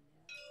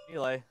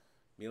 melee.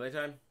 Melee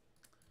time.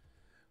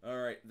 All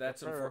right,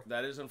 that's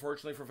that is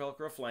unfortunately for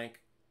Velker a flank.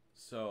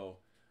 So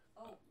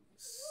Oh,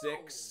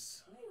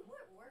 6. whoa. Wait,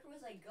 where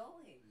was I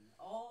going?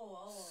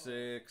 Oh.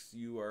 6.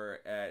 You are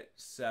at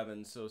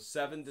 7. So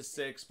 7 to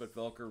 6, but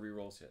Velker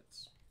rerolls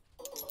hits.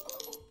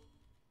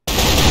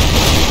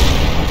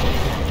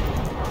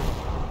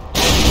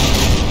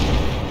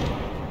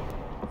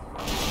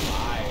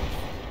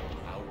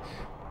 Ouch.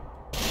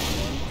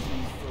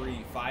 1, 2,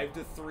 3. 5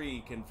 to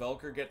 3. Can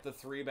Velker get the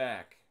 3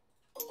 back?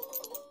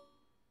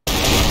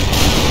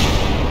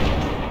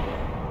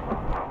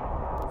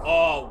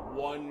 Oh,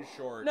 1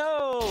 short.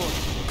 No.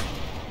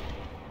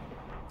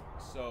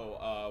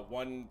 So,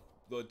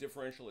 the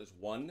differential is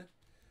 1.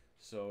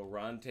 So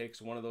Ron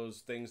takes one of those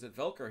things that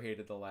Velker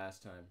hated the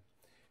last time.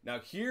 Now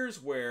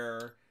here's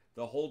where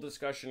the whole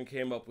discussion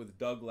came up with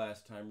Doug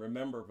last time.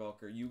 Remember,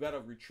 Velker, you got to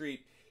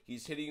retreat.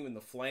 He's hitting you in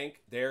the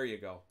flank. There you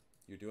go.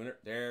 You're doing it.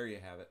 There you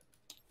have it.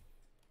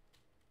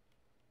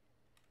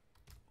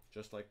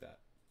 Just like that.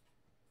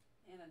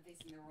 And I'm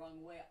facing the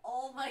wrong way.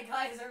 All my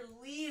guys are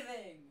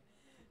leaving.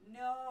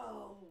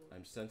 No.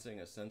 I'm sensing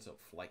a sense of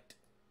flight.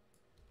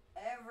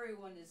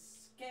 Everyone is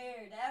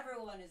scared.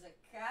 Everyone is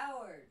a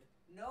coward.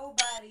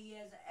 Nobody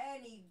has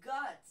any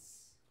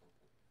guts.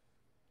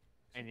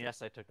 And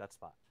yes, I took that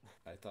spot.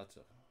 I thought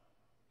so.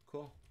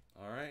 Cool.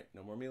 All right.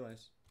 No more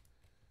melees.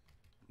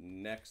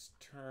 Next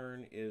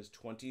turn is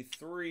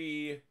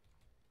 23.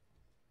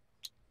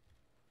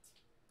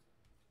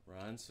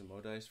 Ron, some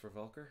more dice for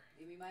Velker.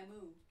 Give me my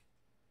move.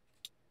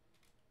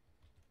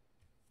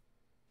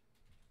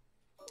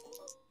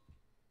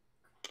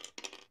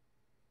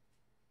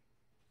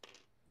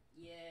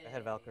 Yeah. Go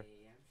ahead, Velker.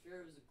 I'm sure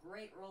it was a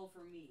great roll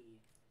for me.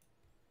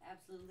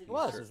 Absolutely. It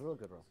was. Sure. It was a real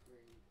good roll.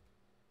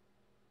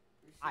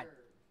 For sure.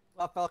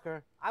 Well,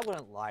 Velker, I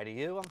wouldn't lie to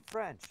you. I'm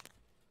French.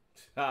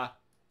 Ha!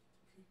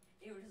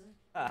 It was.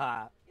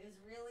 Haha. It was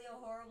really a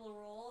horrible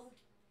roll.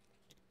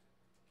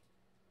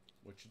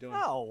 What you doing?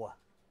 No.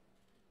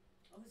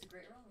 Oh, it was a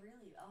great roll.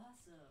 Really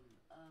awesome.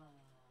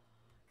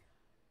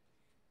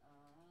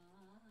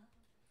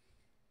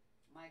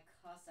 My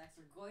Cossacks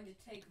are going to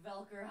take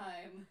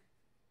Velkerheim.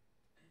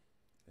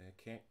 I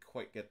can't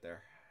quite get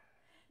there.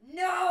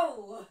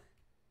 No!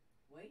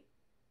 Wait.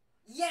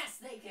 Yes,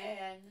 they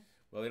can!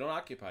 Well, they don't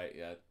occupy it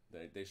yet.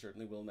 They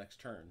certainly will next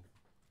turn.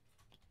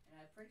 And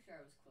I'm pretty sure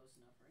I was close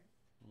enough, right?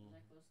 Was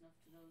I close enough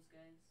to those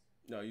guys?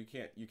 No, you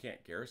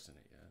can't garrison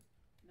it yet.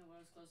 No, I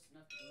was close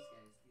enough to these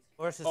guys.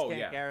 Horses Oh, can't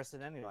yeah.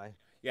 garrison anyway.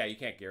 Yeah, you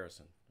can't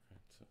garrison. Right,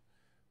 so,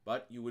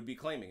 but you would be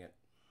claiming it.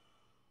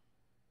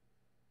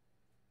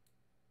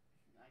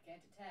 I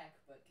can't attack,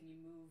 but can you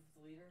move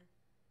the leader,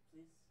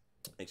 please?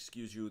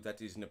 Excuse you,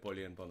 that is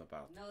Napoleon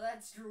Bonaparte. No,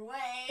 that's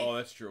Drouet! Oh,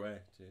 that's true, eh?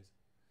 Jeez.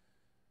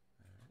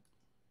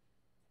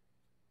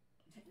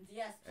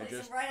 Yes, And place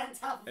just- him right on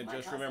top of And my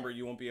just Cossack. remember,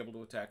 you won't be able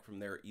to attack from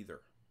there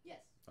either. Yes.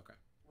 Okay.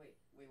 Wait,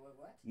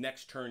 what?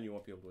 Next turn, you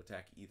won't be able to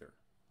attack either.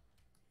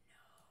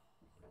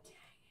 No, dang it.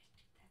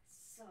 That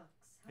sucks.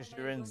 How Because am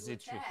I you're in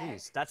supposed to the attack?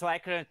 trees. That's why I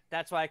couldn't.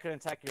 That's why I couldn't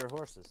attack your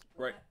horses.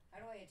 But Right. How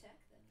do I attack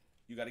then?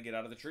 You got to get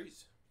out of the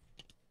trees.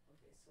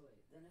 Okay, so wait.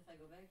 Then if I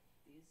go back,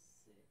 these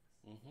 6.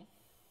 Mm-hmm.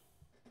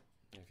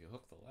 If you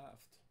hook the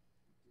left,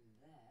 Do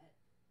that.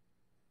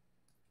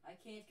 I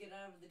can't get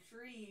out of the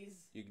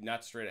trees.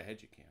 not straight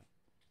ahead. You can't.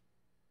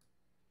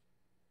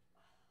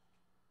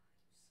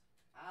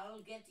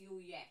 I'll get you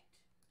yet.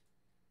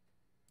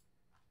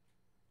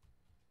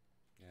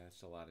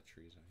 that's a lot of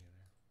trees on you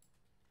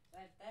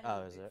there. That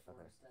Oh, is is a big it? Okay.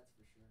 forest, that's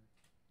for sure.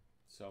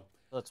 So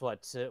That's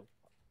what two.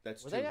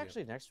 that's Were two. they Yeah.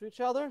 actually next to each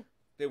other?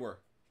 They were.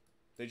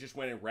 They just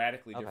went in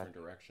radically Okay. different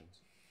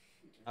directions.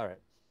 All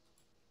right.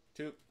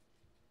 Two.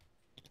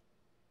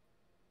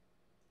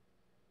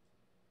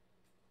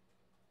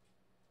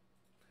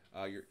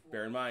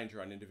 Bear in mind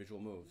you're on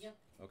individual moves. Yep.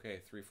 Okay,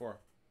 3, 4.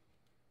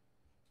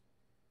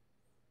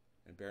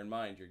 And bear in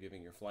mind you're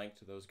giving your flank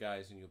to those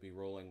guys, and you'll be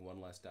rolling one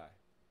less die.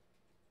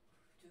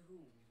 To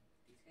whom?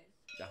 These guys?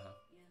 Uh huh.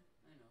 Yeah,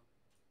 I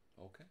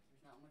know. Okay.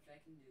 There's not much I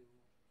can do.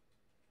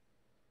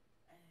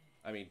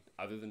 I mean,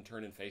 other than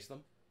turn and face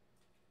them.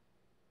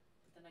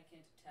 But then I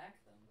can't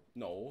attack them.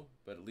 No,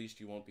 but at least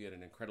you won't be at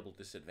an incredible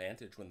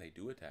disadvantage when they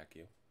do attack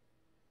you.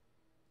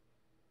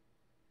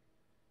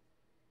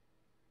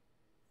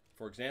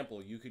 For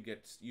example, you could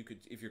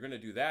if you're going to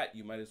do that,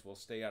 you might as well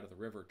stay out of the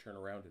river, turn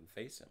around and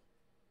face him.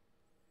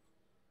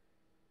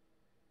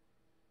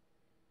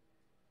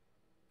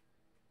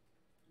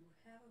 You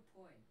have a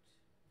point.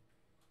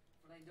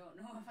 But I don't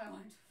know if I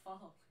want to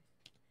follow it.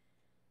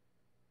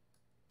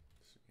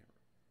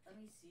 Let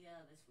me see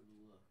how this would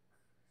look.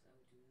 So I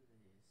would do this.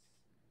 And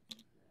I would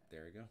do that.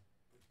 There you go.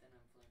 But then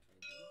I'm flanked by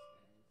these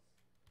guys.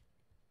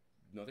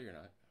 No, you're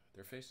not.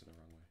 They're facing the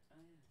wrong way.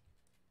 Oh yeah.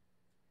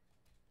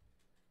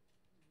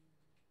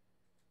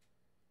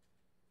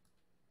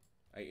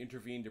 I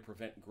intervene to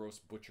prevent gross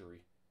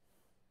butchery.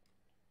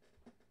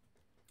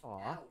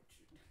 Aw. Ouch.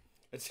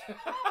 It's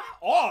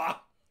aw.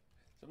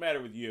 What's the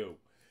matter with you?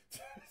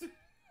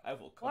 I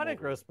will come What a over.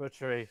 gross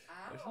butchery.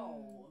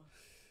 Ow.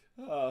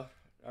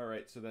 All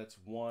right, so that's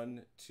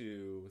 1,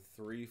 2,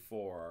 3,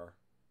 4,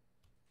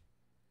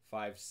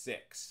 5,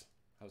 6.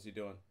 How's he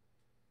doing?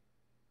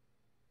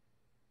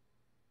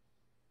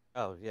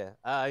 Oh yeah.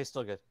 He's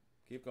still good.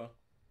 Keep going.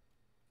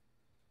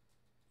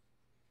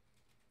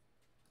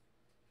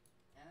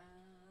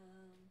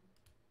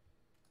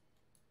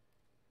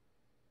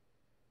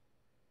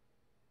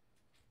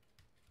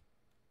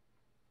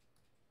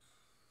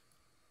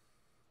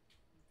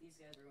 These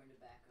guys are going to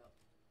back up.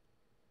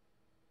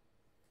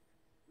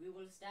 We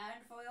will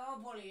stand for your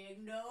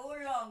bullying no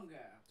longer.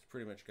 It's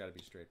pretty much got to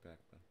be straight back,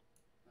 then.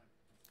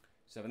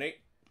 7, 8.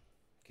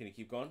 Can you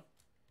keep going?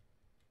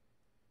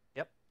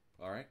 Yep.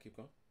 All right, keep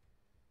going.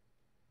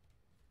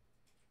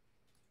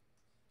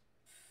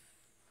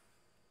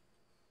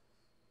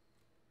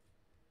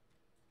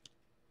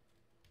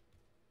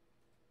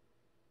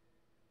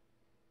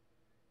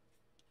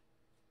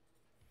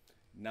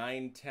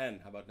 Nine, 10.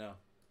 How about now?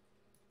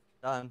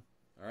 Done.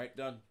 All right,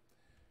 done.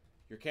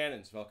 Your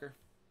cannons, Velker.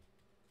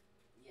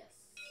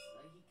 Yes.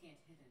 He can't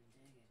hit him,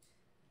 dang it.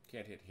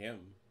 Can't hit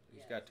him.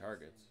 He's Yeah, got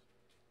targets.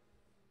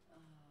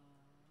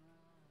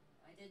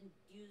 I didn't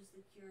use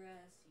the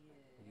cuirass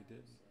yet. You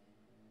didn't.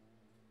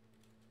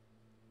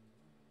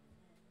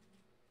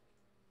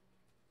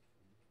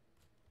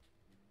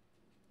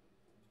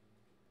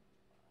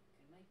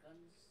 Can my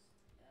guns...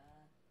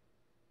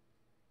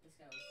 this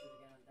guy will shoot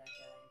again with that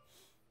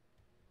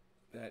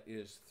guy. That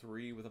is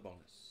 3 with a bonus.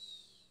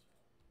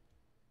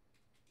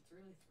 It's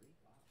really 3?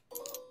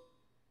 Wow.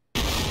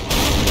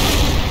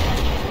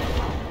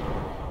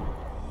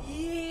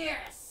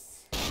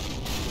 Yes!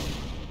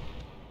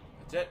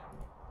 That's it.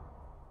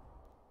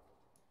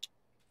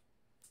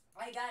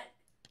 I got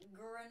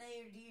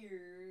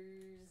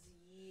grenadiers.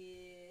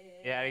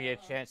 Yeah. Yeah, I didn't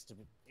get a chance to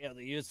be able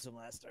to use them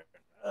last turn.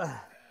 Ugh.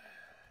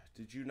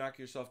 Did you knock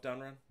yourself down,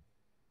 Ron?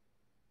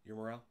 Your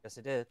morale? Yes,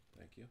 I did.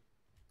 Thank you.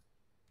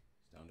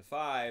 It's down to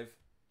 5.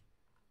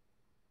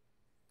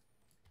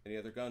 Any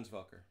other guns,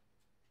 Velker?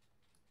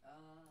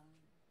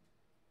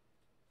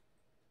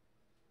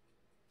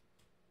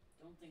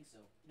 Don't think so.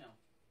 No.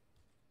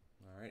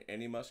 All right.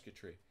 Any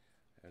musketry?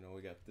 I know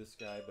we got this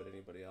guy, but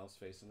anybody else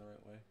facing the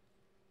right way?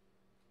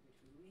 Which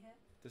one do we have?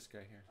 This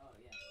guy here. Oh,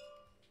 yeah.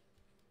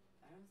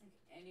 I don't think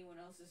anyone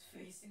else is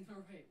facing the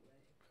right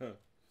way. Huh.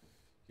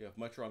 You have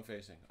much wrong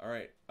facing. All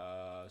right.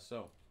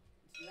 So.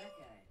 It's that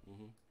guy.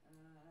 Mm-hmm. 1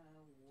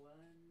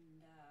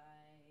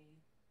 die.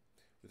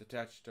 With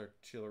attached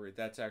artillery,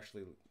 that's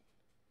actually.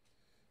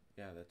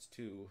 Yeah, that's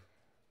 2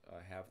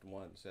 halved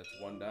ones. That's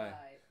 1 die.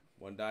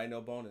 1 die, no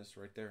bonus,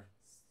 right there.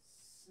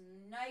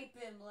 Snipe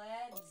him,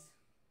 lads.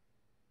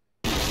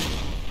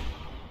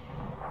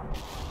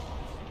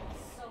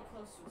 So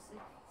close to a 6.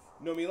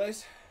 No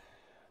melees?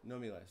 No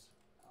melees.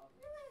 Oh,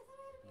 really? I thought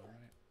I had a All melee.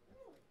 right.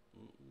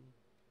 Really?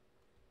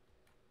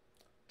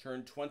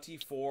 Turn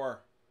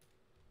 24.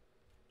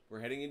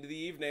 We're heading into the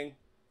evening.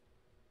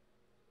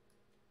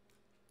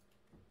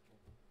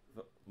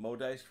 Mo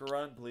dice for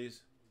Ron,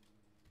 please.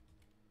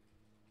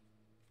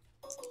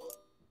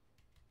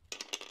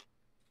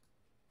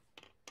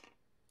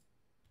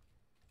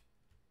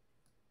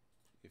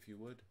 If you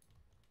would.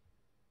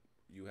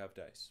 You have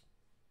dice.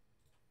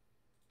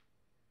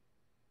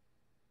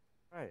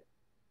 All right.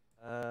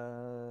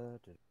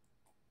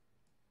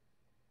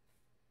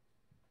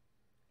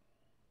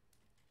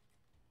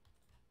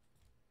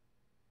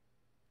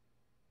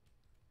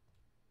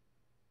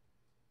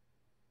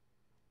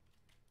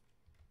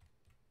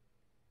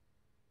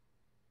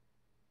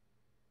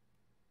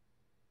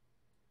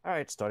 All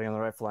right, starting on the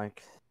right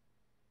flank.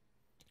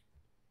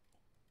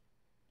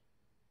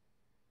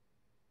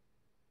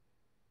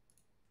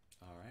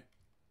 All right.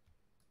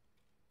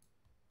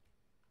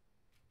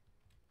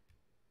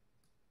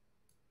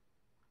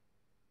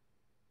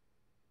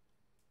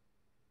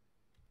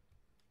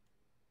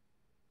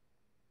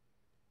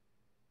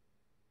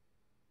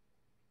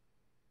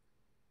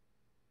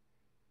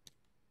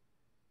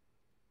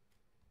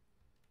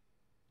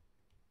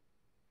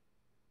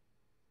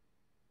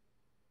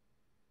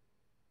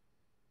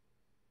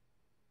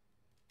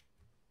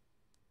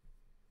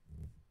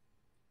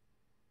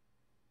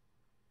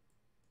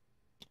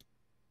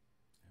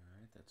 All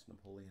right, that's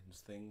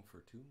Napoleon's thing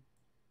for 2.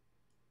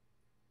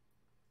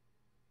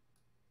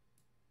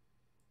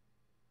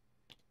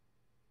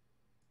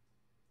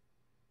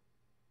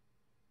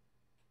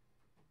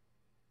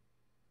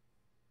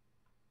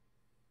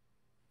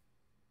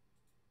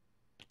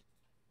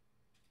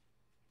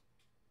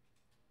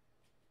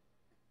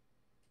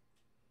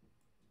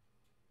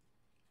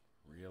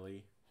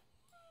 Really?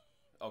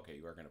 Okay,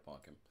 you are gonna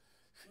bonk him.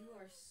 You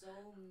are so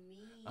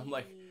mean. I'm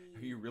like,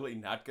 are you really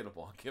not gonna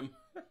bonk him?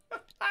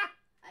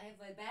 I have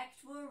my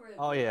back to a river.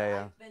 Oh,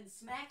 yeah. I've been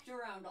smacked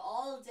around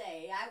all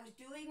day. I was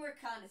doing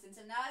reconnaissance,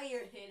 and now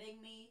you're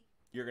hitting me.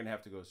 You're gonna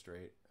have to go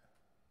straight.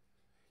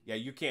 Yeah,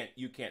 you can't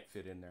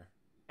fit in there.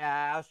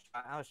 Yeah,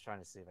 I was trying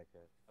to see if I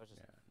could. I was just.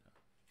 Yeah, no.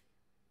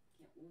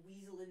 Can't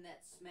weasel in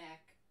that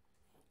smack.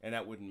 And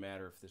that wouldn't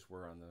matter if this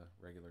were on the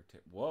regular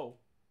tip. Whoa.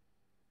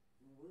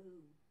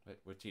 Woo.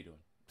 What's he doing?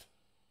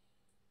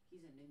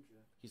 He's a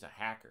ninja. He's a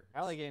hacker.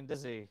 I'm only getting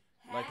dizzy.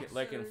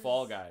 Like in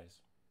Fall Guys.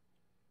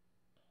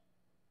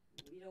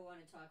 We don't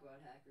want to talk about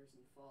hackers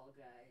and Fall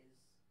Guys.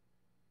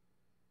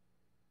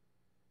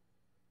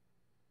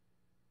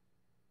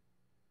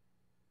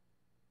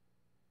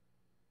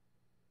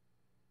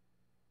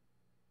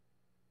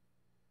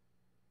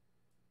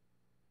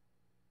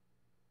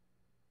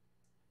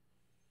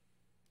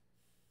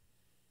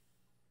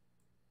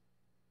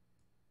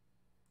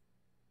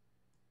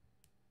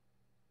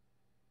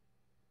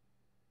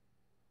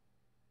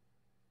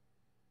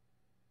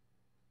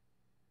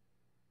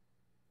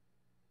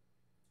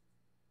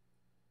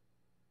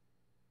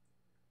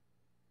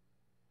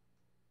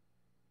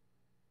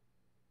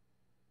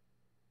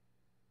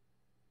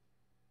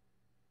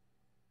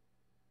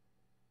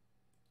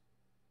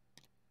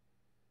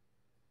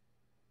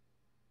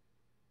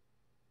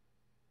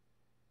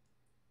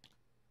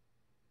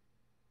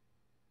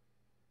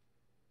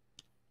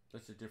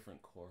 That's a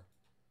different core.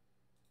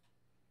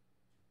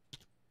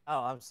 Oh,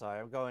 I'm sorry.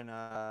 I'm going.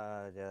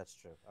 Yeah, that's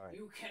true. All right.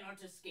 You cannot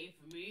escape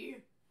me.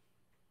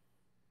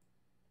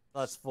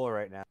 That's 4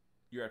 right now.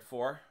 You're at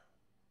 4.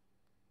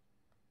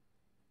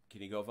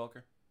 Can you go,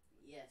 Velker?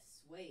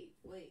 Yes. Wait.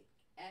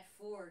 At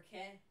 4,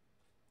 Ken.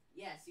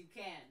 Yes, you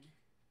can.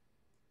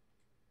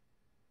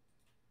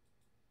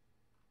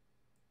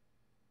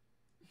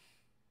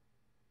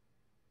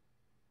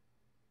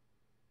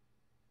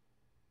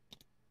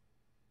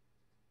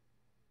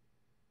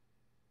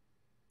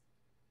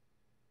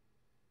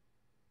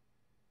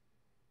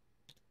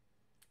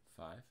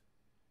 Five.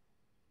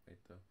 Wait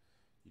though.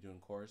 You doing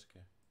cores?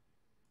 Okay.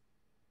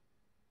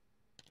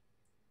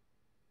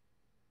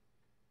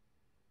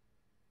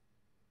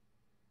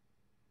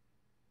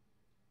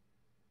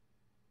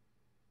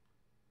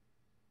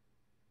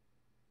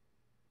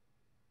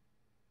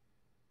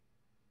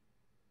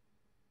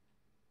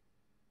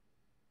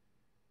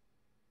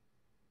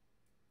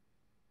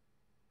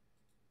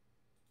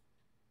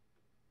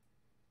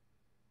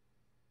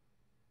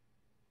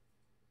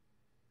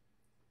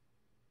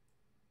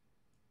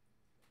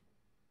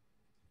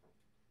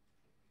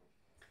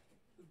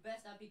 You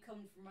best not be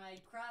coming for my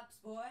crops,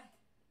 boy.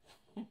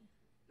 Those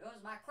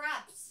are my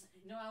crops.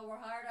 You know how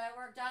hard I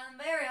worked on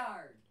them? Very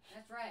hard.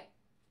 That's right.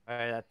 All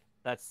right,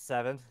 that's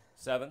 7.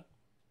 7.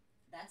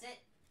 That's it.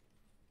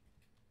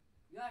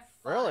 You got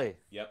 5. Really?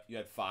 Yep, you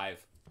had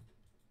 5.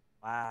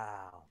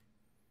 Wow.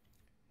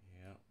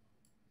 Yeah.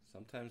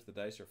 Sometimes the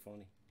dice are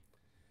funny.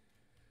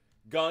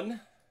 Gun.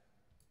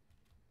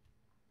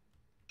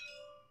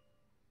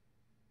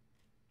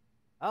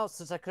 Oh,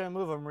 since I couldn't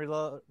move him,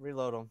 reload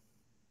him.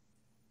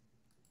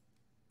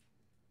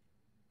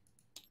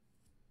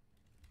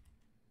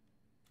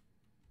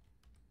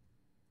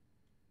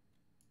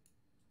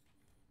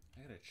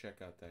 I gotta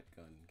check out that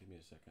gun. Give me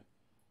a second.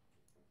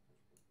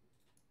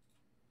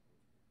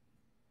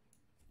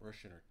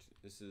 Russian or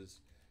this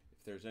is.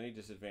 If there's any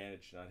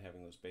disadvantage to not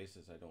having those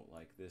bases I don't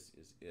like, this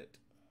is it.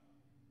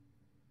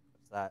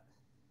 What's that?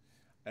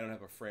 I don't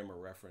have a frame of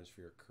reference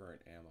for your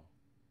current ammo.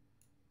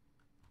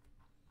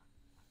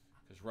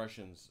 Because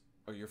Russians...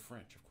 Oh, you're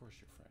French. Of course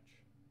you're French.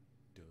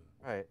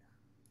 Duh. Right.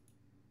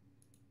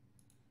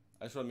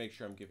 I just want to make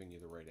sure I'm giving you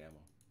the right ammo.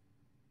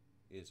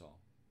 Is all.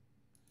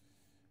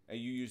 And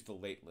you used the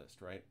late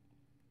list, right?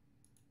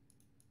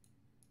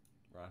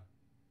 Ron?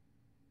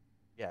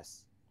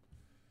 Yes.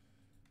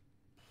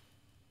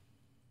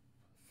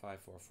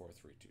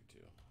 544322.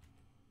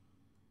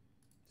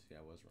 See,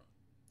 I was wrong.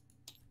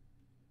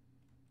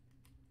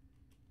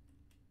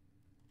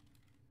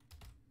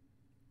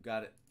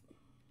 Got it.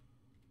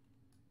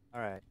 All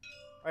right.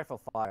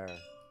 Rifle fire.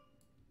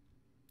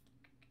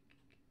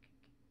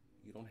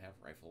 You don't have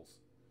rifles.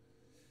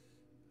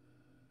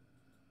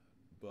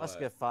 But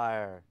Musket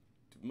fire.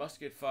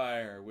 musket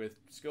fire with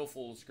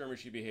skillful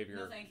skirmishy behavior.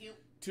 No, thank you.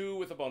 2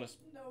 with a bonus.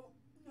 No,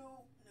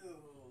 no, no,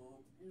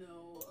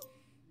 no,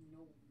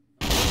 no.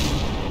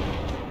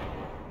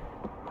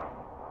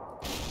 Ow.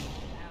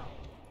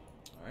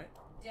 All right.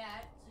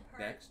 That hurts.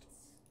 Next.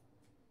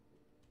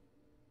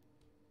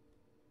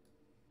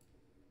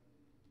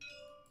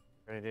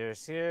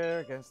 Grenadiers here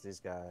against these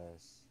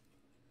guys.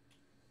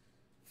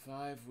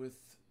 5 with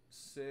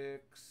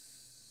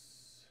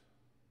 6.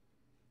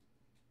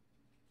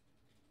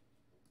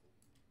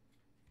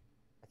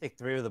 I think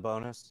 3 with a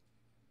bonus.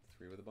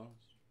 3 with a bonus.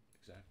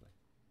 Exactly.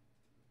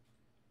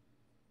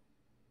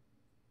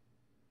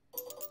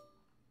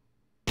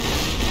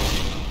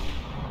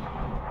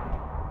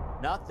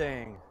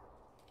 Nothing.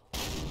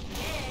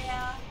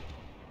 Yeah.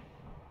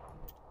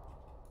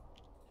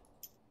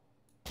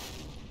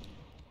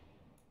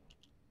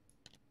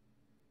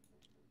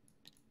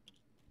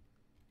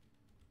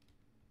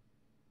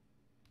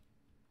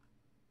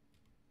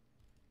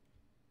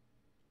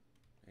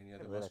 Any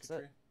other Yeah, that's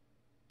musketry? it.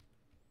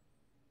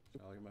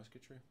 Is that all your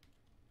musketry?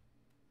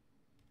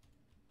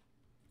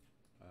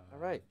 All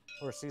right.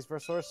 Horsies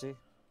versus horsey.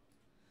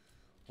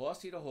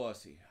 Horsey to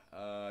horsey.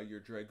 Your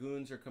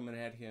dragoons are coming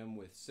at him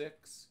with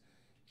 6.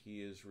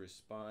 He is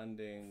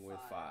responding with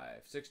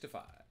 5. 6 to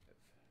 5.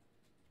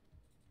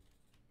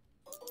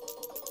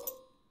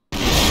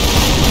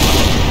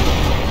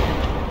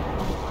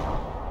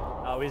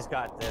 Oh, he's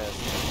got this.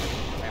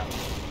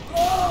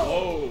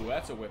 Whoa,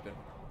 that's a whipping.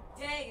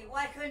 Dang it,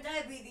 why couldn't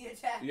I be the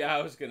attacker? Yeah,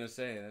 I was gonna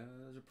say that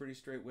was a pretty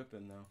straight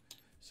whipping though.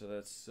 So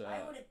that's.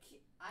 I would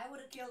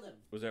have killed him.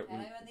 Was that? Had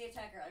I been the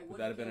attacker, I Would would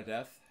that have been a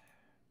death?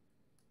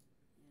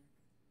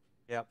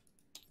 Yep.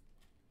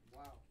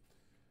 Wow.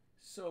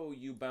 So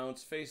you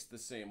bounce face the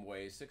same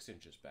way, 6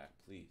 inches back,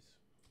 please.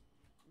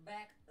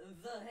 Back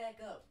the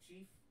heck up,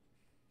 Chief.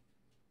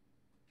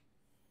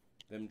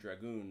 Them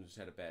dragoons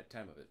had a bad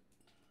time of it.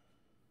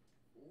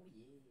 Oh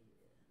yeah.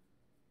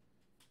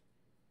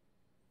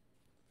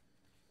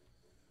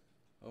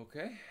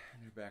 Okay,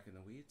 and you're back in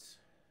the weeds.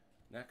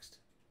 Next.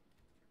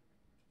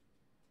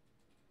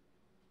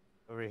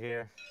 Over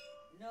here.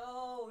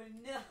 No.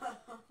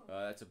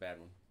 That's a bad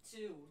one.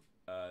 2.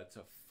 It's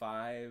a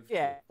 5.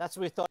 Yeah, that's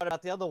what we thought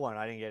about the other one.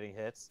 I didn't get any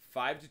hits.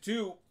 5 to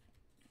 2.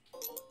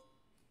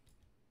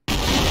 He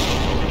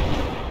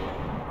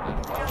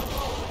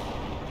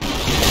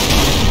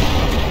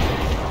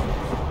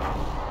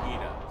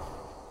does.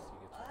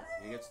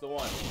 He gets the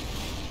 1.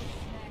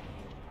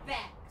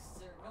 Back,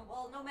 sir.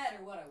 No matter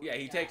what I would. Yeah,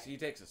 he takes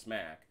a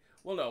smack.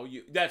 Well, no,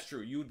 that's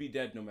true. You would be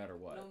dead no matter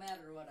what. No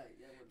matter what I would.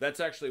 That's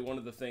actually one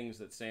of the things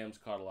that Sam's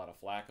caught a lot of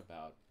flack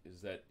about,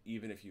 is that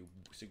even if you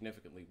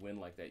significantly win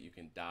like that, you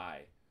can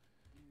die.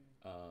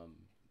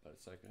 But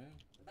it's like, The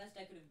best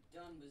I could have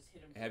done was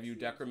hit him. Have you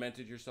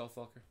decremented yourself,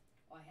 Velker?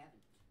 Oh, I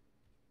haven't.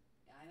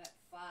 Yeah, I'm at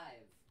 5.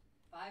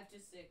 5 to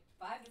 6.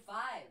 5 to 5.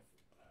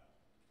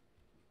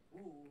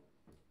 Ooh.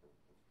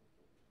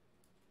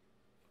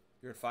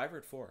 You're at 5 or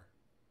at 4?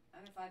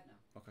 I'm at 5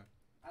 now. Okay.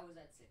 I was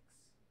at 6.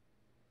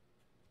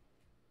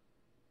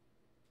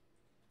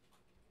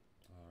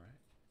 All right.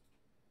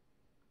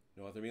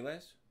 No other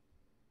melees?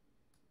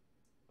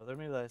 Other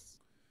melees.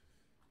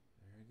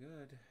 Very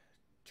good.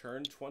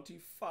 Turn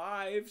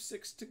 25,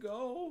 6 to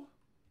go.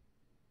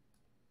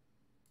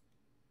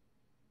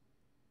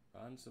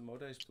 On some mo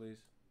dice,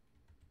 please.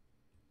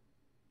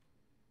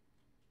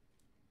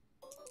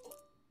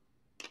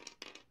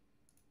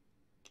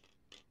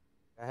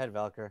 Go ahead,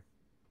 Velker.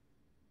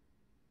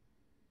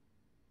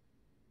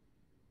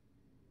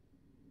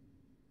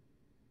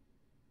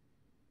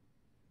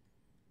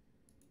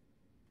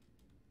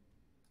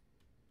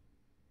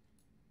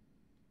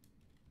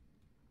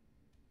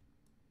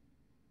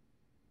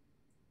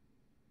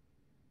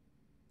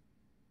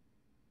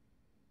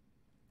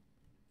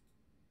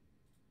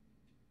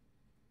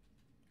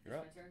 You're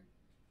up. It's my turn?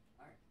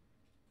 Alright.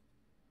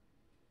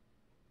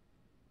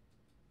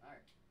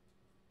 Alright.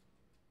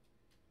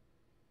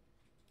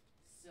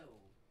 So.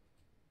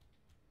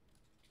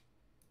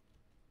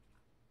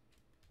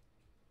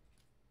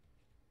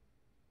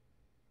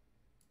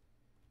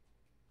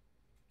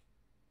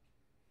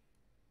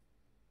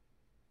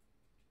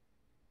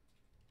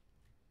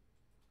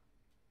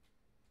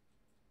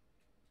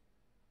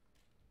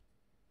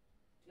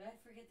 Did I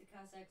forget the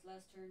Cossacks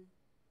last turn?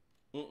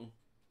 Mm-mm.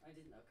 I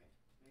didn't? Okay.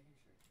 Making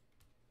sure.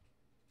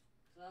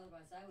 So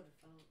otherwise I would have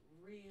felt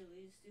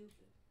really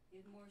stupid.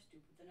 Even more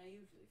stupid than I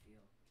usually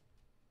feel.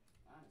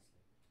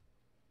 Honestly.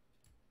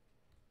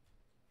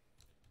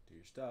 Do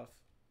your stuff.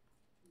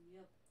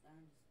 Yep.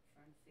 I'm just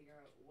trying to figure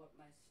out what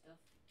my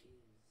stuff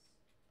is.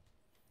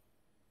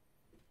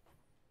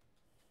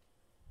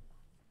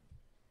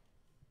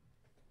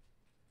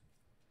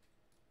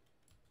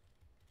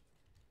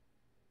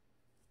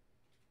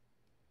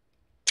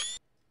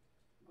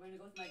 I'm going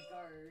to go with my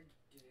guard.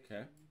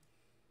 Okay.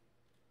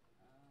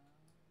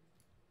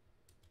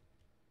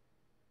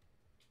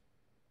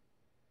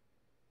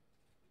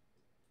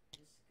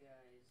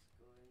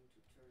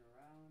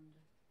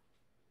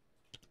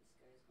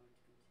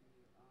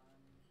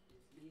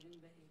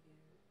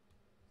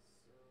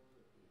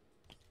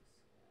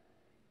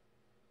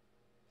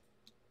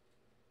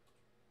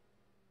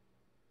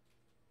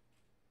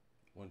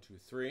 2,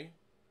 3.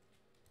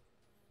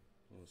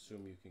 We'll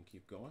assume you can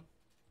keep going.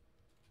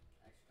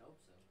 I should hope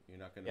so. You're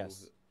not going to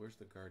Yes. move. Where's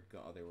the guard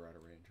go? Oh, they were out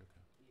of range. Okay.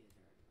 Yeah,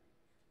 they're out of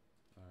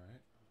range. All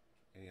right.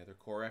 Any other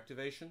core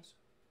activations?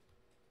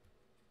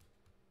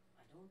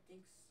 I don't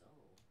think so.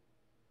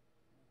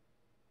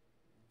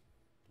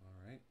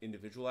 All right.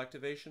 Individual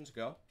activations,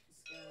 go.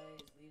 This guy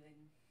is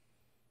leaving.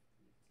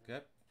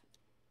 Okay.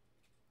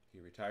 He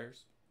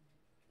retires.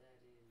 That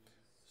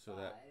is So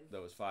 5.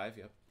 that was 5,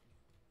 yep.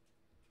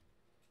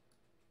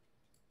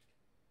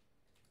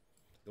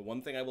 The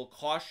one thing I will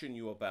caution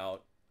you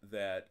about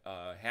that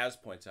Has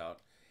points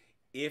out,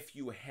 if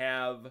you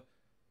have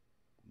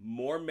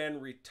more men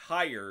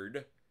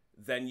retired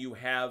than you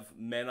have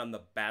men on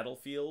the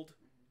battlefield,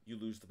 you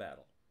lose the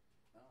battle.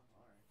 Oh,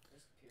 alright.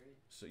 Just period.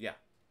 So yeah.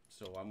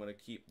 So I'm going to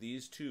keep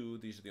these 2.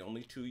 These are the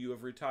only 2 you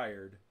have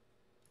retired.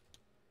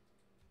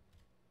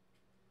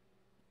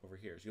 Over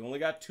here. So you only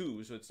got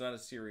 2, so it's not a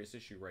serious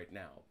issue right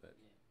now. But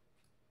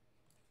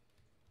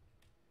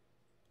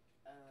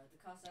yeah. The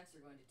Cossacks are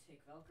going to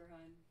take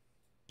Velkerheim.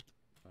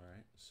 all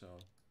right. So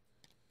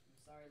I'm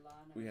sorry,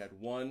 Lon. we had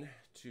 1,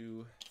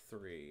 2,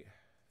 3,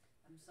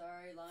 I'm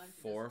sorry, Lon.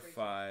 4,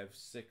 5,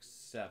 6,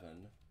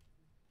 7.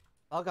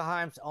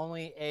 Alkaheim's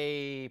only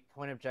a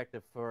point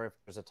objective for if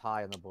there's a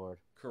tie on the board.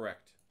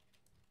 Correct.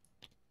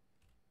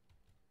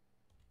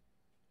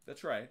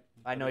 That's right.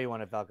 I know you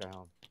wanted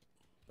Velkerhelm.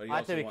 But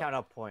I thought we count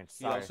up points.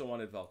 He Sorry. also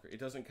wanted Velker. It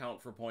doesn't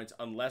count for points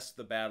unless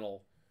the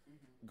battle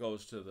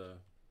goes to the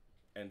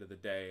end of the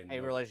day. And I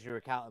realized you were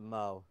counting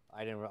Mo.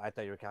 I didn't. I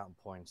thought you were counting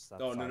points.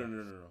 That's no, sorry.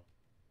 no.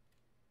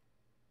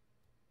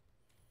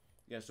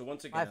 Yeah. So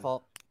once again, My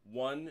fault.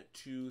 1,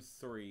 2,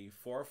 3,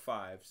 4,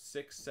 5,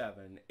 6,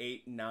 7,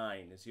 8,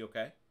 9. Is he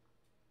okay?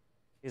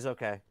 He's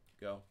okay.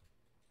 Go.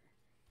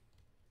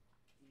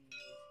 The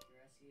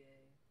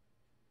Cuirassier.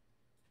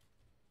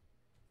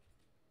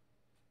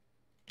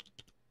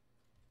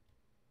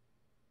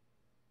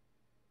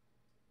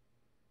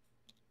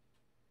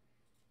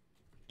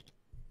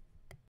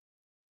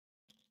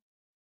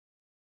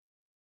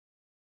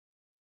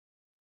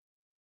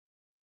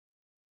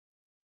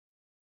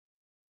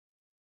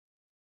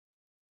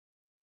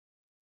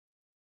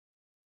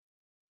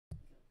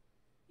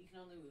 He can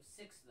only move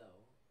 6 though.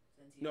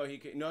 Since he No, he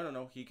can.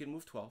 No. He can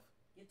move 12.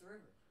 Get the river.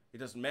 It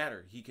doesn't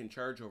matter. He can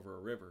charge over a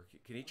river.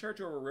 Can he charge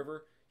over a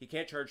river? He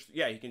can't charge.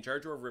 Yeah, he can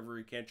charge over a river.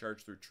 He can't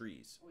charge through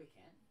trees. Oh, he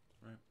can.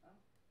 Right. Oh.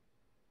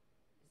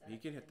 Is that He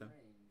can hit in them.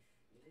 Range?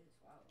 It is.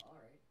 Wow. All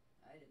right.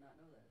 I did not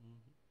know that.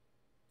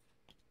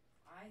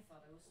 I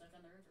thought I was stuck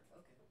on the river.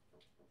 Okay.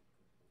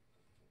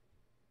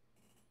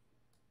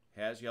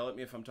 Has yell at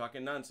me if I'm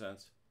talking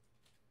nonsense.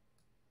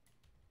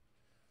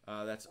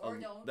 That's Or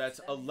don't.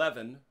 that's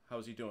 11.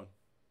 How's he doing?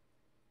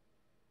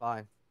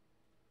 Fine.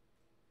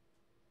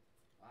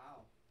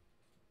 Wow.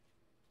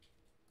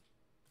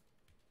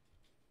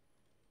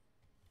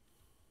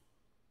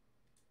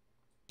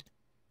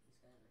 These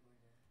guys are going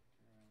to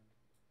turn around.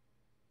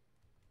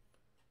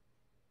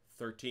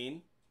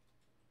 13.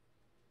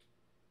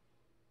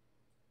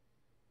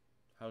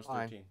 How's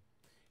Fine. 13?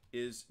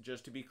 Is,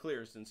 just to be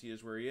clear, since he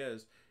is where he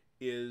is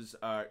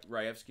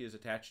Raevsky is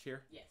attached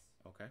here? Yes.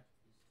 Okay.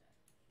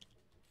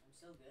 I'm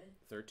still good.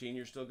 13,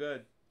 you're still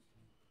good.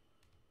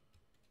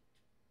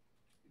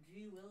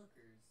 G.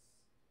 Wilkers.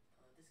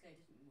 This guy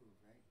didn't move,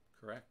 right?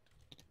 Correct.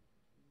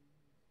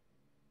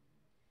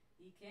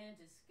 He can't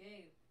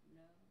escape.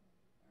 No.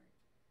 Alright.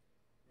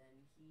 Then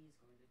he's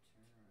going to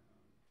turn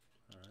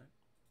around. All right.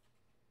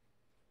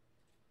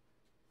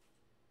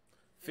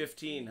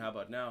 15, how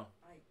about now?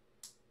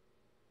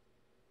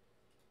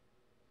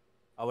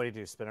 Oh, what do you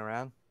do? Spin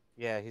around?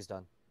 Yeah, he's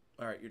done.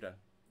 All right, you're done.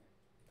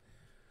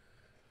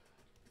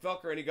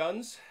 Velker, any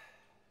guns?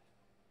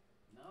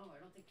 No, I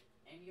don't think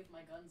any of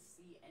my guns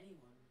see anyone.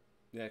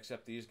 Yeah,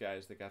 except these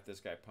guys. They got this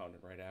guy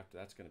pounding right after.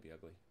 That's going to be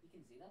ugly. He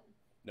can see them?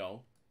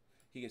 No.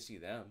 He can see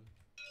them.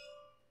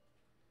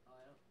 Oh,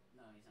 I don't.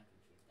 No, he's not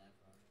going to shoot that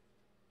far.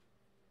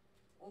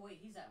 Oh, wait,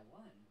 he's at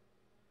 1.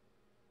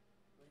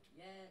 But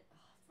yet.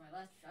 Oh, it's my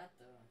last shot,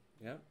 though.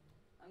 Yeah.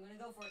 I'm going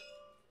to go for it.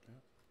 Yeah.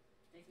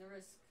 Taking the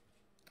risk.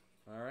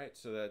 All right,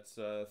 so that's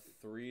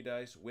 3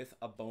 dice with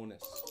a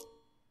bonus.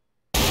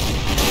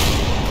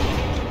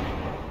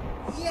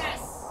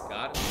 Yes!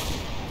 Got it.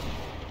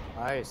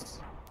 Nice.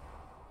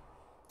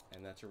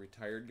 And that's a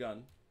retired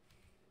gun.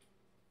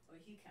 Oh,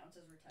 he counts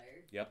as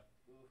retired? Yep.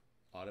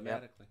 Ooh.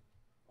 Automatically.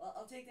 Well,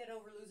 I'll take that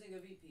over losing a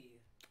VP.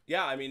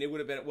 Yeah, I mean, it would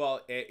have been,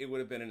 well, it would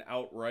have been an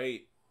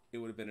outright,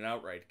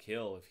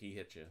 kill if he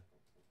hit you.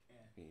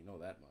 Yeah. You know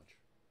that much.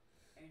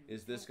 And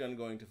Is this gun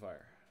going to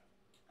fire?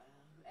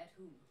 At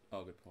whom?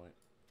 Oh, good point.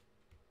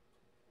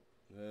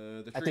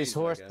 The At trees, these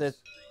horse, I guess.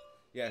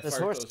 Yeah, this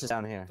fire horse those, is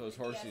down here. Those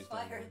horses Yes, down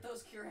fire there. at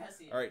those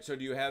Cuirassiers. All right, so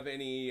do you have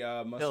any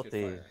musket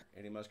Filthy. fire?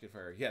 Any musket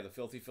fire? Yeah, the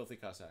filthy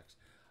Cossacks.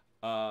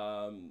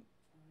 I don't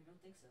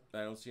think so.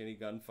 I don't see any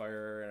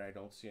gunfire, and I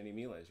don't see any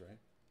melees, right?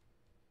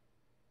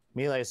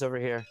 Melee's over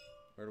here.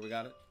 Where do we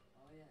got it?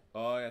 Oh, yeah.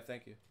 Oh, yeah,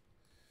 thank you.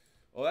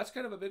 Well, that's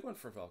kind of a big one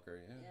for Velker,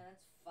 yeah. Yeah,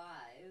 that's 5.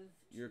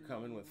 You're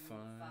coming with 5.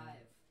 5.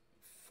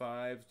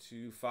 5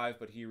 to 5,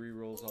 but he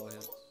re-rolls all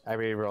hits. I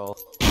re-roll.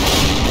 Not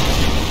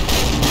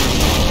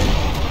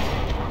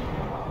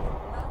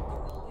the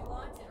roll we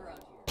wanted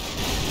around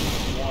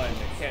here. 1.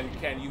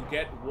 Can you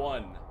get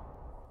 1?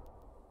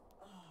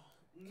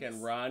 Can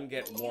Miss- Ron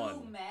get you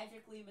 1?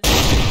 magically miss.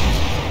 He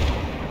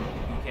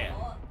can.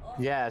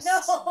 Yes.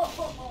 No. So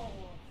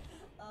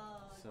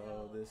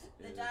no. this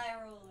The is die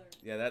roller.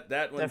 yeah.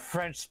 That one The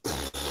French.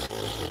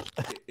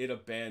 it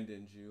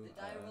abandoned you. The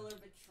die roller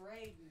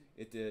betrayed me.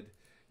 It did.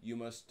 You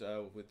must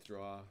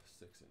withdraw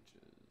 6 inches.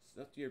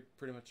 You're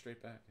pretty much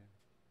straight back. Yeah.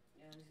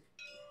 Yeah,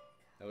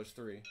 That was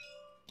 3. that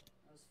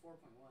was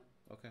 4.1.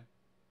 Okay.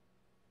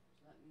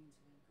 So that means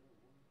I'm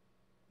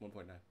gonna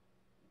go at 1.9.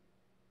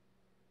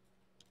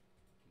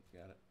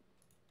 Got it.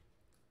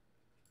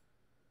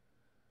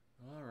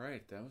 All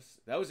right.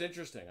 That was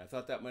interesting. I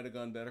thought that might have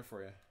gone better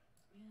for you.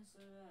 Yeah, so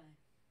did I.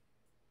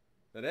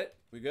 That it?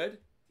 We good? I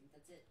think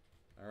that's it.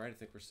 All right. I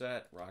think we're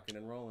set. Rocking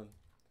and rolling.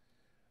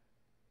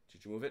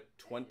 Did you move it?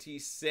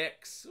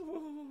 26.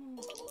 Ooh.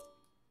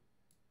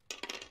 I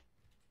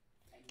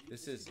need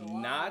This to is go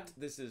on.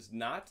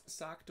 not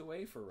socked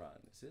away for Ron.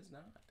 This is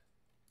not.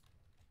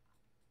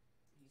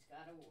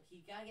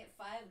 He gotta get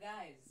 5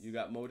 guys. You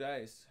got Mo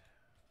dice.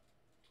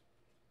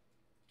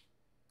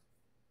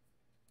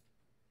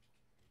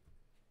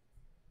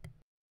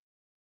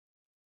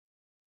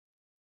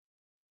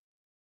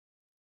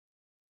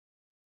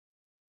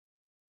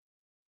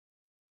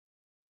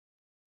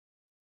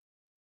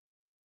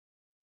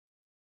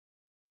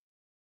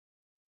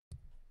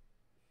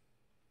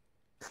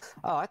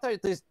 Oh, I thought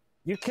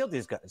you killed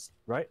these guys,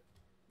 right?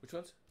 Which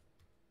ones?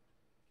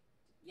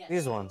 Yes,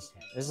 These ones.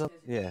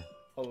 Yeah.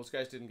 Oh, those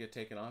guys didn't get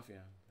taken off, yeah.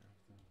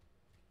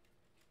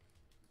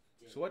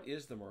 So what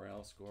is the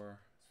morale score?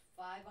 It's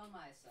 5 on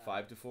my side.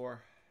 5 to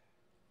 4.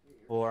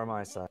 4 on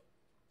my side.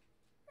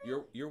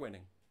 You're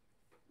winning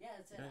Yeah,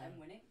 that's it. Yeah. I'm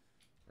winning.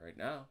 right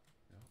now.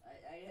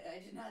 I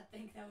did not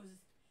think that was.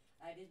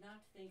 I did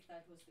not think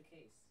that was the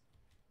case.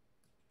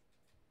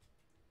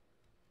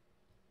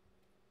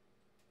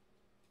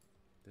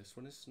 This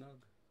one is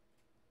snug.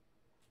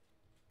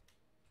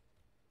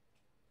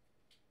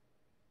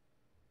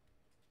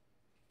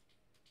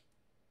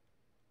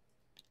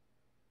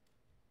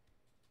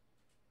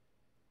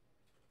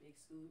 Big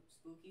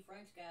spooky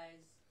French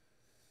guys.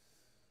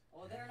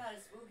 Oh, they're not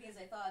as spooky as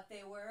I thought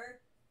they were.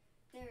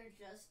 They're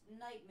just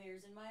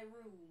nightmares in my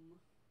room.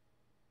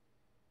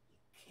 You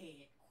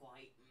can't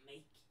quite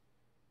make it.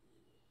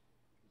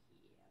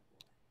 Yeah,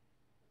 boy.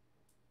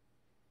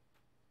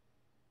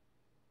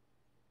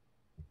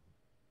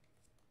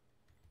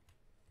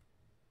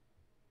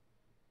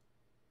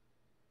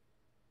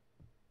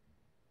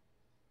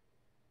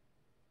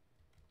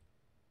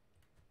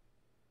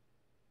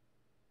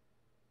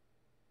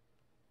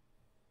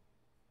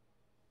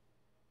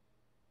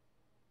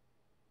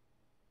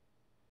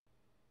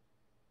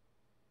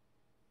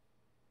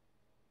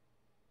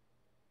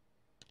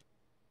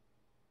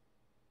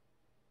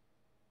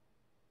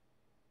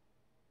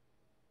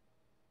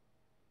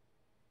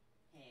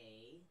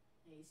 Hey,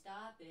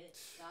 stop it.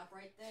 Stop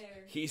right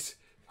there.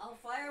 I'll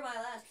fire my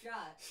last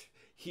shot.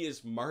 He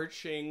is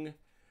marching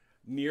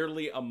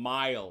nearly a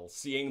mile,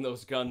 seeing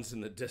those guns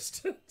in the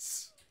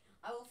distance.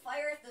 I will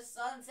fire at the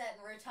sunset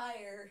and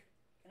retire.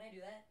 Can I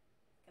do that?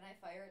 Can I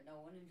fire at no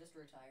one and just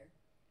retire?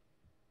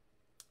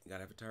 You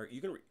gotta have a target.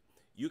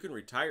 You can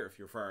retire if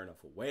you're far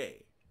enough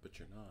away, but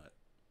you're not.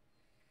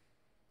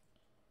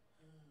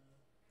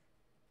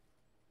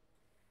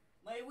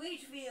 My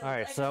wheat fields. All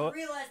right, I so just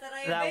realized that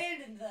I that-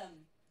 abandoned them.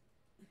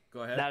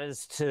 Go ahead. That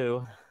is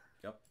 2.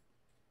 Yep.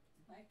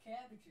 My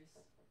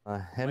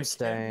cabbages. Him My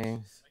staying.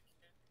 cabbages.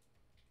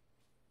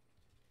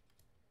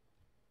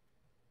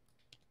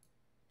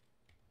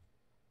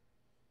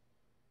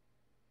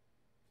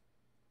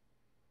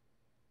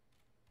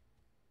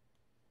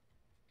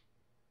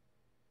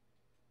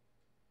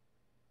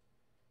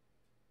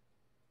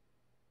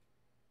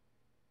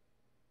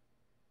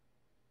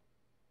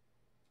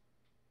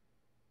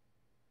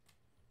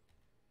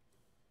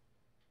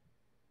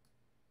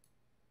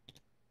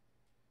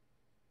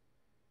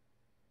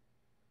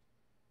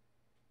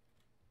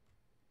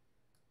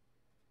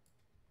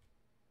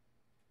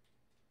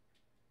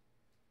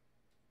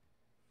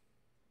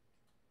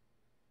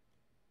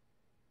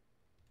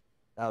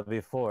 That would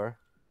be 4.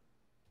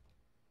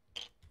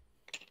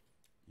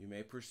 You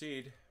may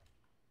proceed. You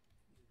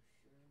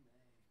sure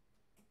may.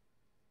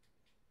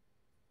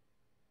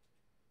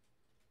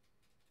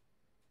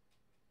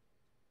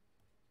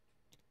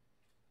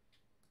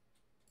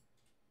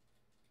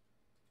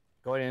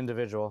 Going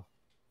individual.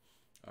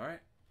 All right.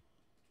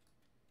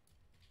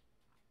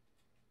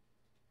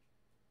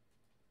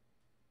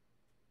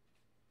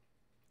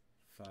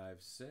 Five,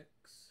 6.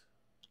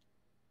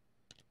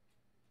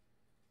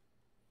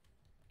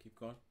 Keep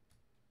going.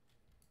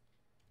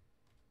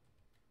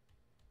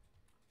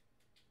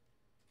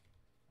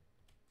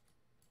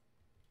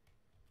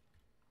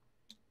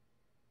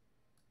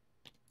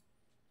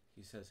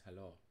 He says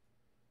hello.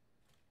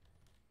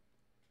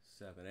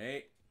 7,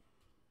 8.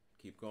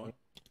 Keep going.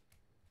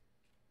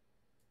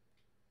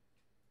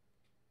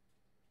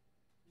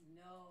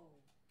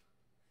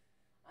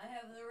 I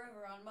have the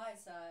river on my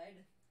side.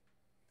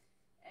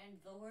 And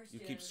the horse. You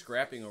keep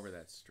scrapping over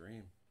that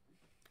stream.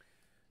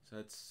 So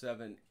that's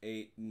 7,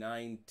 8,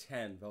 9,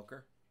 10.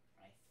 Velker?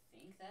 I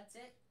think that's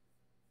it.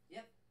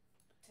 Yep.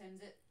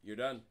 10's it. You're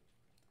done.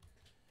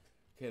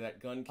 Okay, that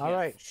gun can't. All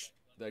right.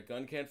 That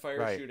gun can't fire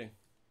Right. shooting.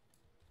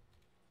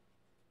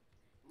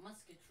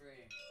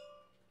 Musketry.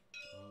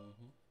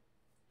 Mm-hmm.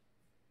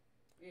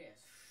 Yes,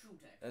 shoot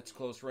at That's me.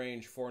 close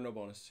range. 4, no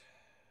bonus.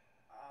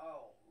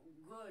 Oh,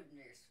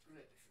 goodness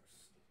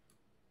gracious.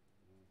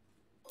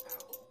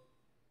 Ow.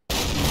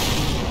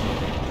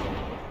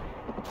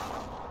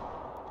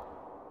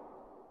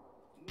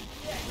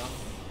 Yes.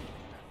 Nothing.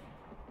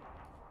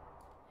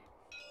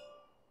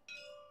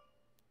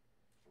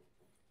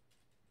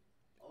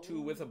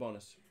 2 with a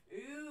bonus.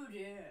 Ooh,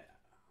 yeah.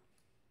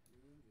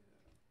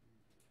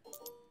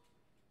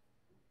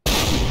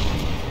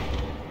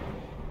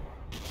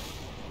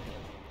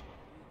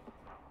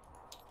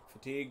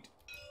 Fatigued.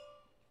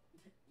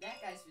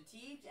 That guy's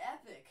fatigued.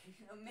 Epic.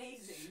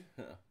 Amazing.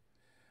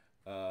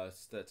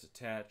 That's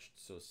attached,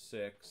 so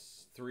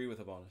 6. 3 with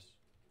a bonus.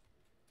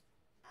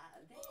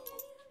 They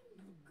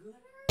even gooder?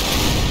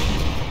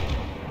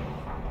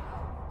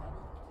 Wow,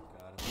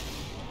 Got him.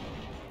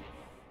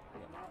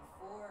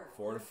 double it. 4.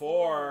 4 to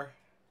 4.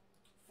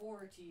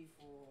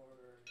 44.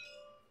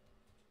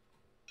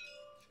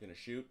 She's gonna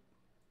shoot.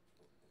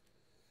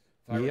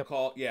 If I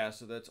recall, yeah,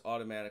 so that's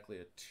automatically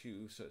a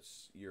 2, so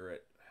you're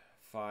at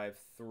 5,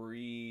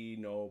 3,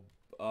 no,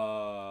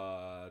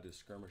 do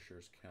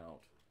skirmishers count?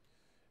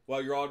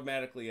 Well, you're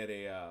automatically at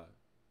a,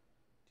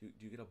 do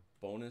you get a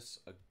bonus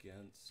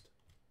against?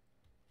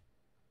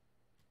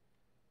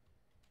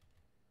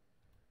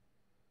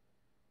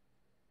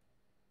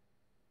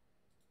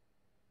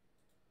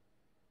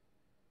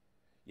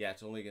 Yeah,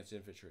 it's only against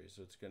infantry,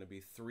 so it's going to be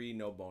 3,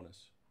 no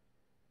bonus.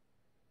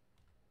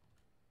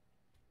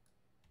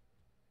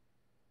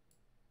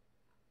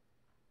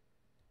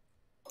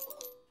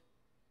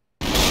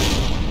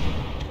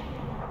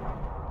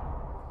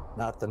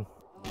 Nothing.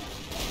 Oh,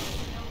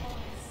 no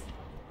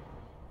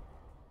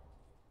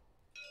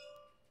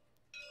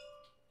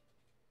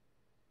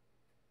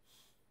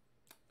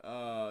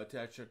bonus.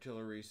 Attached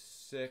artillery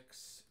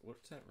 6.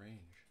 What's that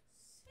range?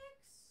 6.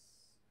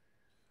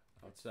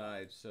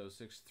 Outside, so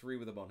 6, 3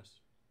 with a bonus.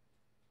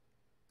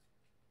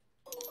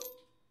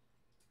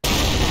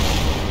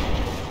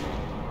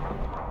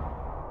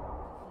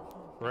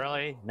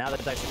 Really? Now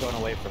the dice are going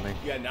away from me.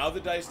 Yeah, now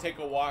the dice take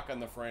a walk on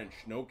the French.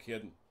 No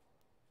kidding.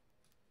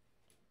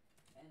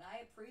 And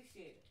I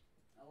appreciate it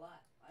a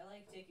lot. I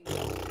like taking.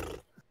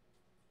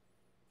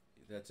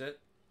 That's it?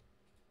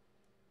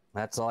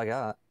 That's all I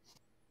got.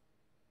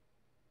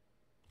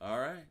 All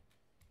right.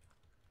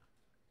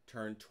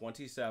 Turn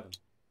 27.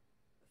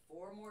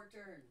 4 more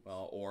turns.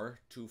 Well, or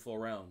 2 full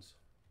rounds.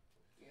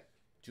 Yep.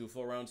 2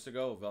 full rounds to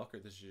go.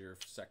 Velker, this is your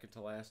second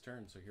to last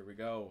turn, so here we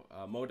go.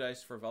 Mo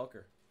dice for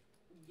Velker.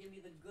 Give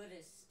me the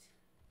goodest.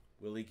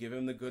 Will he give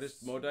him the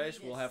goodest Mo dice?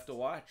 We'll have to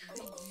watch.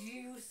 The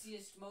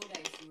juiciest mo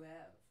dice you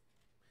have.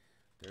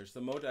 There's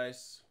the Mo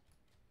dice.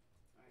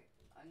 Alright,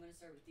 I'm gonna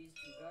start with these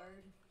 2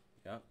 guard.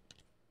 Yep.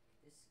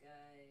 This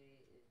guy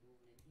is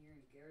moving in here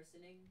and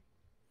garrisoning.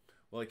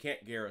 Well, he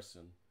can't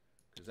garrison,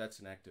 because that's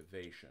an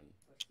activation.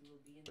 But he will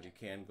be in But he that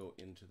can town. go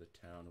into the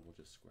town, and we'll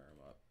just square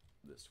him up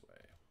this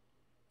way.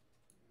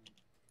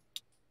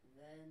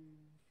 Then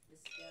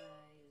this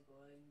guy is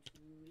going to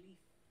leave.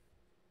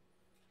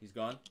 He's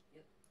gone?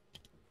 Yep.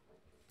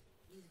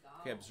 He's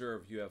gone. Okay,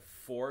 observe. You have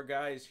 4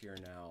 guys here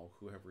now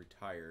who have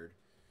retired.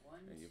 1,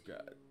 And you've 2,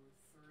 got-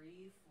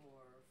 3,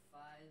 4,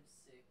 5,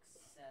 6,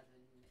 7,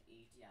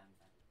 8. Yeah, I'm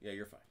fine. Yeah,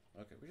 you're fine.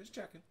 Okay, we're just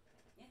checking.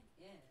 Yeah,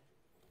 yeah.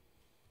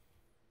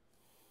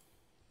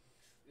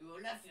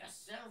 You left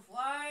yourself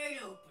wide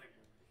open.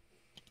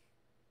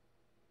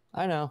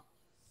 I know.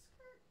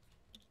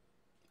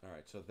 All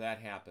right, so that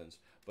happens.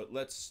 But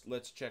let's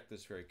check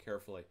this very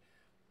carefully.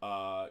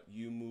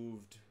 You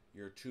moved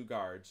your 2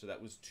 guards, so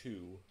that was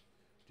 2.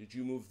 Did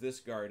you move this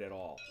guard at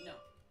all? No.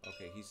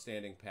 Okay, he's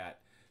standing pat.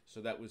 So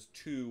that was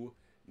 2.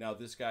 Now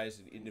this guy's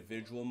an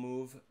individual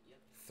move. Yep.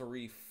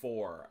 3,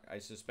 4. I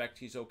suspect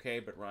he's okay,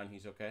 but Ron,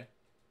 he's okay?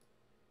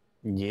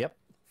 Yep.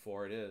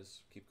 4 it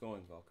is. Keep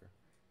going, Velker.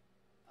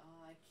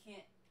 I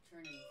can't turn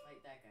and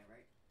fight that guy,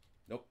 right?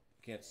 Nope,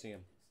 can't see I him.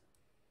 think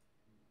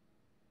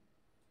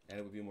so. And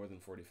it would be more than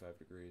 45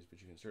 degrees, but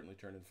you can certainly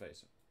turn and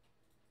face him.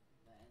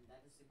 And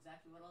that is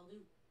exactly what I'll do.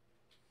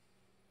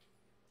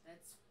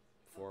 That's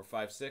 4,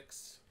 5,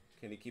 6.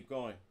 Can he keep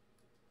going?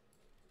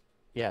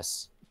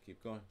 Yes.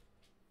 Keep going.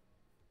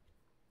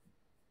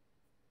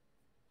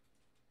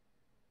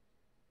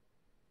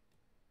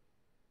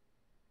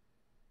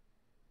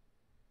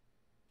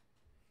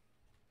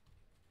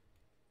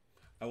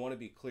 I want to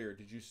be clear.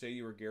 Did you say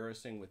you were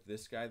garrisoning with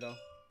this guy, though?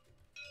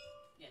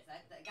 yes.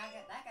 That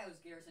guy was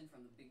garrisoned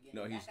from the beginning.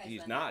 No, That he's guy's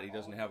been not. there He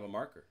doesn't all have a day.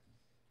 marker.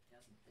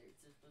 Doesn't there? Is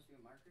there supposed to be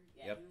a marker?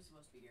 Yeah, Yep. he was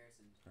supposed to be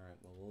garrisoned. All right.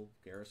 Well,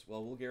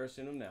 we'll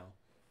garrison him now,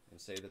 and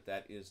say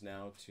that is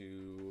now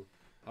to.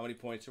 How many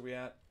points are we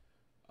at?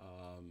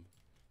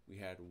 We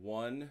had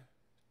 1,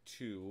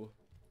 2,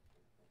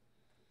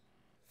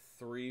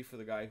 3 for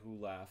the guy who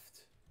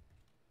left.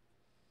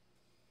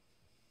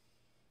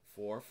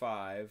 4,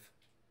 5.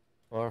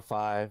 4,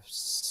 5,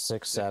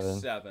 6, 7.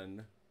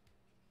 7.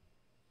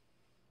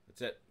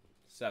 That's it.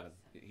 7.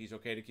 He's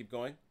okay to keep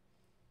going?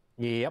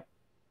 Yep.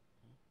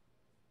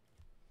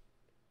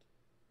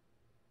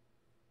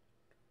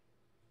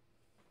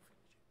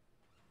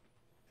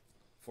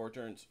 Four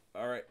turns.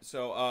 All right.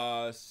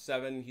 So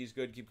 7. He's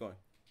good. Keep going.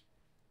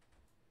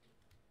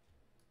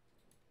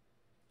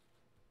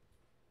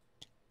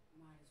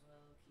 Might as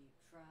well keep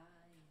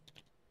trying.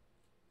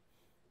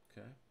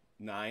 Okay.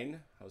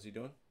 9. How's he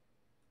doing?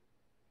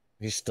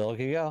 He still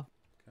can go.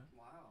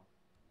 Wow.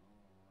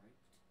 Alright.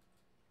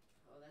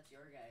 Oh, that's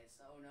your guys.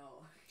 Oh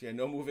no. Yeah,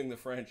 no moving the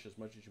French as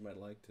much as you might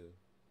like to.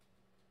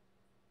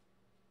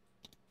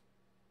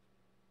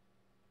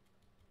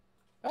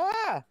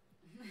 Ah!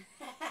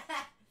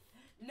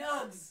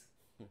 Nugs!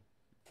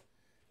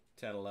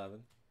 10,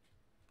 11.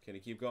 Can he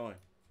keep going?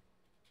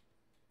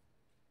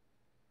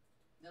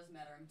 Doesn't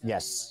matter, I'm done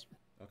Yes.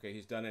 Okay,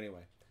 he's done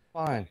anyway.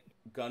 Fine.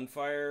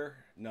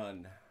 Gunfire,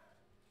 none.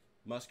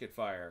 Musket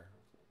fire.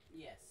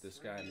 anyway. Yes. This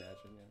we're guy, good.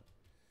 imagine, yeah.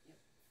 Yep.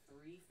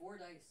 3, 4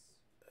 dice.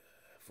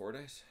 4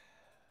 dice?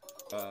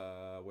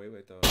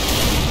 Wait, though.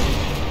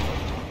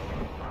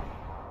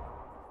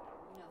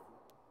 Nothing.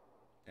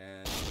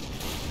 And... Oh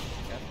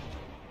Yeah. gosh.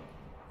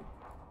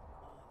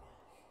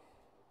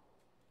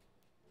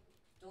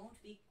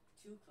 Don't be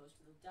too close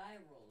to the die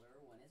roller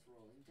when it's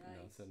rolling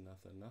dice.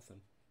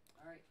 Nothing.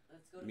 Alright,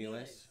 let's go to Melees.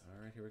 melees.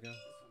 Alright, here we go. This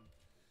one.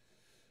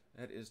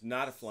 That is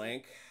not a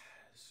flank.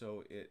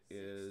 So it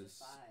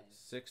is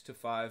 6 to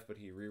 5, but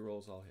he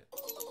rerolls all hits.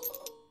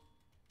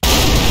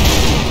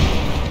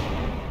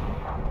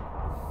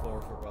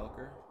 4 for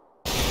Velker.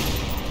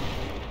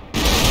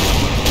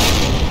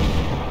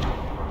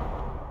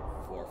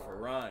 4 for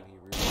Ron. He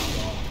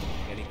rerolls all.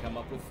 Can he come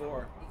up with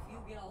 4? If you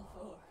get all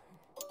 4,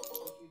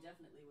 which you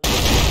definitely will.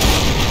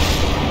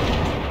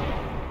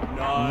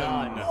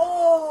 None.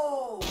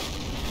 Oh!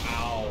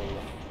 Ow. 4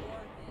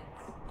 hits.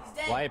 He's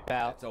dead.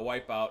 Wipeout. It's a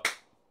wipeout.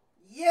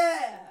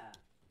 Yeah!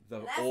 The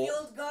That's the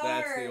old guard.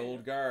 That's the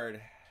old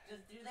guard. Do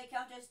they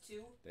count as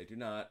 2? They do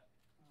not.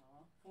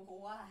 Oh,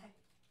 why?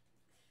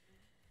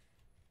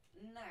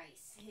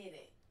 Nice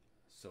hitting.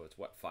 So it's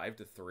what, 5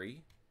 to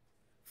 3?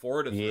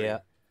 4 to 3.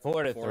 Yeah.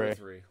 4 to 4 3. to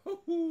 3.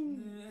 Woo-hoo.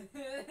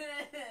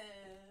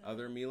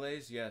 Other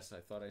melees? Yes, I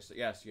thought I said.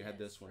 Yes, you had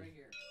this one. Right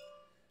here.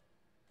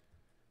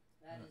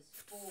 That is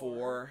 4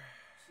 4.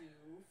 to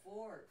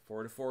 4.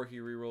 4 to 4. He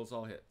rerolls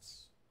all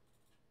hits.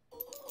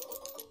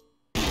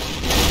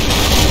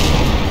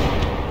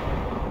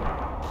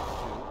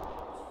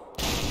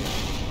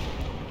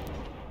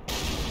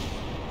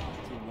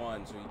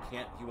 2-1, so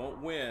he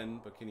won't win,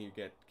 but can he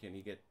get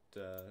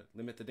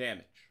limit the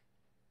damage?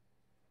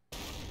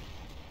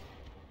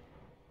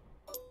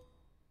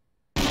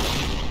 He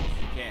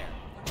can.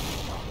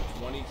 It's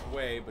 1 each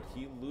way, but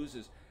he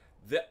loses.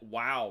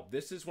 Wow,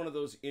 this is one of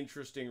those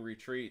interesting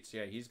retreats.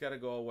 Yeah, he's got to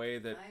go away.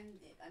 That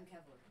I'm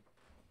cavalry.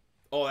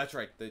 Oh, that's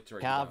right. That's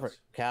right.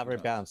 Cavalry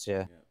bounce,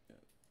 yeah.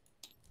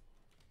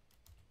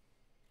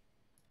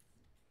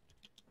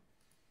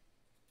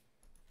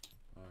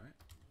 All right.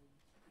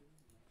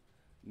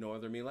 No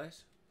other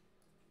melees?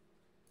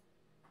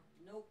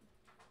 Nope.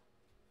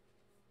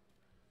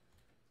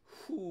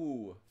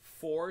 Whew.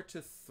 4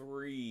 to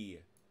 3.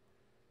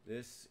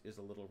 This is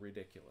a little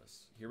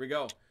ridiculous. Here we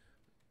go.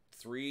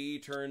 3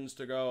 turns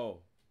to go.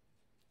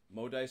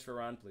 Mo dice for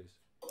Ron, please.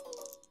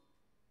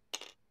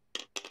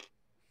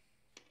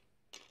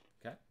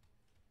 Okay.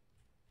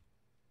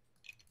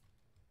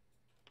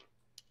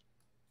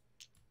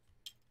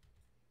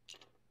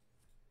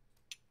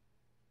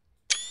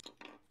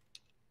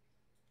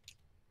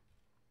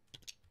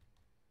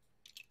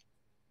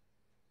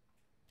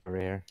 Over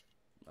here.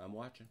 I'm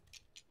watching.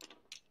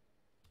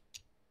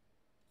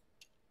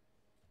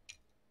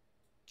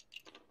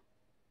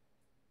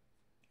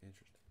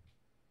 Interesting.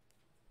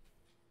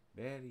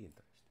 Very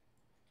interesting.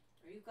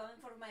 Are you coming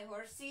for my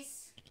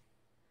horses?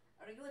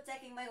 Are you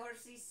attacking my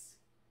horses?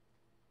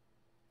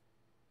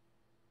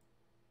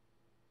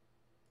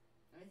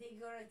 I think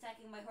you're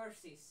attacking my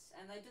horses,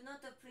 and I do not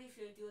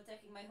appreciate you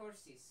attacking my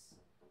horses.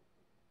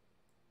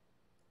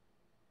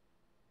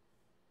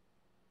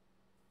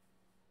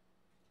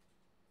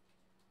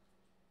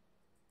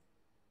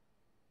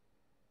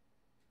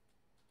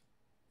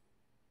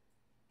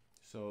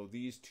 So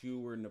these two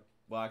were...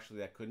 Well, actually,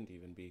 that couldn't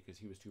even be because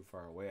he was too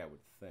far away, I would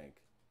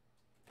think.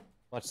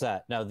 What's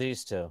that? No,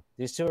 these two.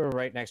 These two are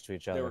right next to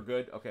each other. They were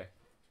good? Okay.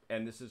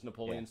 And this is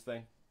Napoleon's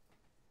thing?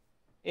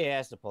 Yeah,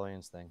 it's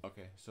Napoleon's thing.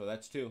 Okay, so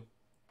that's 2.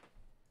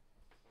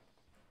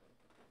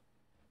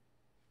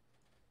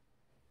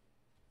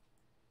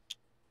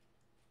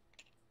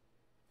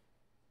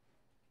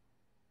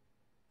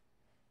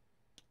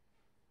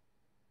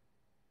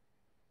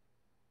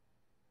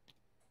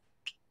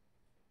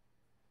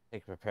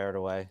 Take prepared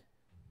away.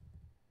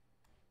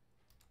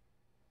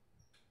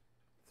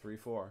 3,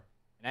 4.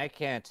 And I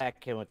can't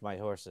attack him with my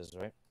horses,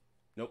 right?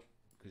 Nope,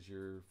 because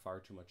you're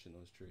far too much in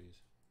those trees.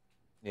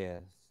 Yeah.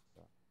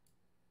 So.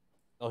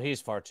 Oh,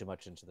 he's far too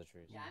much into the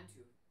trees. Yeah, I'm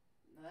too.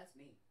 No, that's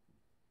me.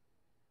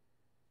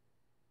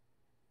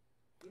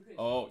 You could.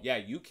 Oh, yeah,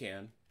 you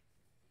can.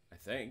 I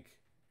think.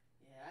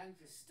 Yeah, I'm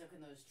just stuck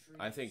in those trees.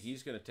 I think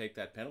he's going to take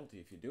that penalty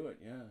if you do it,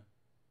 yeah.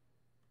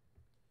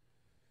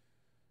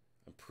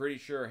 I'm pretty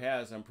sure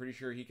I'm pretty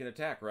sure he can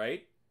attack,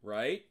 right?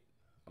 Right?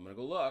 I'm going to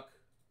go look.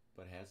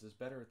 But Haz is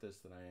better at this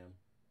than I am.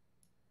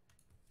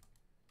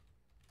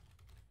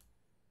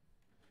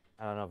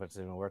 I don't know if it's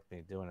even worth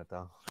me doing it,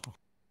 though.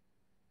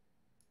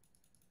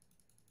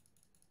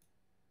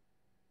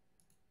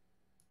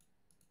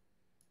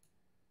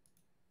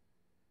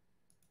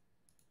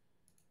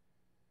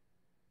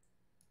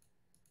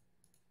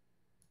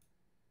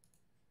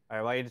 All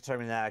right, why you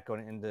determine that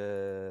going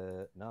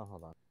into... No,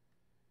 hold on.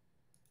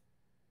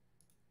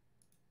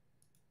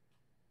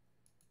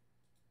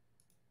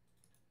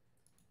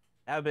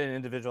 That would be an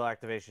individual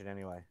activation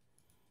anyway.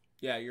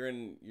 Yeah, you're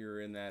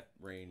in that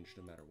range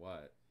no matter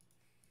what.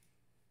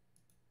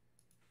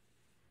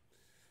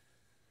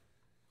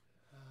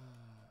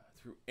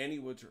 Through any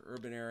woods or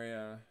urban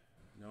area.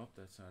 Nope,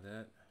 that's not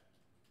it.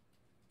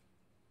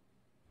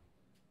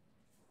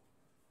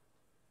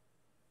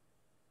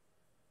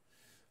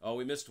 Oh,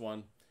 we missed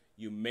one.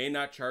 You may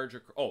not charge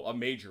a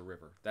major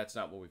river. That's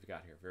not what we've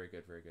got here. Very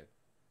good, very good.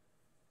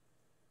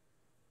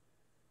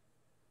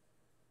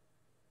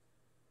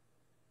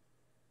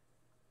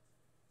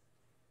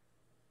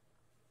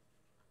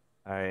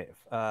 All right,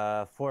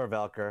 4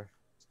 Velker.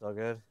 Still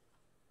good?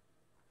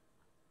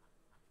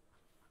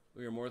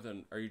 Well, you're more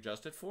than... Are you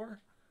just at 4?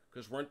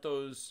 Because weren't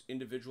those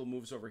individual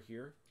moves over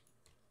here?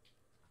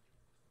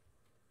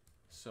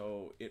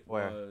 So it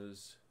Where?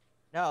 was...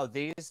 No,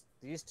 these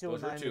two Those are were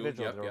not 2.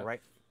 individual. Yep, They're yep.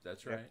 right.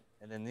 That's Yep. right.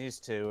 And then these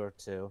 2 are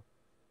 2.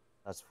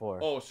 That's 4.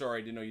 Oh,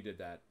 sorry. I didn't know you did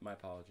that. My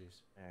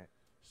apologies. All right.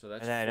 So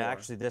that's And then 4.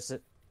 actually this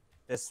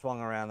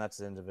swung around. That's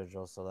an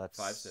individual. So that's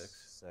 5,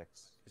 6.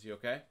 6. Is he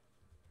okay?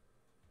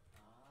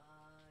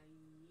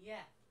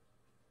 Yeah.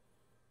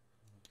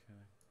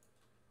 Okay.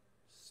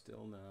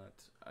 Still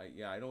not.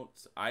 Yeah, I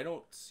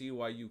don't see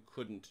why you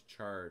couldn't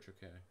charge.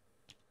 Okay.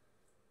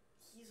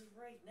 He's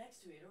right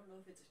next to me. I don't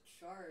know if it's a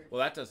charge. Well,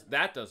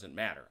 that doesn't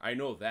matter. I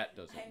know that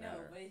doesn't I know,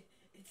 matter. but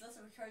it's less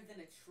of a charge than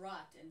a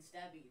trot and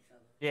stabbing each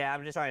other. Yeah,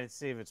 I'm just trying to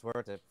see if it's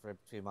worth it for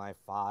between my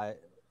 5.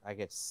 I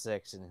get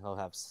 6, and he'll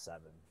have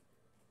 7.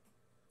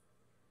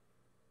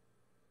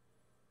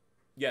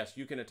 Yes,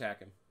 you can attack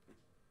him.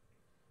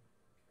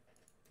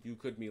 You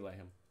could melee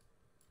him.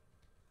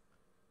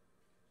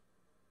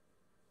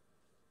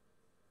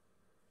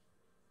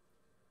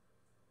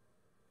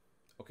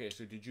 Okay,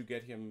 so did you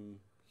get him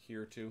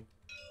here too?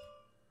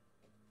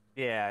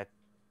 Yeah.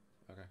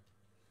 Okay.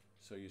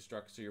 So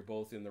you're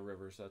both in the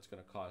river, so that's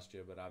going to cost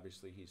you, but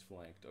obviously he's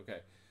flanked. Okay.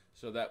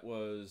 So that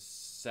was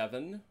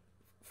 7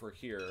 for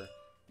here.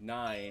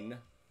 9.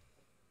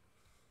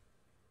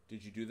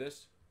 Did you do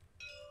this?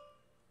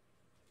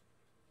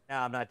 No,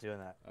 I'm not doing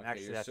that. Okay,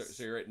 Actually, that's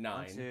so you're at 9.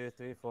 1, 2,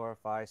 3, 4,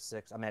 5,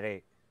 6. I'm at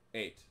 8.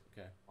 8.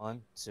 Okay.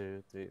 1,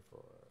 2, 3,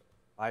 4,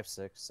 5,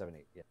 6, 7,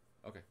 8. Yeah.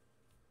 Okay.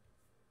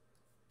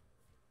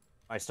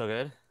 Am I still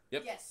good?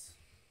 Yep. Yes.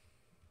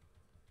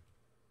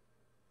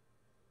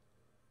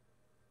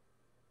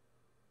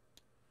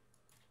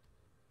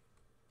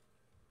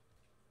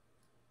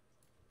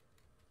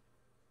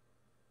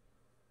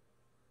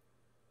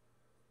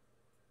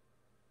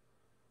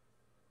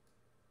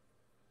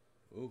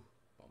 Ooh,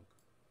 bonk.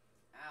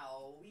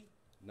 Owie.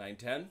 9,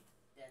 10.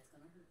 That's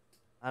gonna hurt.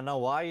 I don't know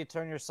why you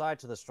turn your side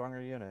to the stronger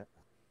unit.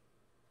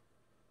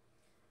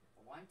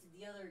 I wanted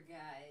the other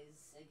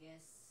guys, I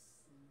guess.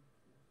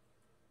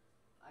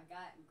 I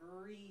got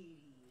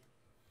greedy.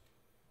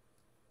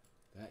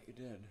 That you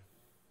did.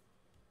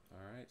 All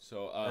right.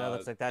 So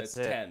looks like that's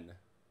it. 10.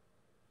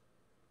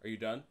 Are you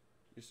done?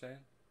 You're saying?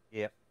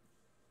 Yep.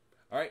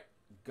 All right.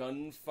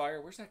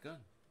 Gunfire. Where's that gun?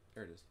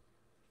 There it is.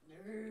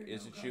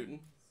 Is it guns. shooting?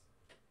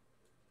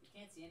 You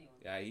can't see anyone.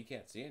 Yeah, he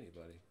can't see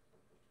anybody.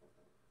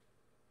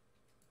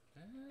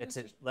 It's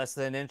less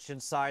than an inch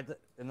inside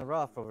in the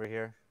rough over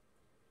here.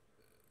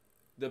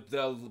 The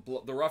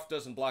rough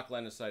doesn't block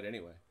line of sight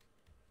anyway.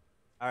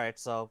 All right,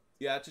 so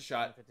Yeah, it's a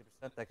shot.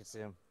 50% I can see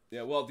him.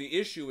 Yeah. Well, the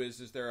issue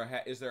is there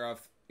a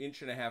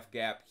inch and a half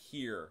gap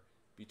here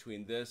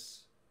between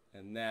this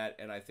and that,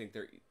 and I think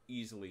there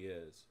easily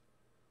is.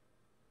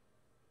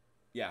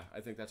 Yeah, I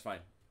think that's fine.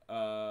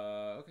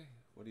 Okay.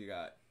 What do you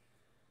got?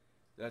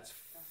 That's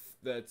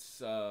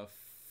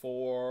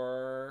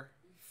 4,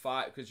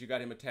 5 because you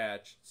got him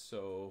attached.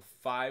 So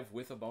 5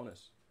 with a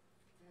bonus.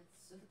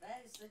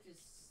 That is such a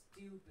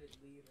stupid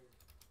leader.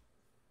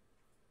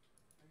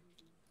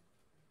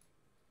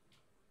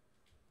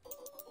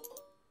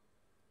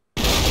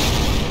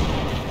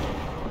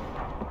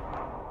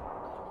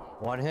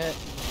 One hit.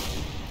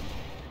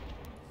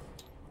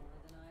 More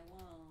than I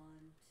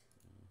want.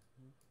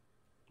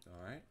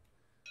 All right.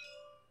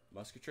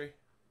 Musketry.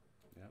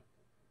 Yep.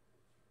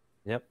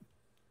 Yep.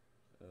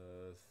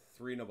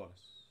 3 no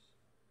bonus.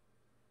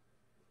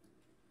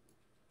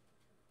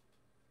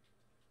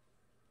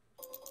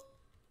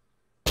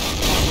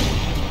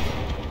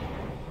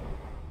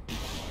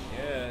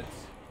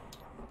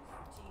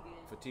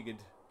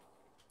 fatigued.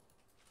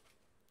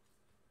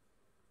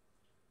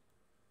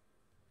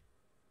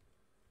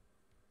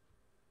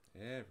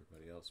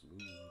 Everybody else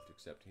moved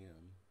except him.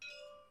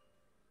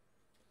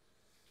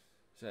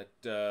 Is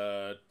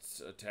that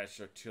attached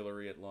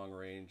artillery at long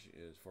range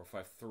is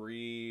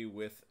 453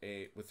 with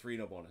 3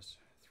 no bonus.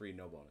 3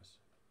 no bonus.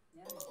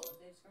 Yeah,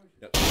 they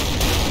skirmished. Yep.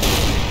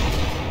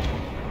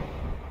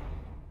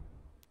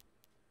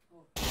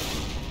 Oh.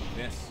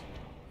 Miss.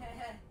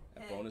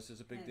 That bonus is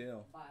a big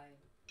deal. Bye.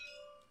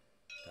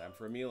 Time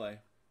for a melee.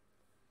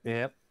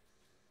 Yep.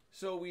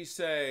 So we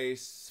say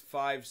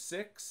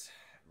 5-6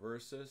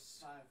 versus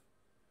 5.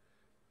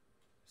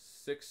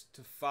 6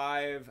 to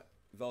 5.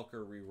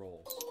 Velker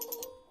re-rolls.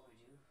 What would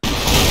you?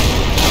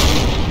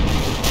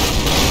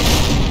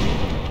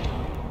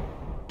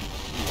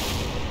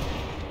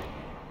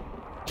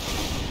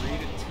 3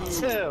 to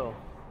 2.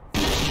 2.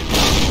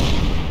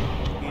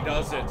 He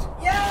does it.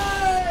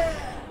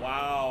 Yeah!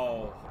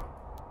 Wow.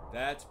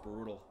 That's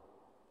brutal.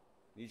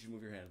 Need you to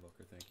move your hand,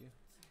 Velker. Thank you.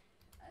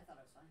 I thought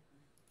I was fine.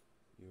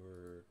 You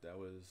were.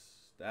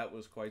 That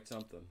was quite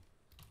something.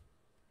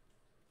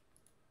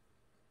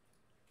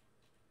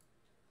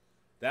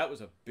 That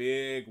was a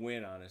big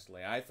win,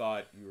 honestly. I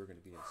thought you were going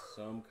to be in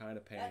some kind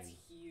of pain. That's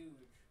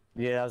huge.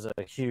 Yeah, that was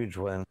a huge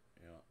win.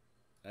 Yeah.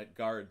 That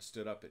guard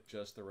stood up at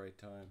just the right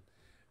time.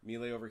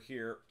 Melee over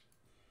here.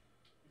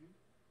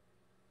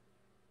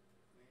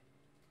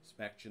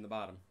 Smacked you in the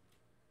bottom.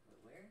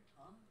 Where?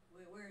 Huh?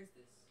 Where is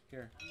this?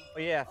 Here. Oh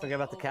yeah, I forgot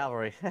about the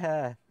cavalry.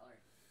 Alright.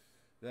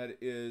 That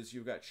is,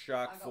 you've got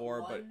shock I got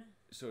 4, but one,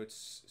 so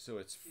it's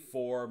 2.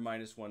 4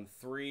 minus 1,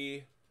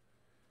 3.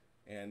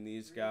 And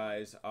these 3.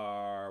 guys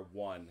are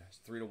 1. It's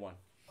 3 to 1.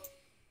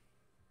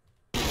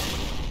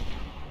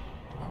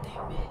 And they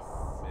miss.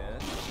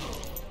 Miss.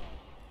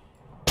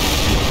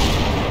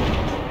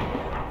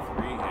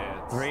 3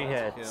 hits. 3 That's a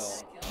hits.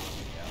 kill. That kills.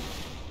 Yeah.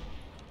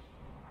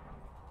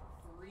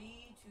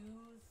 3 to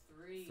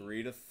 3.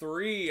 3 to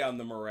 3 on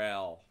the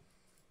morale.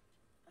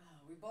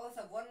 We both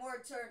have one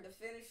more turn to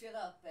finish it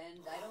up,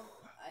 and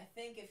I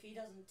think if he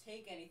doesn't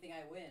take anything,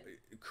 I win.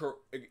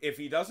 If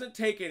he doesn't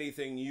take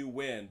anything, you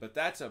win. But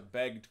that's a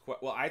begged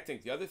question. Well, I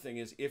think the other thing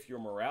is if your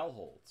morale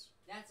holds.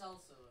 That's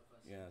also a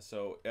question. Yeah,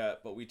 so,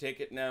 but we take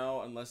it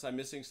now. Unless I'm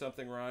missing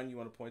something, Ron, you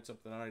want to point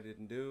something out I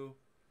didn't do?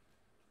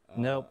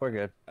 Nope, we're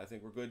good. I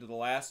think we're good to the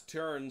last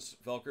turns.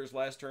 Velker's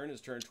last turn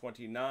is turn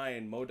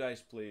 29. Mo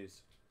dice,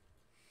 please.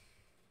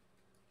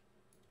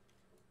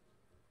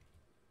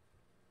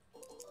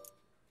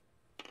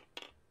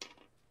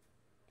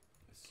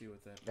 Let's see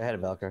what that Go ahead,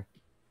 is. Velker.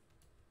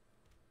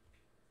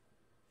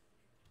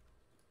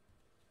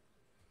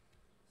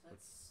 So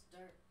let's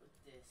start with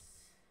this.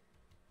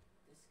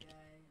 This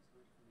guy is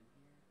going to come in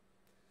here.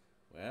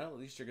 Well, at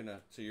least you're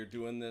gonna. So you're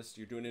doing this.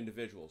 You're doing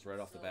individuals right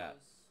off the bat.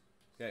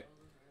 Okay.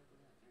 Solos right off the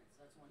bat. Alright,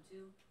 so that's 1,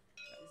 2.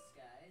 This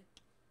guy.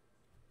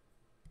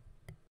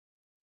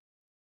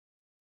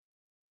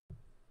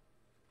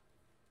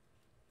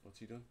 What's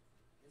he doing?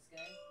 This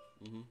guy.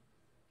 Mm-hmm.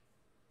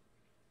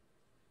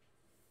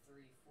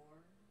 3, 4.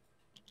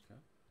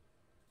 Okay.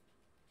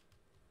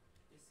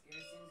 This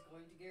garrison's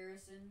going to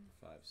garrison.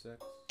 5,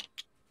 6.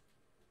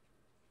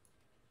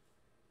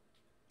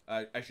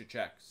 I should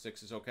check.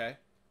 6 is okay.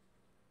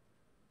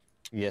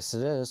 Yes,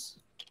 it is.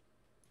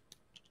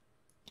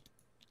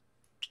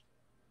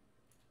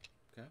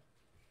 Okay.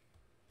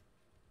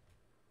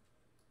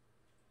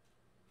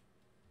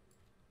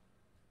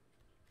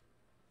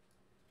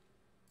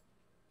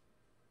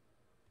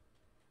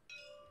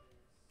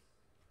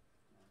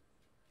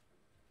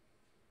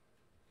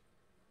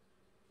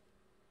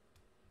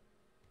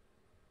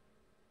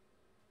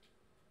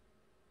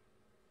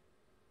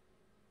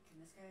 Can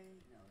this guy?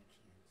 No, I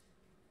can't.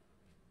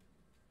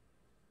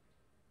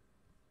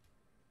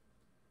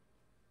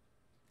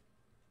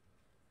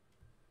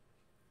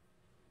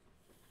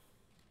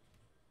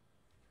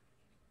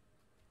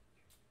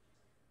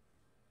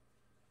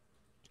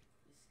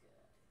 This guy.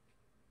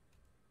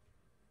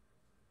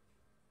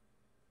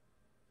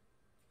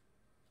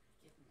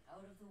 Getting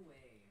out of the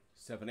way.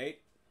 7,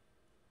 8.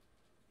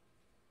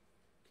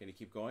 Can you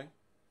keep going?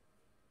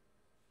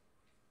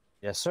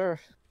 Yes, sir.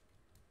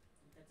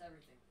 That's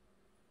everything.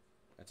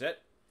 That's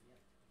it? Yep.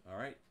 All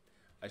right.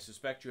 I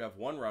suspect you have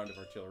 1 round of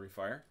artillery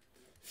fire.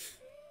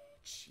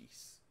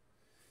 Jeez.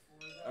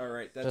 4 All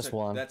right. That's Just a,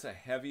 1. That's a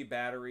heavy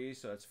battery,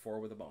 so that's 4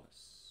 with a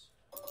bonus.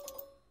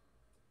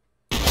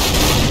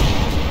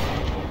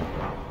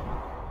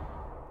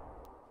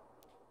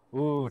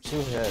 Ooh, 2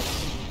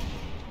 hits.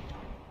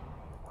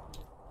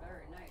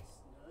 Very nice,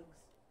 Nugs.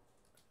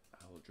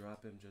 I will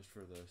drop him just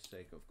for the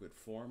sake of good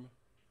form.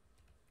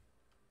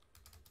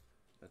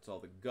 That's all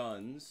the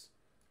guns.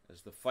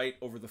 As the fight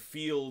over the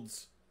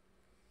fields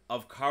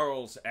of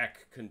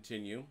Karlseck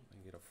continue. I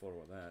can get a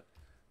photo of that.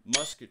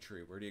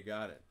 Musketry, where do you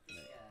got it? This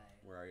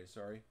guy. Where are you,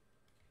 sorry?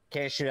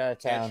 Can't shoot out of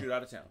Can't town. shoot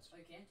out of towns. Oh,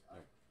 you can't? Oh.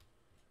 No.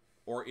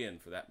 Or in,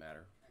 for that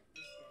matter. Alright,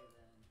 this guy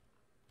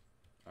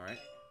then. All right.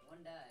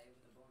 1 die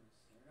with a bonus.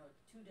 Or no,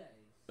 2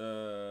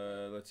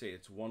 dice. Let's see.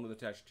 It's 1 with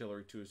attached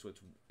artillery, 2, so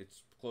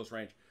it's close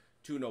range.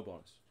 2 no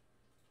bonus.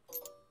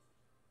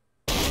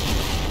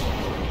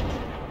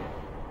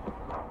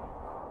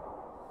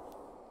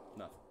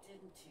 Nothing.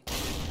 Didn't take.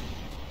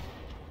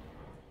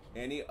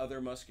 Any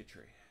other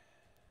musketry?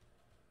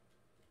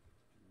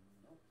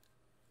 Nope.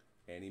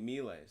 Any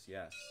melees?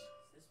 Yes.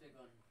 It's this big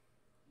one.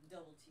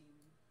 Double team.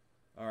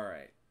 All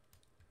right.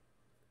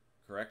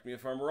 Correct me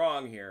if I'm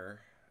wrong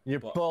here. You're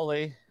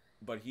bully.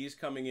 But he's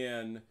coming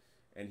in,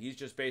 and he's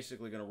just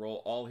basically going to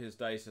roll all his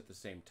dice at the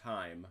same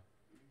time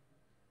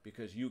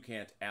because you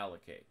can't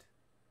allocate.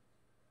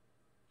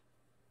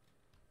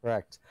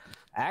 Correct.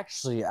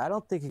 Actually, I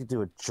don't think you can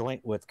do a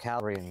joint with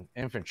cavalry and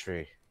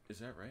infantry. Is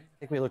that right? I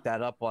think we looked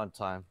that up one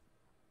time.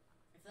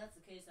 If that's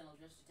the case, then I'll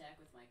just attack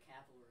with my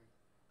cavalry.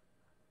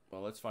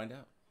 Well, let's find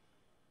out.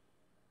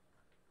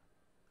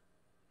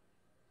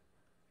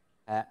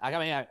 I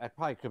mean, I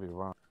probably could be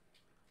wrong.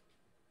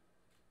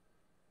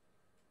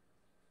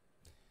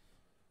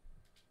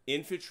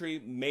 Infantry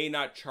may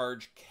not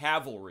charge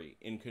cavalry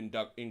in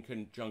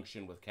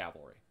conjunction with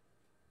cavalry.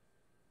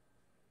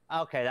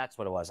 Okay, that's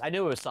what it was. I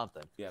knew it was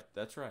something. Yep,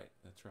 that's right.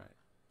 That's right.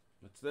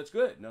 That's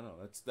good. No,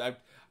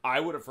 I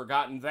would have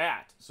forgotten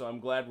that. So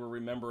I'm glad we're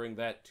remembering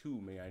that too.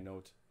 May I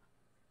note?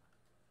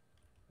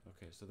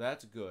 Okay, so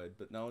that's good.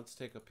 But now let's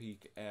take a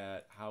peek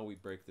at how we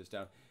break this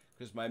down,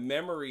 because my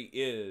memory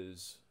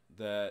is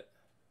that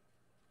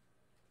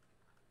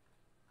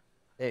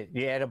Hey,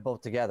 you add them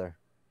both together.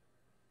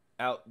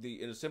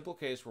 in a simple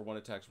case where one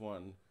attacks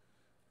one,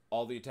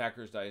 all the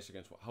attackers dice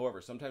against one. However,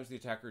 sometimes the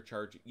attacker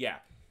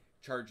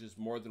charges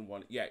more than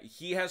one. Yeah,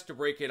 he has to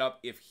break it up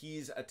if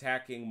he's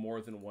attacking more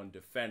than one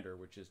defender,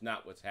 which is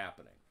not what's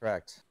happening.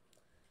 Correct.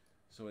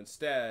 So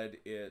instead,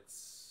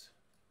 it's...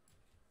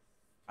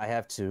 I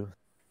have 2.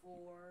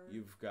 4.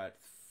 You've got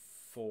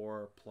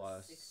 4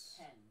 plus... 6,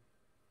 10.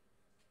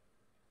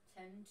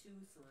 10 to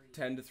 3.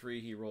 10 to 3,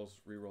 he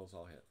re-rolls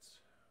all hits.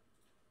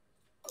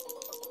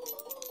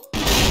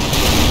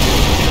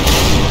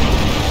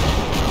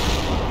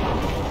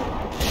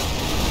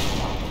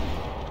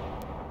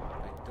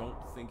 I don't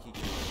think he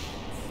can...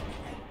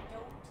 I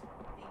don't think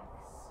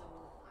so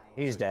either.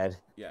 He's dead.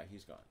 Yeah,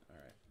 he's gone. All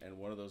right. And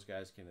one of those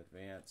guys can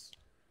advance.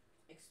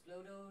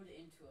 Exploded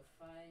into a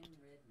fine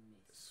red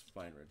mist.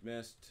 Fine red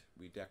mist.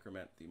 We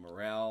decrement the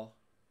morale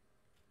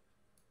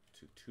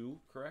to 2,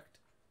 correct?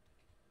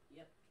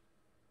 Yep.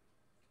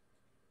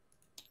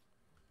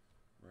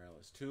 Morale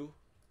is 2.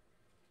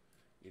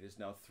 It is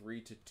now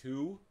 3 to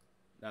 2.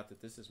 Not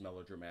that this is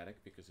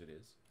melodramatic, because it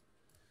is.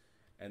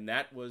 And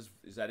that was...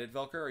 Is that it,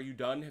 Velker? Are you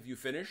done? Have you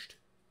finished?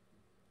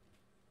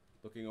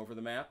 Looking over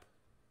the map?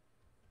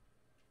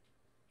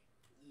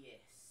 Yes.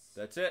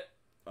 That's it.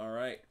 All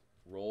right.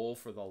 Roll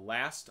for the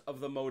last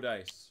of the Mo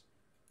dice.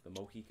 The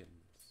Mohicans.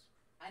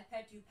 I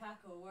pet you,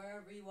 Paco,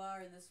 wherever you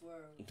are in this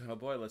world. Oh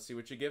boy, let's see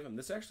what you give him.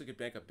 This actually could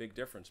make a big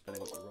difference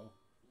depending what you roll.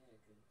 Yeah, it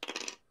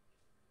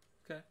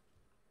could. Okay.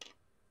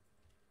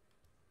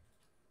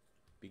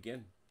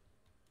 Begin.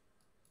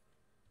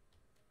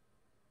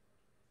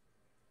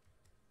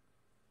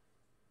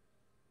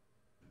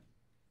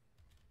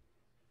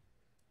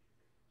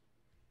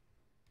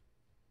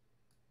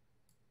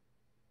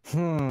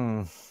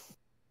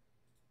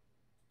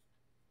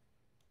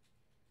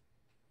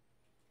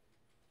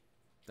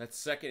 That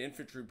 2nd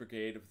Infantry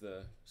Brigade of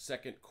the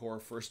 2nd Corps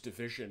 1st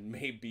Division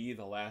may be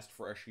the last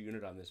fresh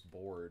unit on this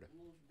board.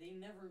 Well, they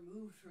never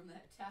moved from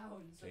that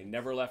town, so They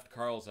never left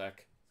Karlsruhe.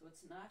 so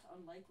it's not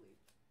unlikely.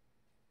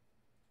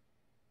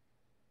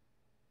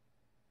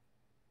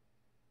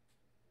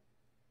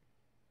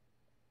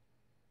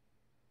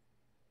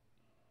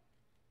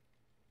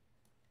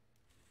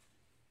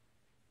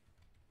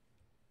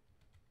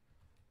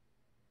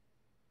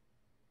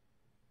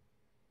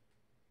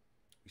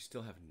 We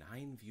still have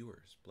 9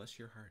 viewers. Bless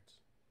your hearts.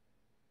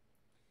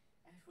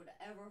 At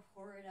whatever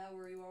horrid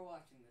hour you are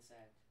watching this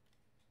at.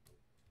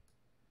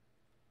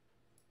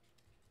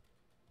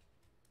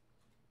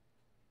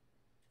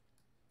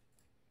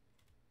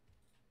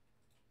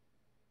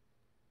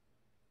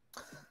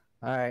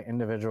 All right,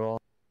 individual.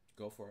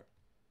 Go for it.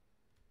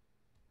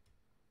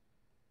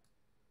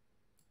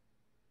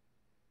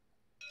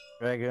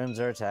 Dragoons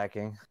are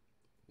attacking.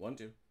 1,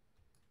 2.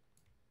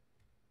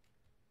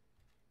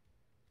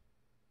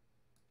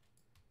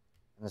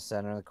 In the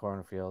center of the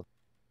cornfield.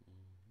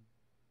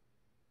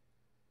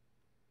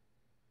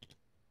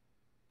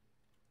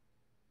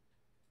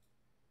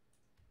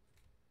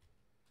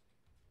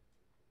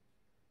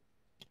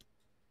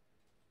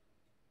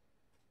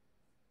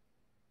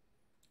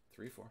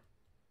 Three, 4.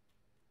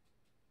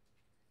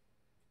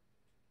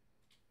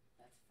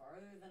 That's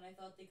farther than I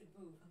thought they could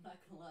move, I'm not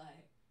gonna lie.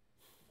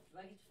 Do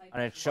I get to fight On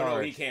a back? charge. Oh,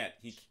 no, he can't.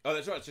 Oh,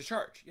 that's right. It's a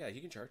charge. Yeah, he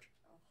can charge.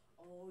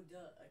 Oh, duh,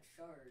 a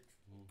charge.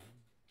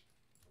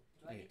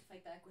 Do I get to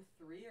fight back with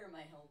 3 or am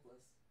I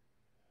helpless?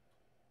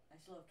 I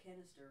still have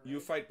canister, right? You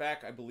fight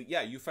back, I believe.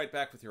 Yeah, you fight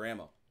back with your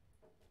ammo.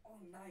 Oh,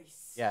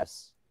 nice.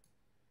 Yes.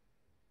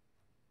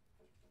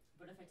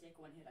 But if I take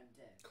 1 hit, I'm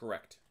dead.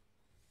 Correct.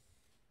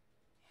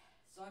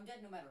 So I'm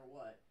dead no matter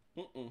what.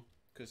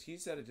 Because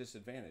he's at a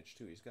disadvantage,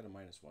 too. He's got a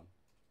 -1.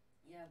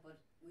 Yeah, but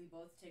we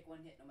both take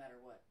 1 hit no matter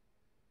what.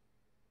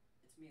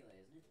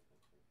 melee, isn't it?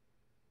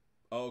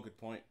 Oh, good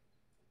point.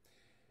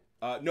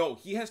 No,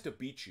 he has to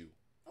beat you.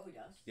 Oh, he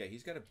does? Yeah,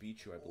 he's got to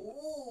beat you, I believe.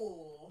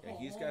 Oh. Yeah,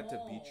 he's got to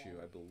beat you,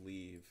 I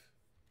believe.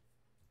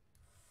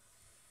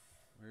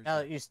 Where's No,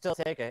 it? you still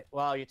take it.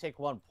 Well, you take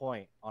 1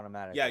 point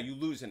automatically. Yeah, you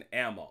lose an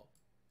ammo.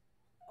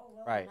 Oh,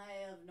 well, Right. and I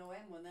have no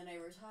ammo, and then I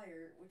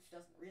retire, which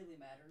doesn't really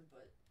matter,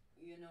 but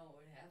you know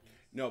what happens.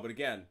 No, but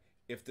again,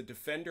 if the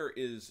defender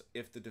is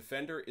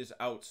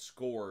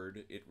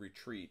outscored, it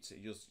retreats.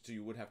 So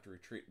you would have to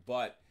retreat.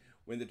 But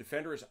when the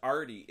defender is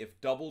already, if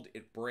doubled,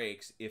 it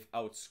breaks. If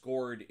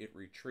outscored, it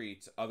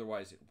retreats.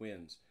 Otherwise, it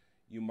wins.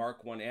 You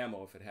mark 1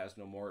 ammo. If it has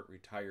no more, it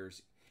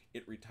retires.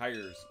 It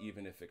retires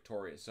even if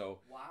victorious. So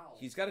Wow.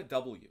 he's got to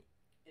double you.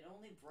 It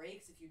only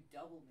breaks if you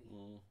double me,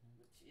 Mm-hmm.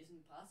 which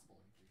isn't possible,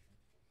 I'm pretty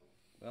sure.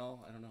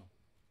 Well, I don't know.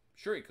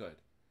 Sure, he could.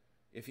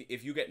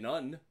 If you get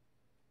none,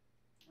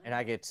 And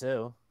I get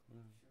 2.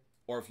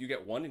 or if you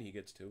get 1 and he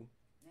gets 2.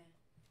 Nah.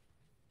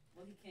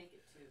 Well, he can't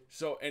get 2.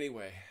 So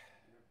anyway,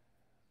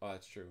 oh,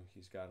 that's true.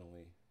 He's got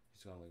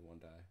only 1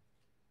 die.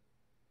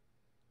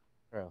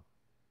 True.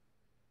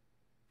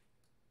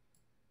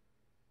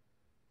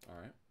 All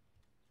right.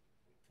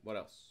 What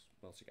else?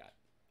 What else you got?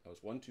 That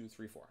was 1, 2,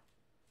 3, 4.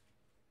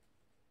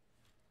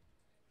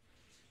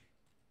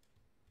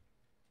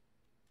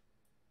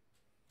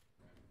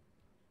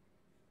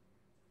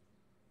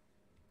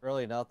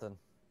 Really nothing.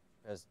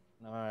 Because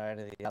no,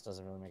 anything else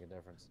doesn't really make a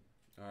difference.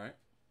 All right.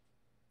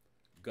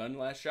 Gun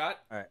last shot.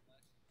 All right.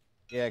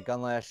 Yeah,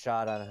 gun last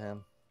shot on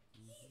him.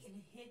 He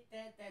can hit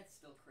that? That's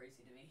still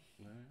crazy to me.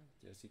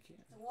 Yes, he can.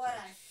 What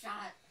a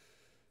shot.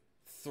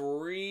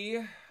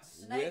 3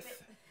 Snipe with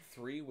it.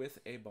 3 with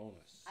a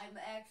bonus.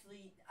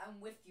 I'm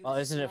with you. Oh,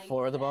 isn't it Snipe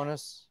 4 the that.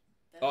 bonus?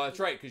 Oh, that's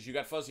right, because you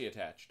got fuzzy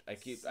attached. I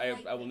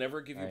will never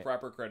give you Right.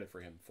 proper credit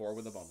for him. 4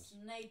 with a bonus.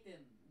 Snipe him.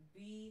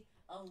 Be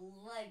a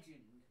legend.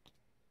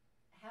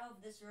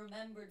 Have this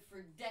remembered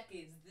for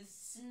decades. This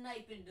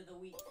snipe into the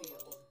wheat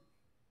field.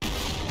 And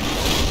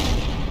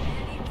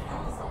he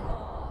pulls it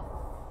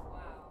off.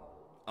 Wow.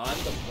 On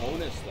the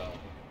bonus, though.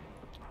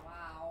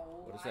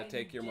 Wow. What does that I'm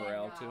take your dead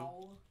morale now. to?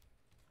 Alright,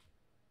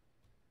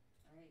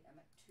 I'm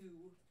at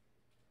 2.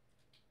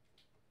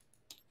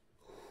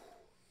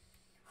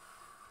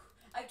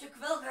 I took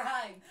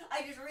Velkerheim.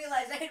 I just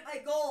realized I hit my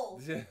goal.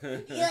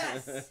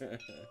 Yes!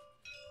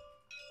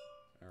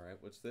 Alright,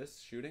 what's this?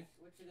 Shooting?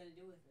 What you gonna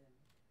do with him?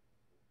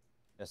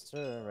 Yes,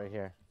 sir. Right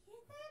here.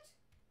 Hit that?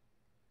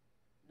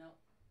 No,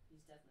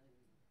 he's definitely.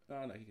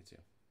 Oh, no, he can see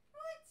him.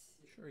 What?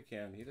 Sure he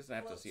can. He doesn't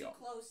have to see to all.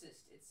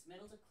 closest. It's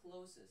middle to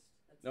closest.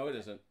 That's No, it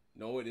isn't.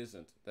 No, it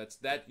isn't. That's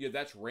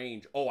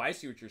range. Oh, I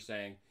see what you're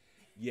saying.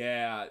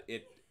 Yeah,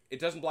 it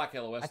doesn't block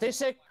LOS. I think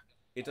say.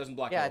 It doesn't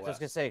block Yeah, I LOS. was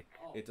gonna say.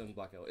 Oh. It doesn't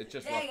block LOS. It's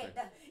just Dang rough it!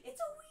 terrain. It's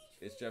a weed.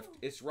 It's just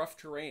it's rough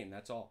terrain.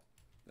 That's all.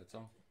 That's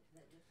all.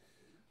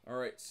 All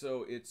right,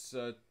 so it's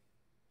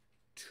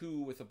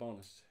 2 with a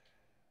bonus.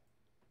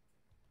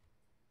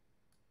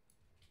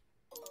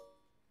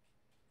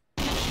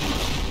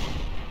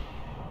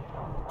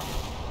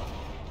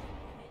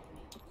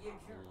 You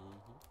jerk.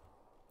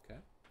 Okay.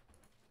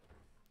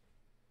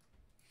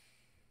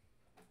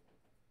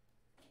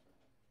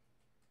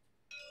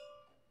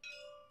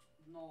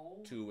 No.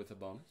 2 with a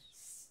bonus.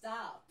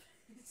 Stop.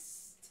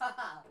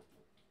 Stop.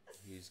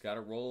 He's got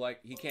to roll like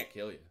he can't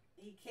kill you.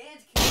 He can't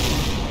kill you.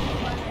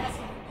 I'm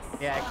asking him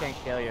to Yeah, I stop. can't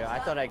kill you. I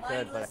Stop thought I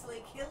could, but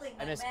mindlessly killing I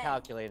my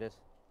miscalculated.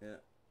 Yeah.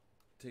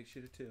 Takes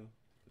you to 2.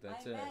 But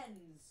that's my it.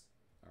 men's.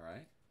 All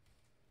right.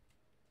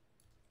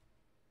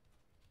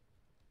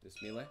 This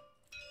melee?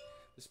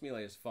 This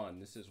melee is fun.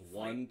 This is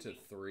 1 to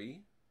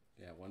 3.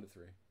 Yeah, 1 to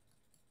 3.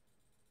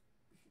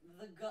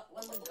 When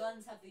the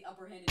guns have the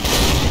upper hand.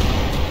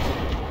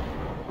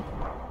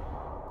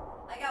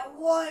 I got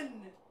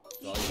 1.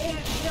 He Oh,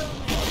 can't kill me.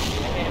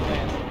 Can't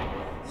win.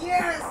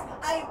 Yes,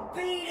 I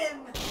beat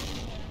him.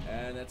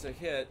 And that's a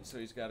hit, so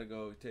he's got to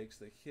go. He takes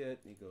the hit,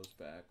 and he goes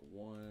back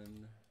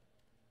 1.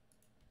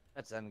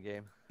 That's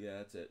endgame. Yeah,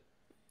 that's it.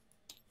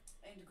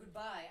 And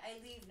goodbye. I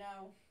leave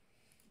now.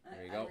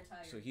 There you I go.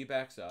 retire. So he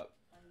backs up.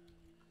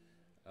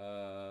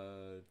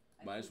 I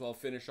Might as well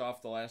finish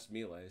off the last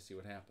melee, see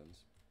what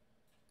happens.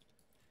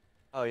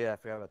 Oh yeah, I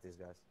forgot about these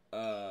guys.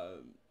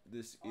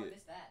 This Oh, I is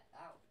missed that.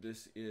 Ow.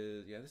 this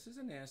is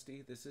a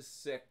nasty. This is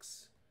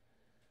 6.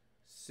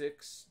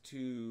 6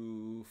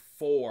 to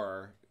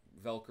 4.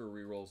 Velker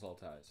rerolls all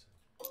ties.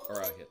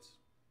 Or hits.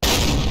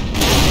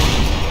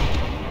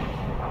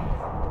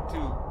 2.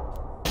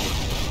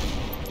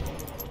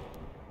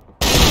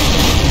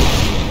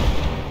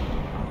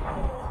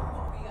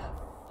 Oh, we got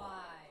 5.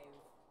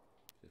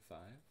 Is it 5?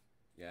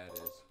 Yeah, it is.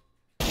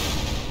 I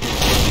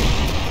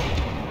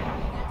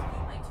got to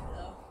keep my 2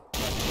 though.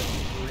 That's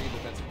 3,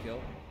 but that's a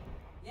kill.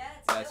 Yeah,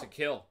 it's That's a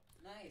kill.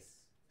 Nice.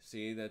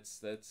 See,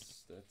 that's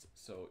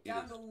so it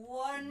Down is. to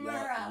 1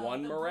 morale.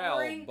 one the morale,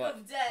 brink but-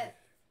 of death.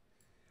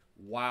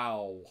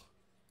 Wow.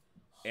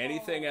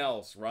 Anything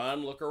else?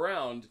 Ron, look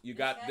around. You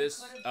got guy this.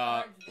 could've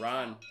charged the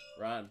Ron, town.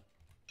 Ron.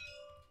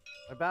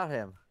 What about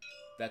him?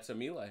 That's a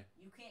melee.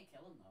 You can't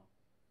kill him though.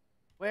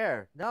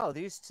 Where? No,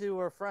 these two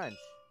are French.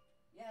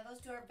 Yeah,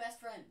 those two are best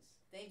friends.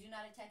 They do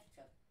not attack each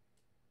other.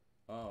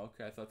 Oh,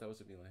 okay. I thought that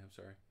was a melee. I'm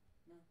sorry.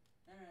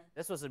 No.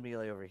 This was a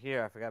melee over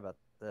here. I forgot about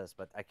this,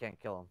 but I can't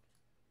kill him.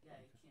 Yeah,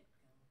 you can't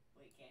kill him.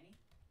 Wait, can he?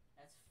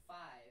 That's 5,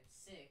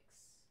 6.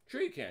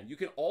 Sure, you can. You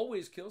can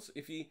always kill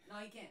if he. No,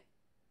 you can't.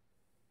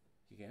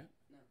 You can't.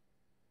 No.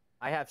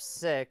 I have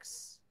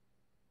 6.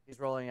 He's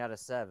rolling out a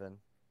 7.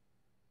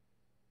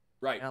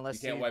 Right.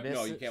 Unless you can't he wipe. No,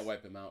 misses. you can't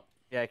wipe him out.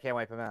 Yeah, I can't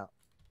wipe him out.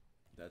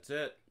 That's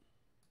it.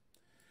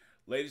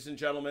 Ladies and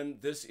gentlemen,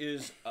 this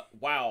is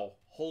wow!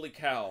 Holy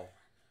cow!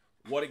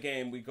 What a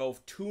game! We go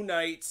 2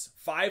 nights,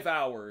 5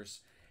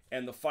 hours,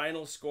 and the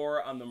final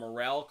score on the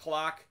morale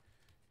clock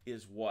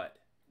is what?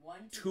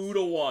 2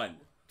 to 1.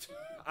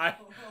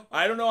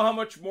 I don't know how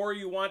much more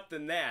you want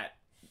than that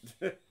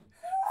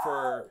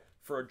for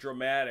a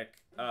dramatic.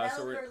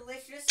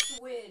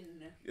 Velkerlicious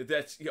win.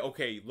 That's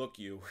okay. Look,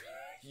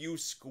 you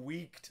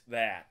squeaked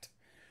that.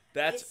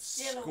 That's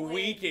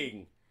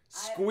squeaking.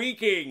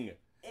 Squeaking.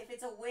 If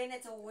it's a win,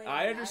 it's a win.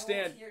 I understand.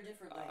 I won't hear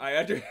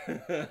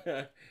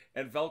differently.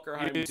 And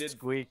Velkerheim You did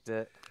squeaked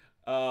it.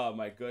 Oh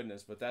my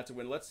goodness! But that's a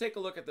win. Let's take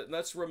a look at that.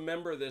 Let's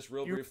remember this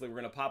real briefly. We're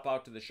going to pop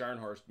out to the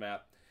Scharnhorst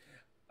map.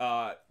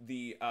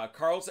 The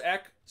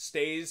Karlsruhe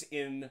stays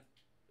in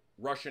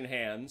Russian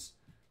hands.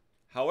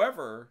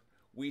 However,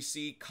 we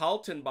see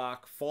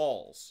Kaltenbach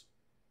falls.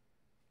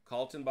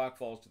 Kaltenbach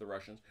falls to the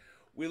Russians.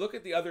 We look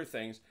at the other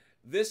things.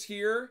 This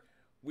here,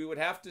 we would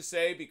have to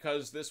say,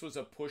 because this was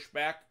a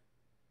pushback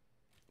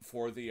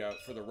for the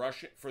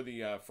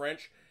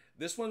French.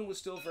 This one was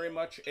still very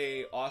much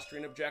a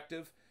Austrian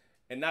objective,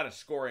 and not a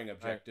scoring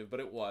objective, but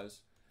it was.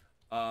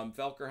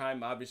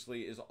 Velkerheim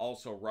obviously is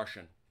also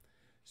Russian.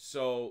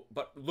 So,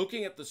 but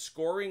looking at the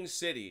scoring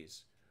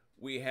cities,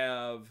 we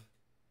have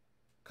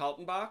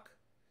Kaltenbach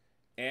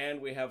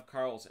and we have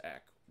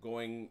Karlsruhe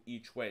going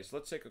each way. So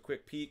let's take a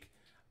quick peek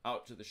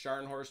out to the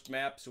Scharnhorst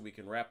map so we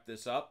can wrap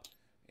this up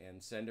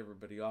and send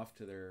everybody off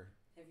to their...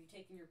 Have you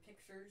taken your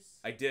pictures?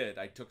 I did.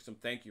 I took some...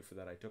 Thank you for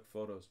that. I took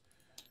photos.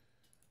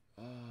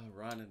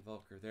 Ron and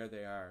Velker. There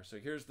they are. So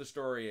here's the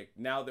story.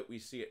 Now that we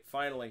see it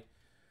finally,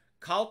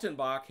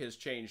 Kaltenbach has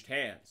changed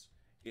hands.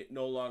 It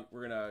no longer...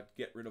 We're going to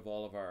get rid of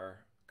all of our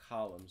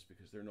columns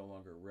because they're no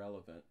longer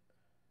relevant.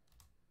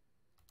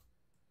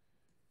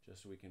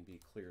 Just so we can be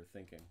clear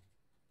thinking.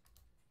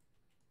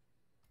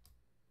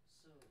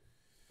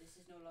 This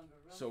is no longer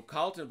Russian. So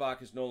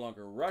Kaltenbach is no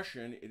longer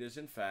Russian. It is,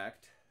 in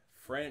fact,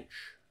 French.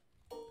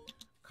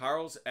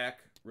 Karlsruhe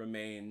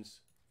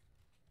remains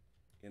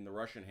in the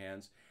Russian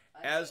hands,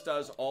 as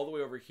does all the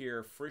way over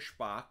here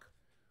Frischbach,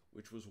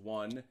 which was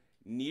 1,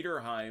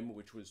 Niederheim,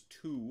 which was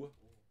 2,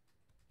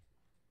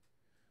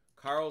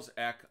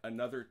 Karlsruhe,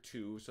 another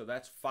 2, so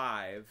that's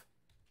 5.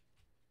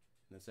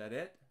 And is that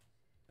it?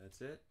 That's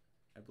it,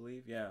 I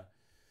believe? Yeah.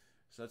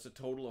 So that's a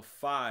total of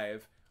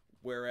 5,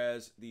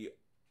 whereas the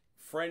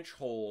French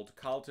hold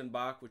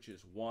Kaltenbach, which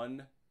is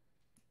 1,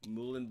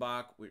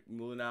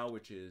 Müllenau,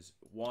 which is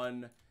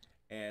 1,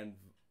 and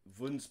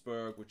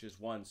Wunsburg, which is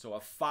 1. So a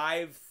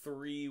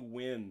 5-3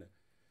 win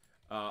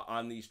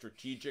on the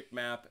strategic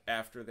map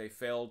after they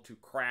failed to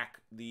crack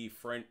the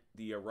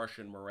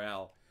Russian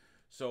morale.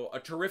 So a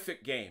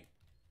terrific game.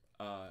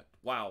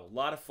 Wow, a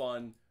lot of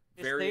fun.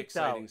 Very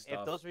exciting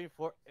stuff.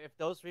 If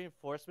those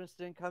reinforcements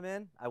didn't come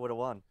in, I would have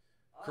won.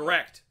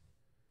 Correct.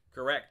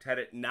 Had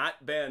it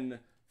not been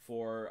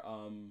for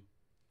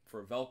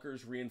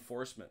Velker's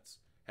reinforcements,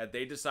 had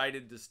they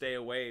decided to stay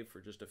away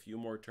for just a few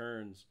more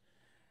turns,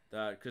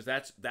 because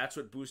that's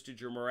what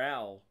boosted your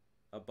morale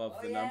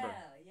above the number.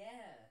 Yeah,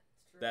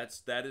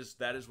 it's true.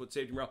 That is what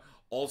saved your morale.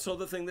 Also,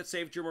 the thing that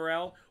saved your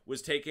morale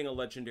was taking a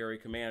legendary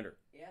commander.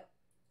 Yep.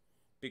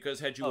 Because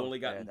had you only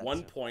gotten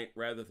 1 point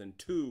rather than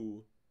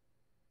 2,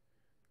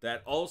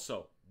 that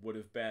also would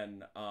have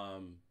been. I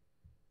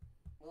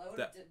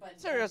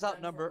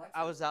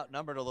was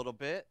outnumbered a little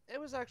bit. It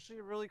was actually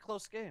a really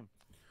close game.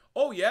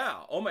 Oh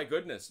yeah! Oh my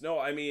goodness! No,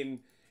 I mean,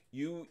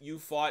 you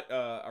fought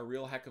a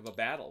real heck of a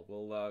battle.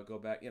 We'll go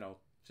back.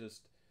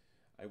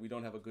 We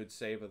don't have a good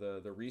save of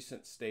the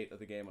recent state of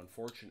the game,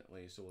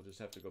 unfortunately. So we'll just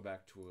have to go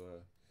back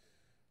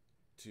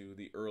to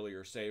the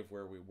earlier save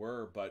where we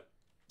were. But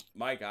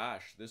my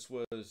gosh, this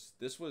was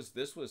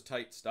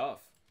tight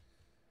stuff.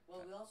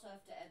 Well, we also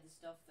have to add the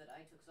stuff that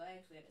I took. So I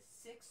actually had a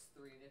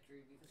 6-3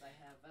 victory because I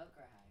have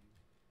Velkerheim.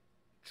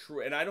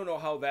 True, and I don't know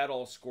how that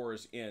all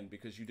scores in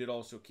because you did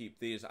also keep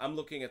these. I'm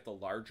looking at the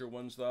larger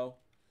ones though.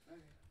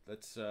 Okay.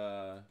 Let's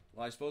well,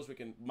 I suppose we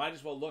might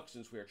as well look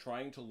since we are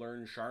trying to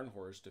learn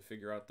Scharnhorst to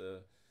figure out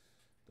the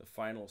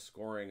final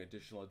scoring,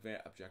 additional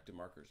objective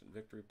markers and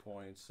victory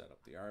points, set up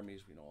the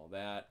armies. We know all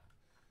that.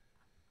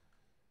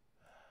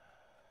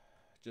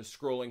 Just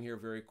scrolling here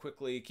very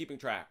quickly, keeping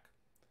track.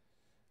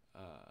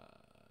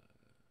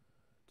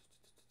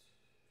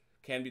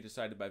 Can be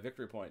decided by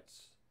victory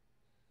points.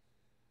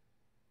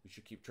 We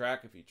should keep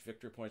track of each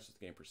victory points as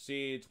the game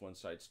proceeds. One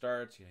side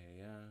starts.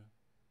 Yeah.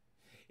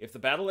 If the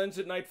battle ends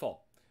at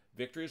nightfall,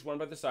 victory is won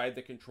by the side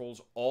that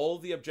controls all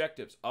the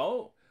objectives.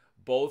 Oh,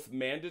 both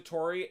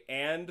mandatory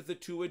and the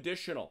 2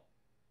 additional.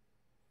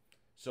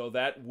 So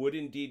that would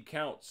indeed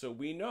count. So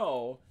we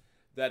know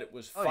that it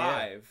was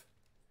 5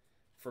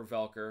 for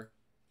Velker.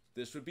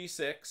 This would be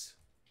 6,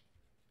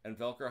 and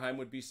Velkerheim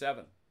would be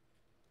 7.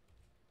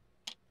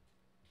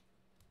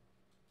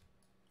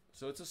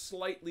 So it's a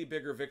slightly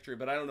bigger victory,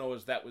 but I don't know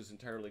if that was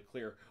entirely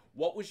clear.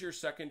 What was your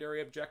secondary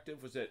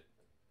objective? Was it...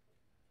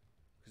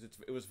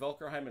 Because it was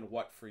Velkerheim and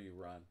what for you,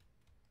 Ron?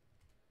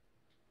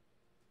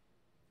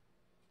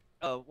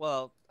 Oh,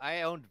 well,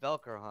 I owned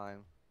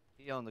Velkerheim.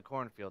 He owned the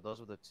cornfield. Those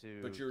were the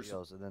two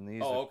deals. And then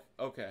these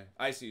okay.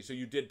 I see. So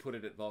you did put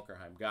it at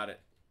Velkerheim. Got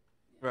it.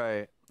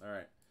 Right. All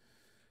right.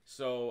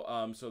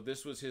 So so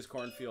this was his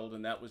cornfield,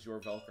 and that was your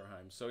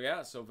Velkerheim. So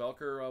yeah, so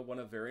Velker won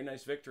a very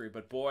nice victory.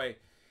 But boy,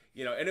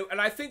 you know, and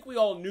I think we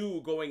all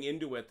knew going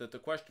into it that the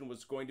question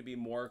was going to be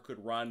more,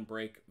 could Ron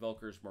break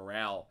Velker's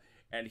morale?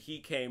 And he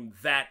came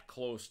that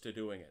close to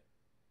doing it.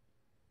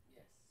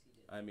 Yes, he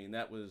did. I mean,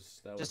 that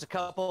was just a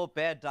couple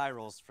bad die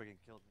rolls freaking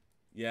killed me.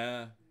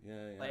 Yeah.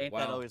 Like, ain't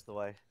that always the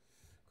way?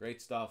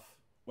 Great stuff.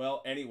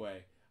 Well,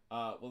 anyway,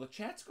 well, the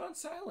chat's gone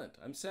silent.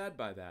 I'm sad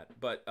by that,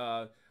 but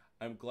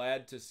I'm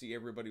glad to see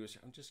everybody was.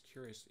 I'm just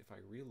curious, if I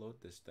reload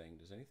this thing,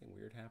 does anything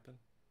weird happen?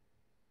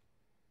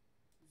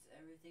 Does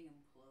everything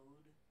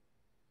implode?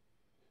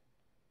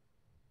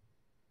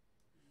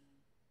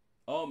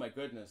 Oh my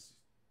goodness.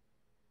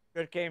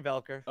 Good game,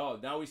 Velker. Oh,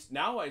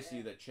 now I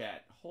see the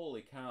chat.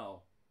 Holy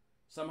cow.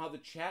 Somehow the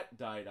chat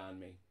died on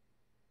me.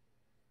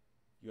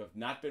 You have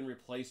not been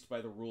replaced by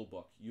the rule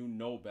book. You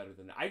know better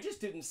than that. I just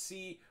didn't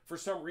see, for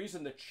some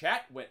reason, the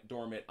chat went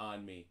dormant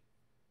on me.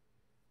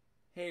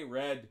 Hey,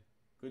 Red.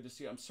 Good to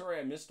see you. I'm sorry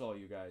I missed all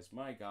you guys.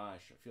 My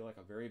gosh, I feel like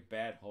a very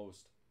bad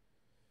host.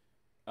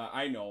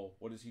 I know.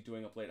 What is he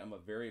doing up late? I'm a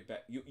very bad...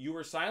 You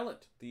were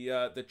silent.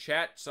 The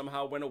chat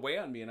somehow went away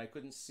on me, and I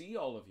couldn't see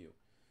all of you.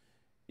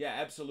 Yeah,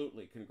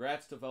 absolutely.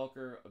 Congrats to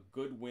Velker. A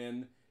good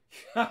win.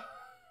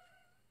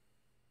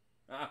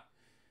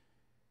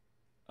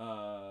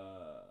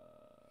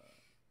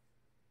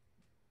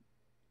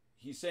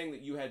 He's saying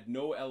that you had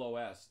no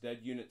LOS. Dead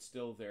unit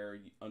still there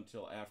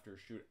until after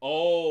shoot.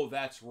 Oh,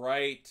 that's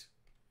right.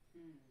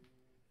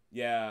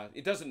 Yeah,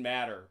 it doesn't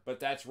matter, but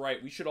that's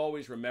right. We should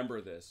always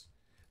remember this.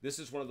 This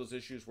is one of those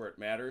issues where it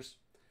matters.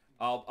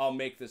 I'll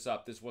make this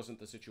up. This wasn't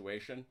the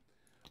situation.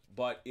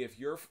 But if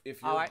you're he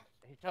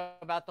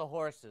talked about the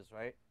horses,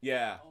 right?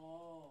 Yeah.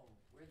 Oh,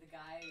 where the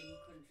guy who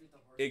couldn't shoot the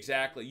horse.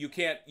 Exactly. You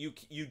can't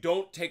you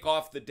don't take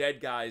off the dead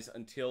guys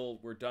until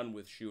we're done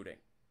with shooting.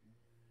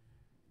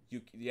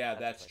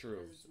 That's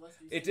true.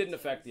 It didn't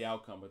affect the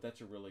outcome, but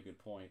that's a really good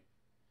point.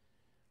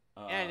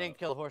 And it didn't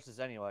kill horses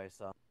anyway,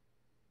 so.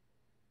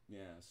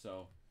 Yeah,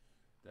 so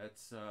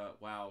that's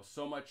wow,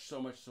 so much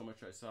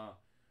I saw.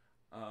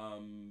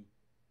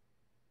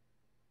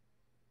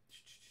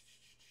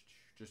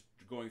 Just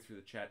going through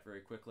the chat very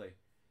quickly.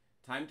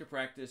 Time to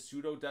practice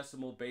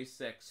pseudo-decimal base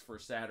 6 for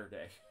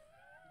Saturday.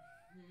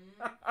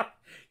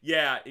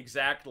 Yeah,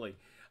 exactly.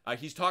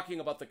 He's talking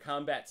about the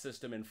combat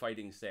system in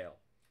Fighting Sail.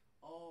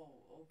 Oh,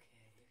 okay.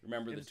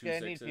 Remember the 2 gonna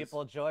 6s? need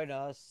people join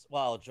us.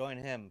 Well, join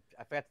him.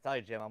 I forgot to tell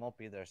you, Jim. I won't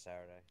be there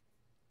Saturday.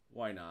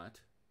 Why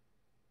not?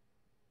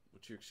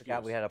 What's your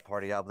excuse? We had a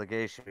party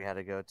obligation we had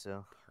to go to.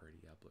 Party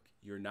obligation.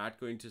 You're not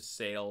going to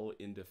sail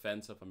in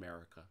defense of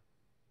America.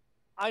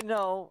 I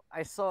know.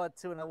 I saw it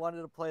too, and I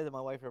wanted to play that.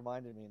 My wife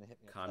reminded me, and it hit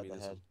me upside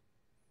the head.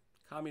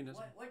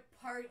 Communism. What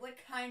party? What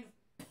kind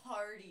of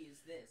party is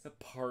this? The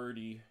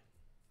party.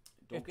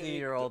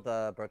 50-year-old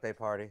birthday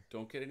party.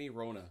 Don't get any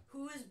Rona.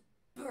 Whose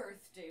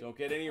birthday? Don't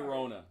get any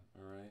Rona.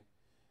 All right.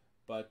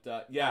 But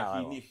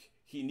yeah,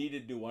 he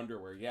needed new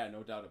underwear. Yeah,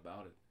 no doubt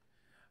about it.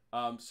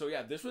 So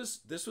yeah, this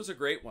was a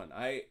great one.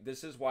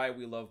 This is why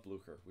we love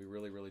Blucher. We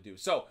really, really do.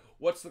 So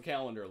what's the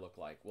calendar look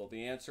like? Well,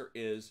 the answer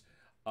is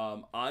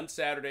on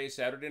Saturday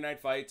Night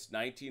Fights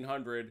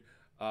 1900.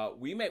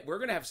 We're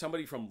gonna have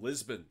somebody from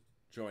Lisbon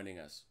joining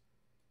us,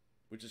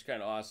 which is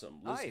kind of awesome.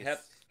 Nice.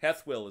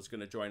 Hethwill is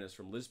going to join us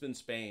from Lisbon,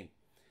 Spain.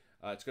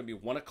 It's going to be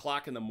 1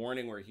 o'clock in the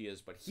morning where he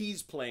is, but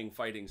he's playing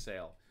Fighting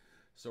Sail.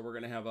 So we're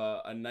going to have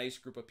a nice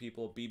group of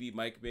people. BB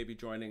Mike may be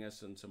joining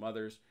us and some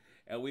others.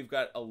 And we've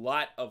got a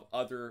lot of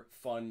other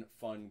fun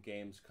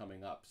games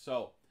coming up.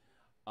 So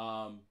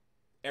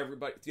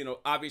everybody,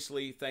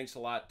 obviously thanks a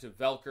lot to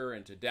Velker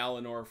and to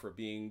Dalinore for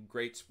being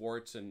great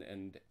sports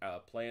and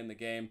playing the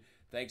game.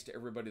 Thanks to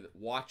everybody that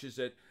watches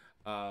it.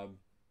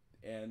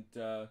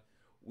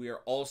 We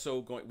are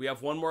also we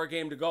have one more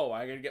game to go.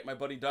 I got to get my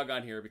buddy Doug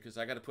on here because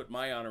I got to put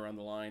my honor on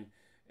the line.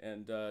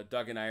 And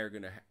Doug and I are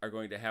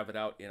going to have it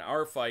out in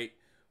our fight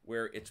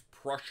where it's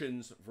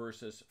Prussians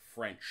versus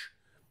French.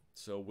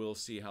 So we'll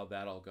see how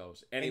that all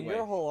goes. Anyway, and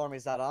your whole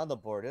army's not on the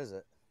board, is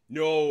it?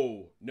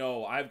 No.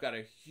 I've got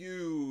a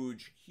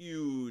huge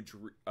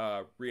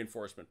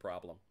reinforcement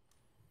problem.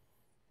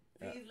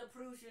 Vive la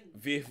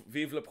Prussian.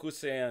 Vive la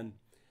Prussian.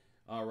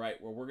 All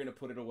right, well, we're going to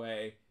put it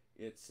away.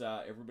 It's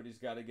everybody's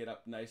got to get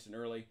up nice and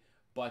early.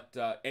 But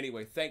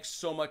anyway, thanks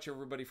so much,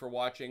 everybody, for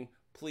watching.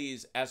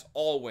 Please, as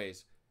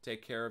always,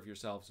 take care of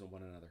yourselves and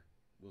one another.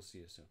 We'll see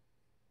you soon.